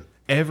 they're good.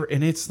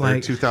 and it's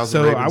like 2000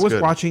 so Ravens I was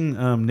good.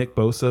 watching Nick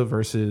Bosa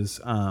versus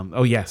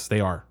yes they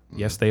are.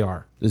 Yes they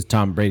are. This is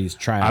Tom Brady's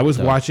tryout. I was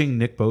though. watching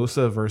Nick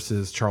Bosa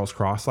versus Charles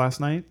Cross last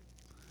night,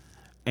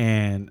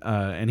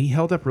 and he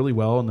held up really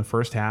well in the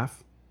first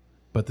half,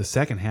 but the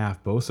second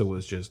half, Bosa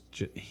was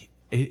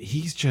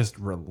he's just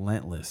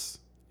relentless,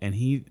 and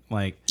he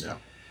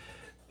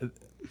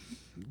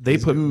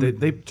they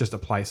just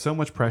apply so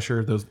much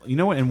pressure. Those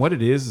and what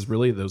it is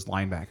really those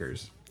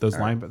linebackers. Those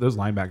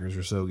linebackers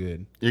are so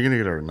good. You're gonna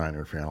get our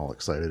Niner fan all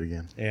excited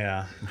again.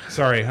 Yeah.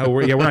 Sorry.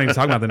 We're not even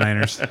talking about the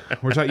Niners.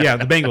 We're talking. Yeah,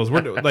 the Bengals.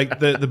 We're like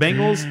the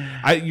Bengals.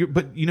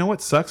 But you know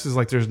what sucks is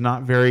there's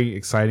not very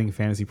exciting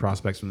fantasy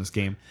prospects from this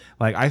game.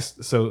 I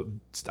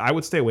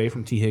would stay away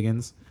from T.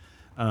 Higgins.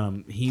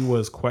 He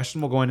was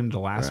questionable going into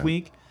last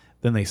week.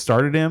 Then they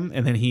started him,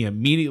 and then he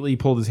immediately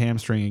pulled his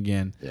hamstring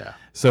again. Yeah.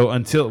 So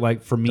until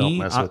for me, Don't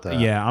mess with that.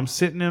 yeah, I'm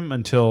sitting him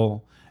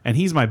until. And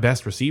he's my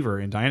best receiver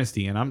in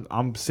Dynasty, and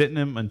I'm sitting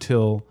him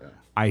until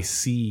I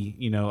see,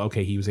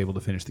 okay, he was able to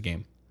finish the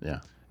game.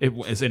 Yeah.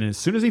 And as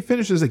soon as he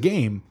finishes a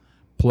game,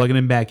 plugging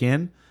him back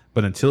in.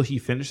 But until he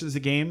finishes the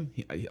game,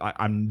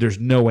 there's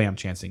no way I'm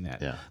chancing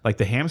that. Yeah. Like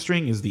the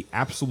hamstring is the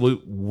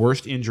absolute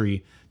worst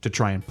injury to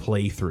try and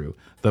play through.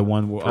 The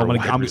one where I'm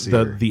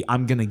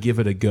gonna give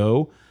it a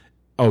go.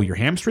 Oh, your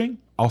hamstring?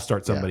 I'll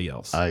start somebody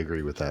else. I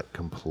agree with that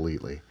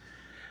completely.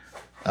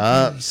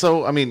 But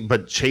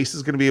Chase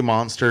is going to be a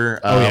monster.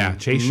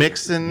 Chase.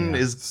 Mixon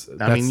is.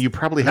 You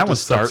probably have to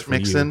start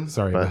Mixon.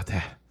 Sorry about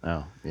that.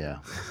 Oh yeah,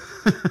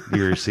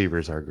 your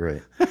receivers are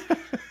great.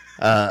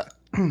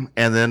 And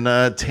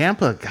then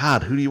Tampa.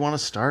 God, who do you want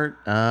to start?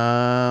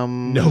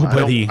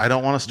 Nobody. I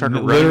don't want to start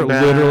a running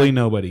back. Literally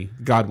nobody.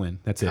 Godwin.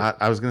 That's it.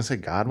 I was going to say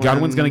Godwin.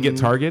 Godwin's going to get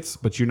targets,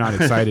 but you're not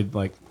excited.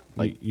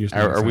 Like, You're just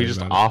not are we excited just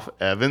about it. off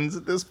Evans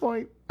at this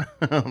point?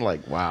 I'm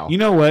like, wow. You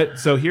know what?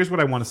 So here's what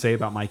I want to say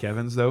about Mike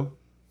Evans, though.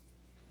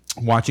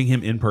 Watching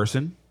him in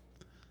person,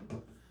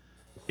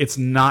 it's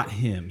not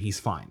him. He's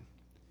fine.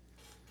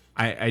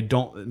 I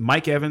don't.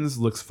 Mike Evans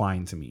looks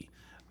fine to me.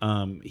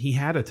 He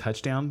had a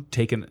touchdown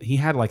taken. He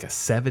had like a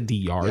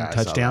 70-yard Yeah, I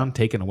saw touchdown that.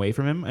 taken away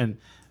from him,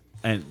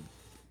 and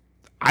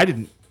I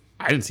didn't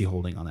see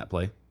holding on that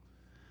play.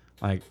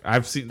 Like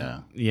I've seen,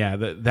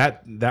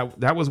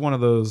 that was one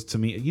of those to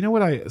me. You know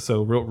what?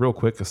 So real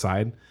quick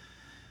aside,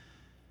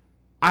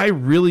 I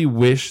really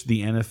wish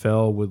the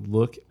NFL would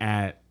look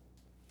at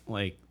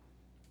like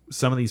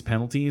some of these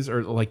penalties,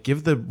 or like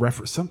give the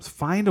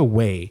find a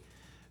way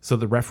so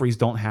the referees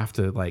don't have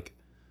to like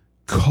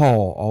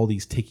call all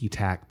these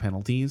ticky-tack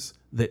penalties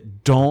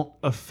that don't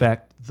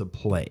affect the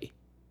play.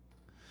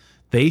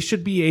 They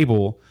should be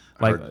able,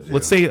 like,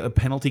 let's say a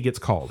penalty gets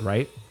called,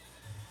 right?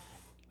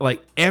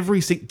 Like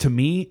every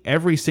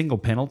single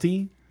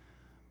penalty,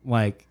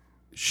 like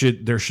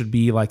there should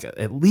be like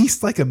at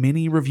least like a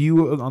mini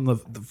review on the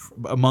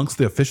amongst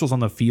the officials on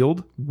the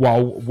field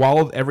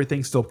while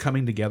everything's still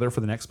coming together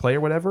for the next play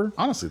or whatever,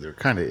 Honestly, there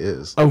kind of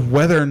is. of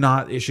whether or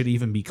not it should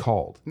even be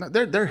called. No,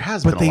 there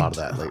has been a lot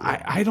of that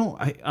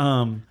lately.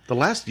 The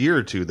last year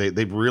or two,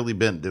 they've really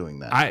been doing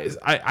that.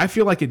 I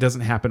feel like it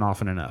doesn't happen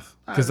often enough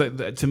because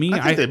to me, I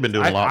think they've been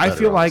doing a lot I better,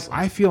 feel like honestly.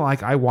 I feel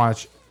like I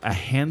watch a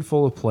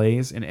handful of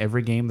plays in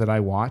every game that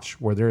I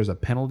watch where there is a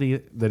penalty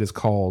that is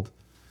called,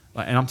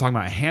 and I'm talking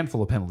about a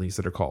handful of penalties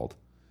that are called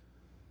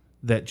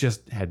that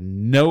just had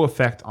no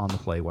effect on the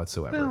play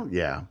whatsoever. Well,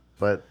 yeah,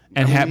 but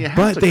And you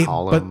have to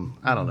call but them.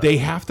 I don't know. they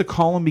have to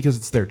call them because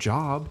it's their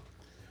job.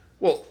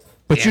 Well,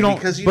 But yeah, you don't-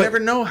 because you but- never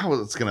know how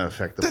it's going to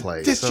affect the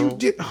play. That's So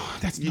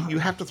that's you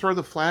have to throw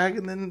the flag,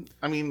 and then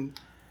I mean,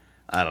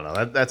 I don't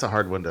know. That's a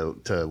hard one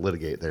to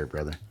litigate there,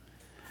 brother.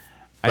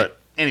 But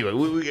anyway,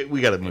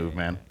 we got to move,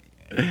 man.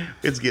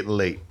 It's getting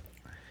late.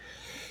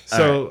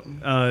 So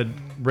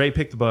Ray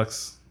picked the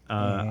Bucks.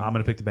 I'm going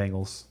to pick the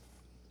Bengals.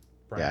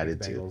 Yeah, I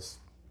picked did the too.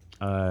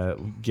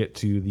 Bengals. Get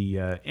to the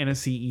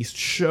NFC East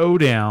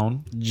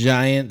showdown.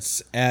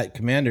 Giants at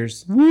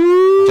Commanders.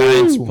 Woo!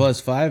 Giants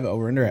 +5.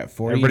 Over under at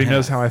 40. Everybody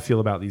knows how I feel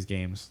about these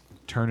games.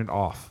 Turn it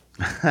off.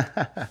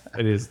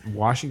 It is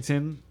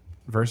Washington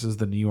versus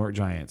the New York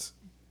Giants.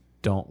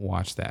 Don't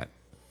watch that.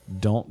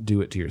 Don't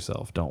do it to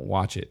yourself. Don't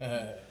watch it.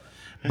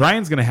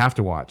 Brian's going to have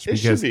to watch It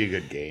because should be a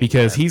good game.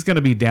 because man. he's going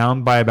to be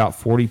down by about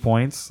 40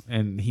 points,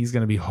 and he's going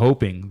to be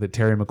hoping that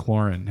Terry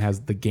McLaurin has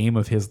the game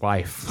of his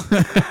life.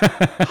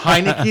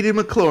 Heineke to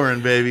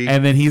McLaurin, baby.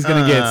 And then he's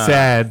going to get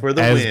sad for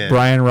the as win.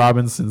 Brian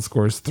Robinson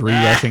scores 3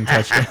 rushing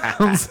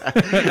touchdowns.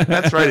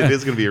 That's right. It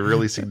is going to be a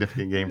really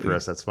significant game for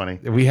us. That's funny.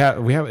 we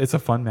have it's a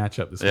fun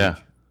matchup this Yeah.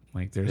 week.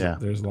 Like there's Yeah.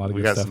 there's a lot of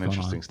We good got stuff some going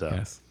interesting on. stuff.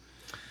 Yes.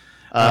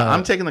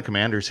 I'm taking the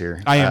Commanders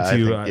here. I am I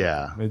too. think,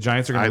 yeah. The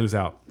Giants are going to lose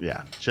out.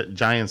 Yeah.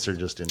 Giants are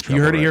just in trouble.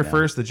 You heard it right here now.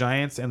 first. The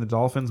Giants and the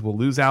Dolphins will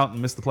lose out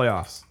and miss the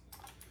playoffs.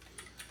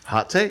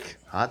 Hot take.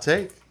 Hot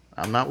take.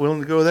 I'm not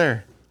willing to go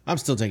there. I'm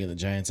still taking the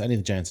Giants. I need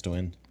the Giants to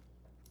win.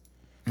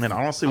 And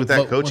honestly, with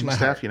I'll that vote with coaching my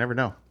staff, heart. you never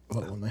know.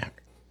 Vote with my heart.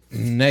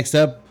 Next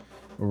up,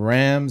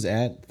 Rams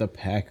at the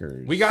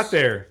Packers. We got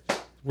there.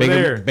 We're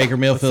there. Baker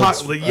Let's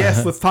Mayfield's talk,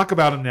 yes, let's talk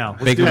about him now.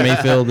 Let's Baker do it.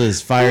 Mayfield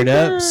is fired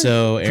up,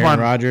 so on. Aaron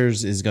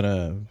Rodgers is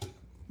gonna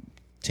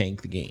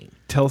tank the game.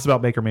 Tell us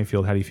about Baker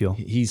Mayfield. How do you feel?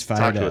 He's Talk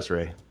fired to up. us,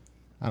 Ray.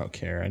 I don't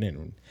care. I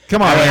didn't.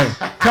 Come on,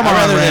 come on,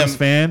 rather Rams him-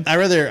 fan. I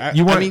rather.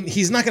 You want- I mean,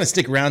 he's not going to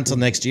stick around until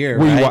next year,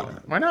 Were you right? wa-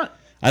 Why not?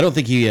 I don't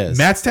think he is.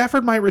 Matt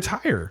Stafford might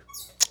retire.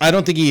 I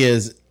don't think he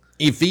is.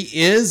 If he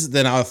is,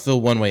 then I'll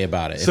feel one way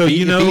about it. So if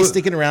you know- if he's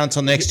sticking around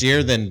until next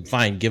year, then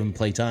fine, give him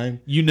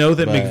playtime. You know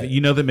that But- you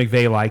know that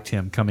McVay liked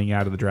him coming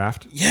out of the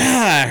draft.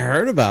 Yeah, I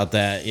heard about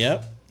that.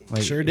 Yep,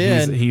 Like, sure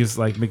did. He's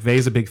like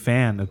McVay's a big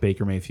fan of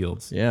Baker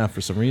Mayfield's. Yeah, for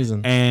some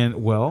reason.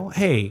 And well,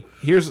 hey,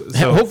 here's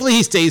so Hopefully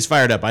he stays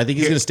fired up. I think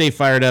he's going to stay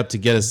fired up to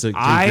get us to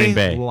Green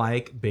Bay. I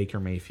like Baker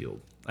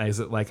Mayfield. As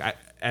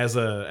as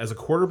a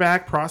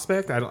quarterback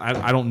prospect, I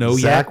don't know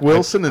Zach yet.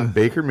 Wilson and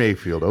Baker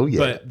Mayfield. Oh,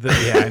 yeah. But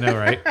yeah, I know,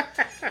 right?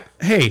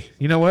 Hey,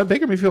 you know what?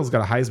 Baker Mayfield's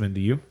got a Heisman.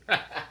 Do you?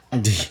 Do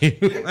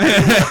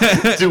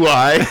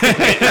I?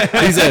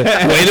 He's a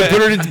way to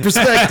put it into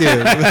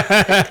perspective.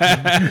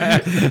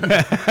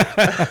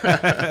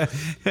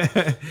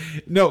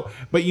 No,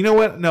 but you know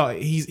what? No,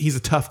 he's a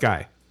tough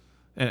guy,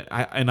 and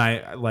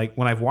I like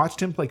when I've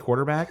watched him play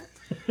quarterback.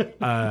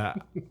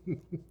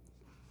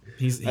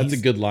 That's a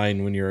good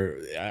line when you're.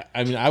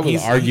 I mean, I would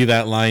He's- argue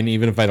that line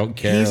even if I don't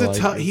care. He's a like,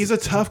 tough. He's a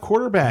tough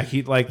quarterback.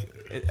 He like.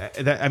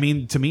 I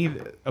mean, to me,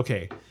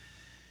 okay.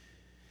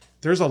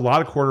 There's a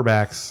lot of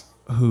quarterbacks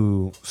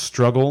who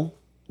struggle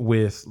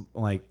with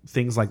like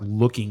things like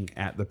looking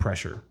at the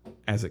pressure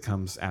as it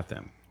comes at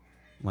them,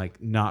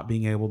 like not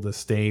being able to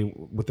stay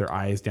with their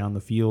eyes down the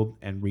field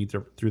and read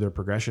through their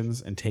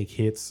progressions and take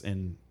hits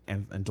and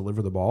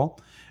deliver the ball.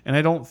 And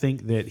I don't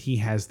think that he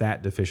has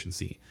that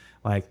deficiency.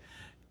 Like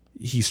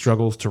he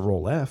struggles to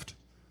roll left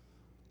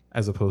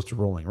as opposed to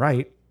rolling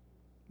right.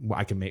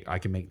 I can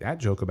make that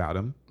joke about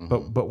him.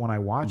 But when I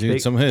watch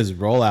Dude, some of his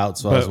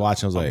rollouts, I was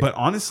watching, I was like, but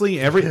honestly,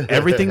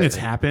 everything that's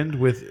happened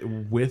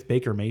with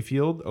Baker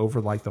Mayfield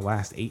over like the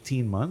last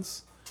 18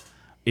 months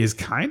is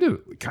kind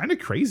of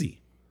crazy.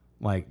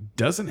 Like,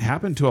 doesn't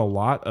happen to a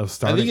lot of I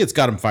starting. think it's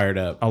got him fired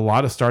up. A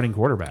lot of starting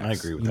quarterbacks. I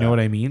agree with you that. know what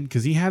I mean?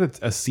 Because he had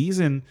a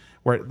season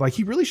where like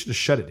he really should have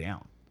shut it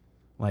down.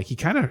 Like he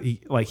kind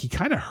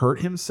of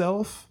hurt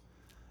himself,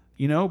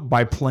 you know,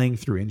 by playing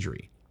through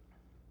injury.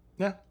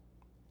 Yeah.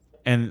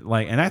 And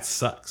that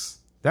sucks.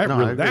 That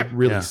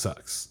really Yeah.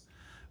 sucks.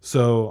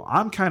 So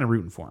I'm kind of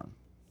rooting for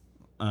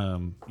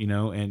him. You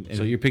know, and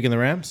So you're picking the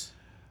Rams?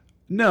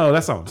 no,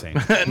 that's not what I'm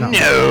saying.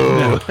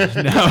 No. What about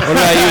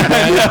you,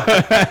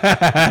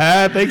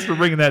 man? Thanks for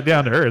bringing that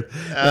down to earth.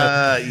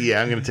 Yeah,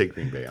 I'm going to take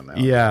Green Bay on that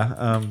one.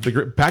 Yeah,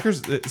 the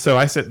Packers. So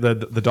I said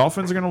the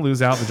Dolphins are going to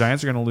lose out. The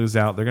Giants are going to lose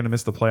out. They're going to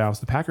miss the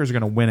playoffs. The Packers are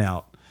going to win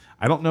out.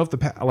 I don't know if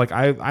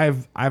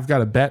I've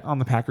got a bet on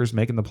the Packers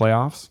making the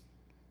playoffs,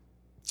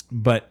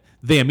 but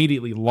they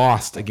immediately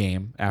lost a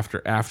game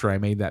after I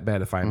made that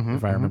bet. If I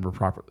remember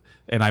properly,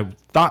 and I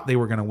thought they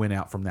were going to win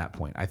out from that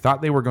point. I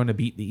thought they were going to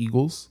beat the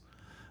Eagles.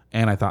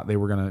 And I thought they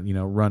were going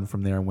to, run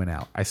from there and win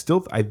out. I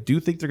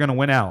do think they're going to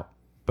win out,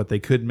 but they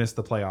could miss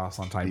the playoffs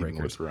on Even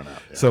with tiebreakers. run out,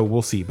 yeah. So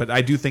we'll see. But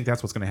I do think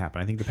that's what's going to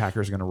happen. I think the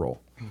Packers are going to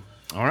roll.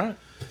 All right.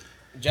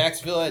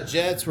 Jacksonville at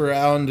Jets. We're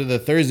out into the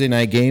Thursday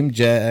night game.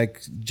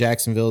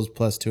 Jacksonville's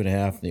plus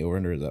 2.5. The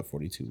over-under is at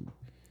 42.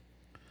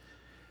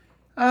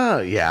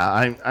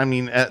 Yeah. I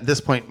mean, at this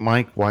point,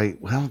 Mike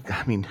White, well,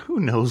 I mean, who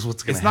knows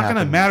what's going to It's not happen?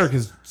 going to matter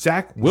because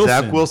Zach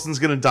Wilson's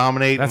going to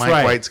dominate. That's Mike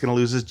right. White's going to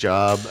lose his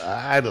job.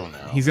 I don't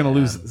know. He's going to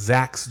lose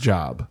Zach's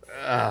job.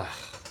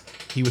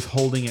 He was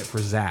holding it for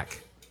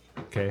Zach.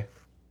 Okay.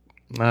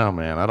 Oh,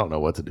 man. I don't know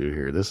what to do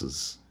here. This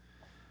is...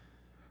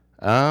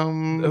 I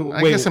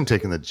wait, guess I'm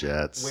taking the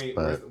Jets,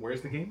 but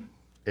where's the game?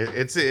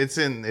 it's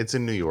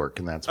in New York,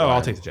 and that's Oh, why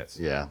I'll take the Jets.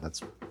 Yeah,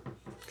 that's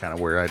kind of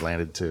where I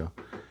landed too.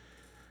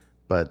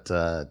 But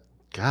God,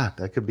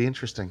 that could be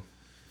interesting.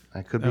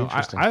 That could be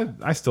interesting.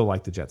 I still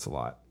like the Jets a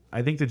lot.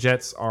 I think the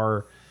Jets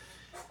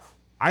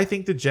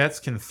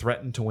can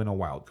threaten to win a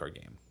wild card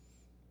game.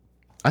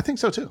 I think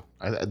so too.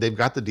 They've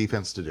got the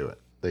defense to do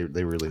it.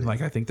 They really do. Like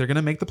I think they're going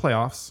to make the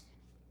playoffs,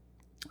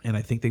 and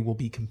I think they will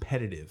be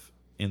competitive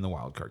in the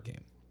wild card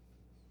game.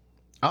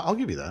 I'll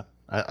give you that.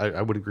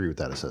 I would agree with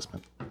that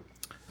assessment.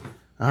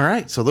 All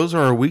right, so those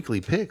are our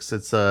weekly picks.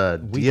 It's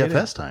did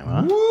DFS it. time,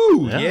 huh?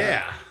 Woo! Yeah.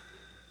 Yeah.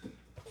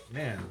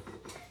 Man,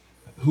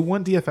 who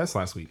won DFS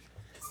last week?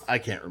 I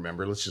can't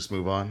remember. Let's just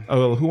move on.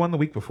 Oh, who won the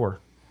week before?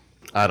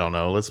 I don't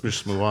know. Let's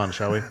just move on,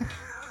 shall we?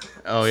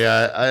 Oh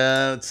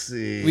yeah. Let's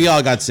see. We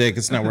all got sick.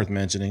 It's not worth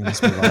mentioning.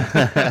 Let's move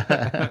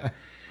on.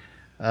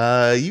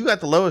 You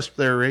got the lowest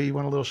there, Ray. You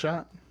want a little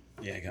shot?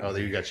 Yeah, I got Oh,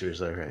 there you got yours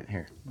there. Right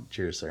here.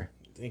 Cheers, sir.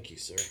 Thank you,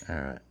 sir. All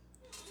right.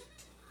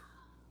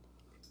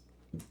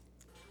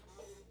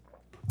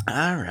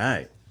 All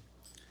right.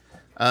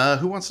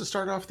 Who wants to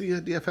start off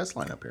the DFS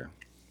lineup here?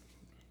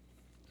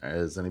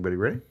 Is anybody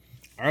ready?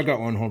 I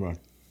got one. Hold on.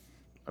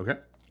 Okay.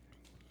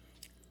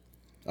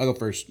 I'll go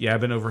first. Yeah,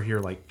 I've been over here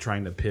like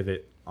trying to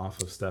pivot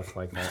off of stuff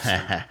like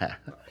that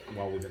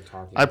while we've been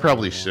talking. I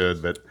probably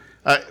should, but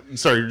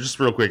sorry, just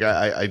real quick.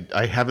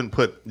 I haven't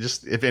put,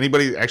 just if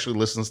anybody actually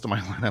listens to my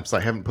lineups, I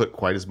haven't put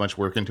quite as much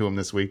work into them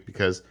this week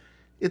because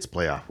it's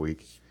playoff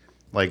week.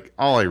 Like,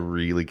 all I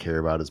really care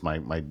about is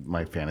my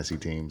fantasy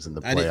teams and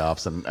the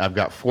playoffs. And I've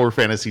got 4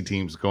 fantasy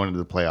teams going into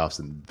the playoffs,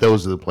 and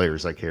those are the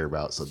players I care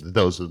about. So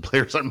those are the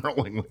players I'm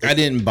rolling with. I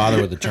didn't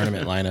bother with the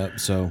tournament lineup,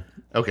 so.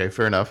 Okay,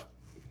 fair enough.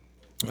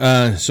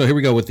 So here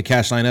we go with the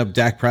cash lineup.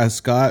 Dak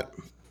Prescott,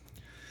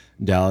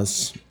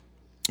 Dallas.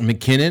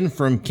 McKinnon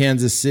from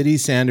Kansas City.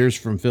 Sanders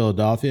from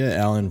Philadelphia.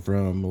 Allen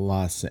from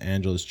Los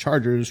Angeles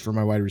Chargers for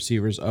my wide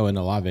receivers. Oh, and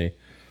Olave.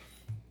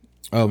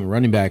 Oh, my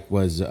running back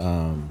was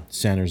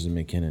Sanders and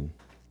McKinnon.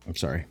 I'm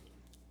sorry.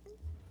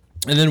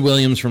 And then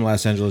Williams from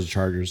Los Angeles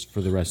Chargers for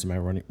the rest of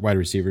my wide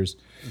receivers.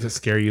 Does it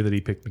scare you that he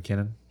picked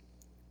McKinnon?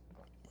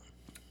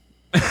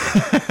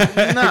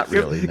 Not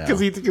really, no.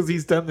 Because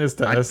he's done this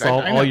to us I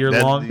all know. year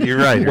long. You're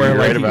right. You're where,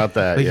 right he- about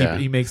that. like, Yeah.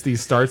 he makes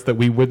these starts that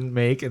we wouldn't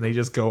make, and they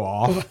just go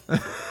off.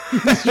 That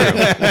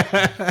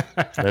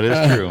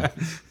is true.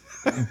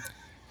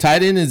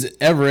 Tight end is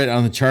Everett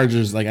on the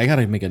Chargers. Like, I got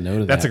to make a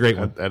note of That's that. a great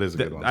one. That is a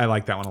good one. I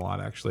like that one a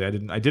lot, actually. I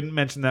didn't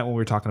mention that when we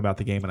were talking about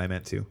the game, and I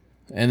meant to.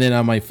 And then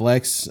on my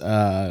flex,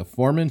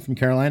 Foreman from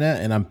Carolina,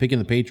 and I'm picking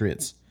the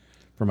Patriots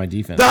for my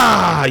defense.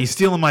 Ah, you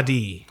stealing my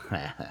D.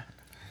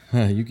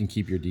 You can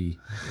keep your D.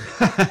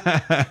 Are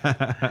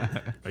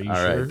you All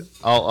sure? right.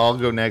 I'll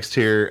go next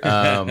here.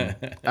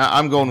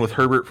 I'm going with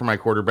Herbert for my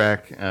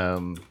quarterback.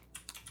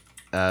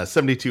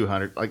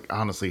 7,200. Like,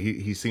 honestly,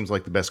 he seems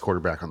like the best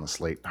quarterback on the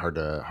slate. Hard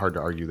to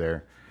argue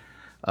there.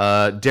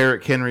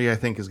 Derrick Henry, I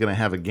think, is going to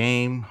have a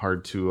game.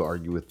 Hard to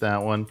argue with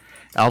that one.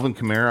 Alvin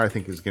Kamara, I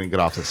think, is going to get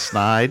off the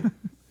snide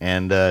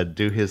and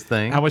do his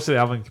thing. How much did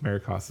Alvin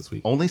Kamara cost this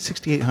week? Only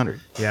 6,800.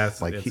 Yeah, it's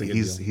like a good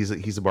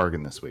he's a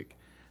bargain this week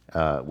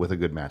with a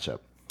good matchup.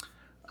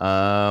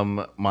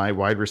 My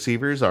wide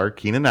receivers are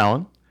Keenan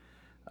Allen,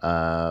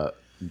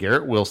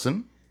 Garrett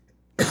Wilson.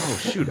 Oh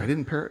shoot, I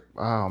didn't pair it.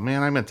 Oh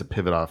man, I meant to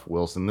pivot off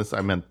Wilson.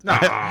 I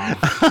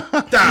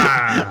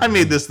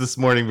made this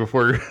morning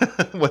before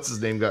what's his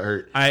name got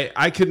hurt.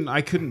 I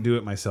couldn't do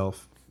it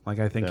myself. Like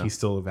I think he's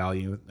still a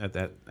value at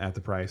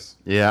the price.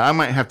 Yeah, I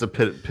might have to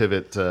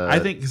pivot. I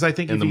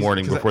think in the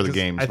morning before the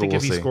game. I think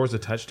if he scores a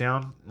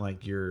touchdown,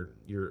 like you're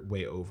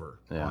way over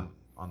on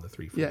the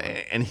 3-4. Yeah,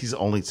 and he's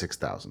only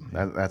 6,000.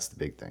 That's the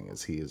big thing.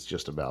 Is he is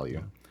just a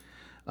value.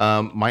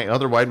 My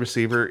other wide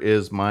receiver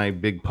is my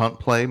big punt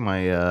play,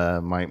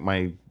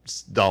 my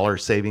dollar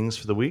savings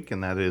for the week,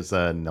 and that is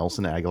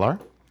Nelson Aguilar.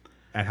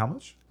 At how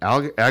much?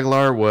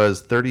 Aguilar was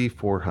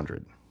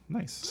 3,400.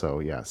 Nice.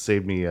 So yeah,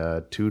 saved me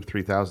 2,000 to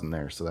 3,000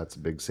 there. So that's a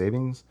big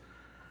savings.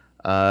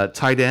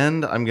 Tight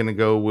end, I'm going to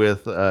go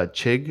with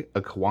Chig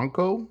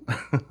Okwonkwo,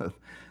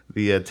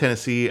 the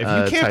Tennessee. If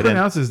you can't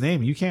pronounce his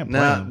name, you can't play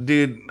him.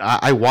 Dude,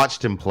 I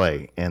watched him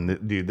play,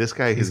 and dude, this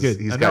guy he's good.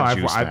 He's got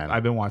juice, man.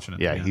 I've been watching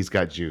him. Yeah, he's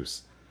got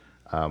juice.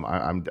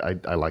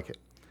 I like it.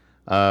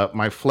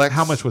 My flex.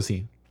 How much was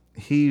he?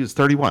 He was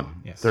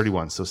 31. Yes.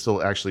 31. So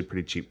still actually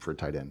pretty cheap for a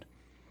tight end.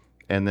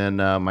 And then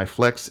my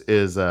flex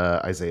is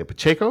Isaiah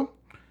Pacheco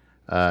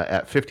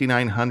at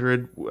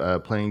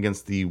 5,900, playing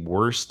against the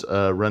worst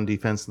run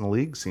defense in the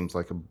league. Seems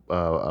like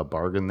a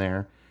bargain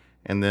there.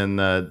 And then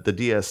the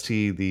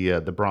DST,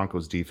 the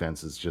Broncos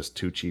defense is just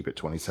too cheap at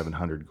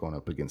 2,700 going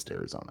up against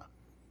Arizona.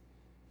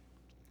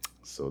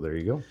 So there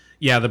you go.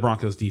 Yeah, the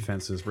Broncos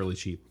defense is really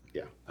cheap.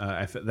 Yeah.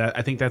 I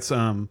think that's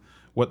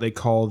what they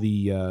call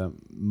the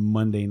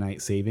Monday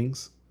night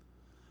savings,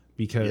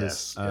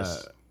 because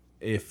Yes.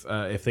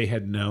 If they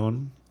had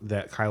known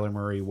that Kyler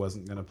Murray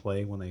wasn't going to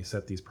play when they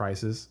set these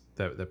prices,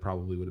 that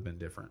probably would have been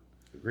different.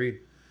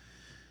 Agreed.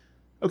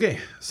 Okay,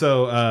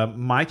 so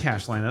my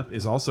cash lineup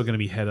is also going to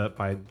be head up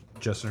by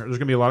Justin. There's going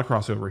to be a lot of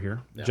crossover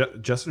here. Yeah.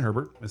 Justin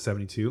Herbert at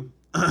 72.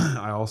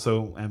 I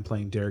also am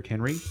playing Derrick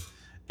Henry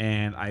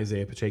and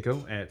Isaiah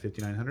Pacheco at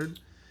 5,900.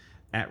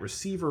 At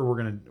receiver,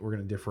 we're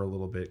gonna differ a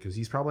little bit because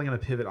he's probably gonna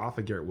pivot off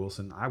of Garrett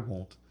Wilson. I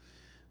won't.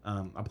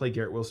 I play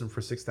Garrett Wilson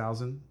for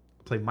 6,000.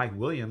 I play Mike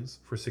Williams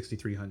for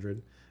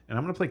 6,300, and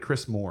I'm gonna play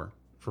Chris Moore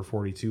for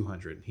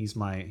 4,200. He's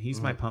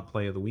my punt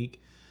play of the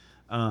week.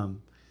 For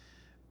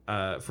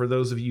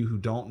those of you who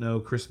don't know,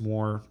 Chris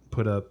Moore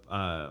put up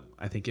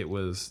I think it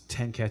was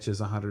 10 catches,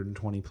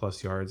 120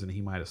 plus yards, and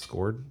he might have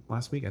scored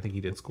last week. I think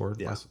he did score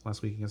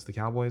last week against the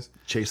Cowboys.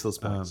 Chase those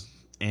points.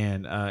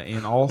 And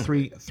in all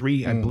three,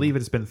 I believe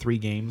it's been 3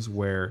 games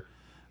where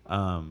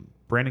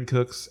Brandon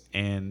Cooks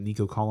and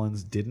Nico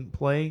Collins didn't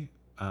play.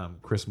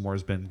 Chris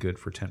Moore's been good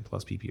for 10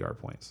 plus PPR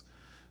points.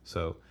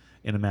 So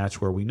in a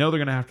match where we know they're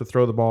going to have to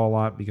throw the ball a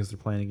lot because they're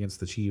playing against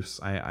the Chiefs,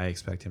 I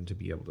expect him to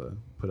be able to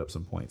put up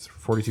some points. For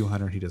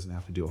 4,200, he doesn't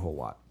have to do a whole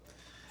lot.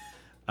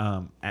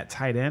 At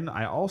tight end,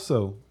 I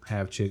also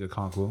have Chig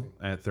Okwonkwo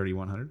at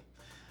 3,100.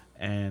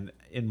 And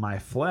in my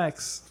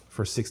flex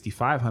for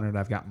 6,500,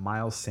 I've got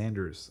Miles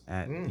Sanders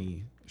at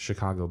the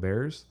Chicago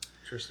Bears.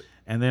 Interesting.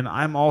 And then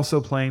I'm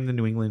also playing the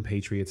New England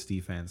Patriots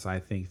defense. I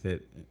think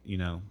that,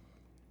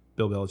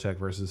 Bill Belichick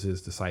versus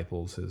his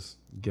disciples has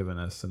given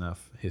us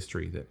enough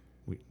history that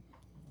we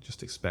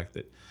just expect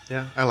that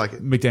Yeah, I like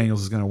it. McDaniels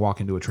is going to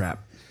walk into a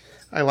trap.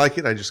 I like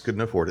it. I just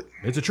couldn't afford it.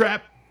 It's a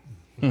trap.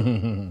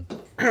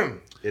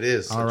 It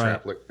is. All a right.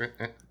 trap. Look.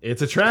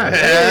 It's a trap.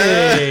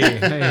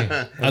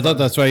 Hey. I thought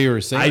that's why you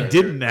were saying. I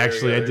didn't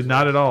actually. I did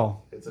not at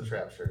all. It's a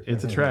trap shirt.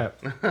 It's a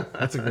trap.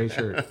 That's a great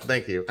shirt.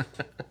 Thank you.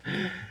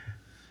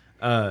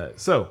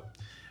 So,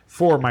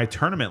 for my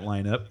tournament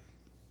lineup,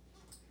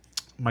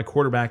 my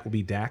quarterback will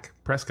be Dak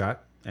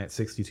Prescott at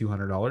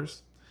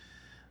 $6,200.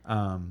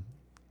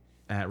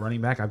 At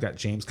running back, I've got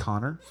James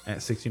Conner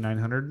at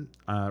 6,900.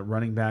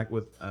 Running it back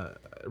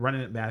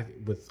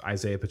with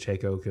Isaiah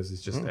Pacheco because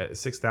he's just at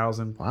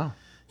 6,000. Wow.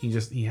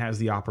 He has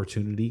the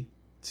opportunity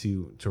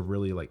to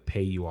really like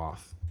pay you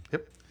off.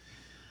 Yep.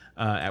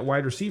 At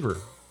wide receiver,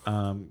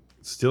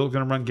 still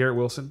gonna run Garrett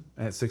Wilson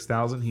at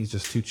 6,000. He's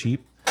just too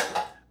cheap.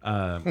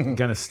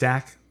 Gonna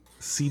stack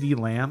CeeDee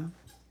Lamb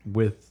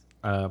with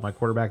my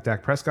quarterback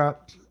Dak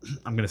Prescott.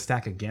 I'm gonna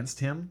stack against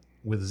him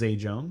with Zay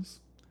Jones.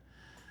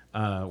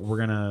 We're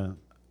gonna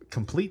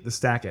complete the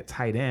stack at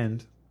tight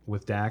end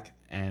with Dak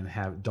and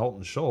have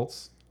Dalton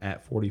Schultz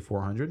at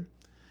 4,400.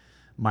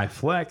 My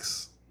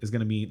flex is going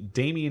to be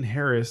Damian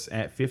Harris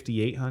at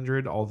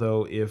 5,800.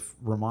 Although if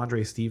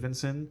Ramondre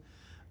Stevenson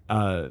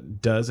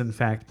does in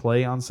fact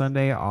play on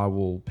Sunday, I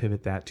will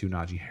pivot that to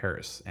Najee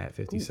Harris at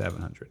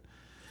 5,700.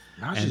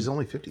 Najee's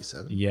only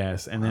 57.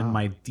 Yes, and then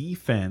my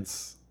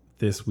defense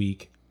this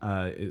week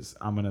is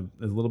a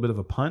little bit of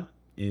a punt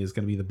is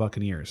going to be the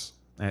Buccaneers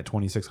at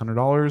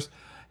 $2,600.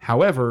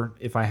 However,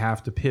 if I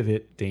have to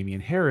pivot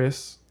Damian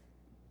Harris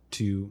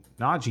to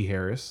Najee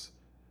Harris,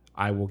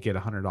 I will get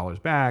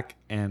 $100 back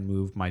and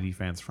move my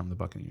defense from the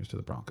Buccaneers to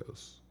the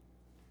Broncos.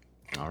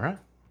 All right.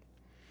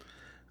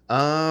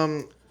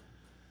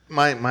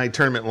 My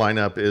tournament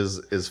lineup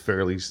is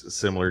fairly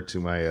similar to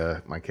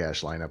my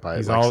cash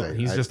lineup.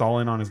 He's just all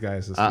in on his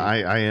guys this week.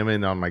 I am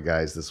in on my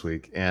guys this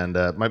week, and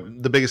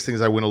the biggest thing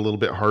is I went a little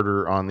bit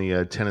harder on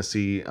the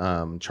Tennessee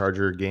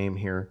Charger game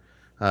here.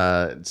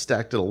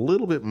 Stacked it a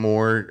little bit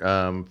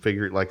more.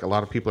 Figured like a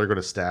lot of people are going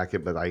to stack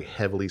it, but I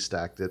heavily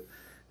stacked it,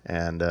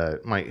 and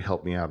it might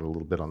help me out a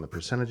little bit on the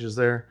percentages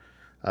there.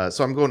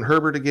 So I'm going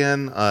Herbert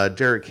again,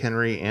 Derrick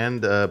Henry,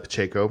 and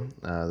Pacheco.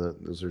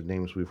 Those are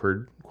names we've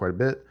heard quite a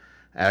bit.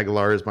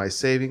 Aguilar is my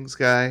savings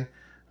guy.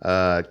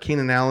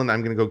 Keenan Allen,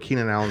 I'm going to go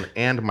Keenan Allen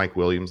and Mike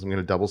Williams. I'm going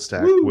to double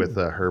stack with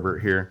Herbert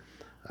here.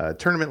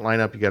 Tournament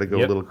lineup, you got to go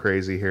a little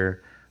crazy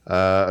here.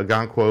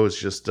 Okonkwo is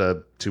just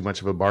too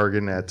much of a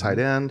bargain at tight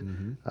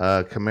end.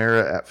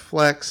 Kamara at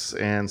flex.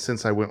 And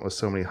since I went with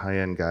so many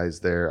high-end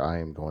guys there, I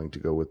am going to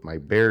go with my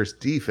Bears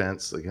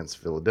defense against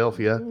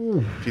Philadelphia.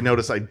 If you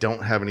notice, I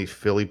don't have any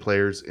Philly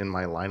players in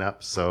my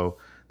lineup, so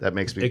that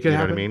makes me, you know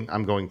what I mean?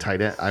 I'm going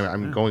tight end.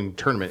 I'm going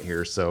tournament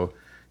here, so...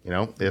 You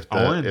know,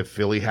 if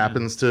Philly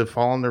happens to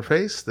fall on their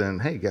face, then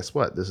hey, guess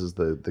what? This is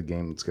the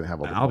game that's going to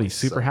have all the I'll be points,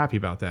 super happy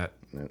about that.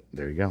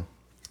 There you go.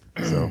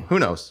 So who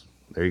knows?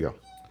 There you go.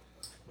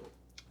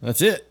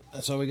 That's it.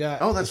 That's all we got.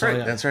 Oh, that's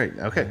right. That's right.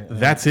 Okay.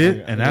 That's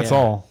it, and that's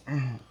all.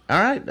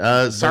 All right.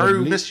 Sorry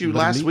we missed you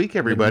last week,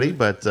 everybody,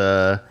 but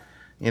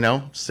you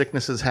know,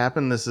 sicknesses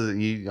happen. This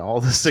is all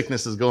the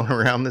sickness is going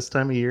around this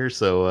time of year,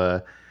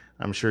 so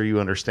I'm sure you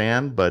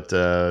understand. But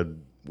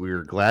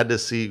we're glad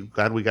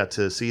we got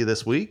to see you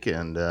this week,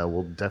 and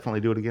we'll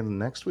definitely do it again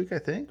next week, I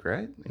think,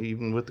 right?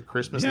 Even with the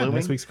Christmas looming.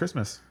 Next week's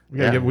Christmas. We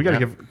gotta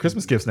give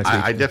Christmas gifts next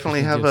week. I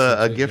definitely have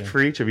a gift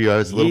for each of you. I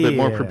was a little bit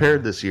more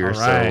prepared this year,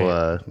 so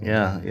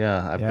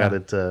I've got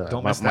it.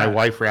 My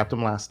wife wrapped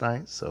them last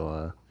night,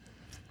 so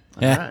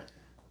all right.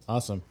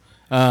 Awesome.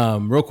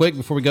 Real quick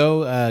before we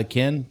go,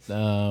 Ken.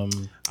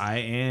 I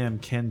am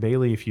Ken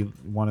Bailey. If you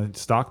want to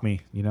stalk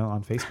me,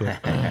 on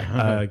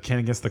Facebook, Ken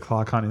Against the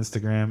Clock on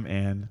Instagram,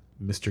 and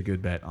Mr.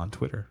 Goodbet on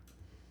Twitter.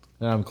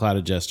 I'm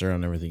Clouded Jester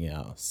on everything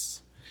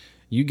else.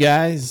 You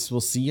guys,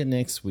 we'll see you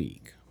next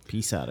week.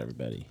 Peace out,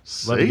 everybody.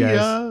 Love you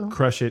guys.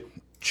 Crush it.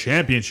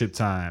 Championship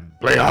time.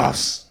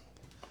 Playoffs.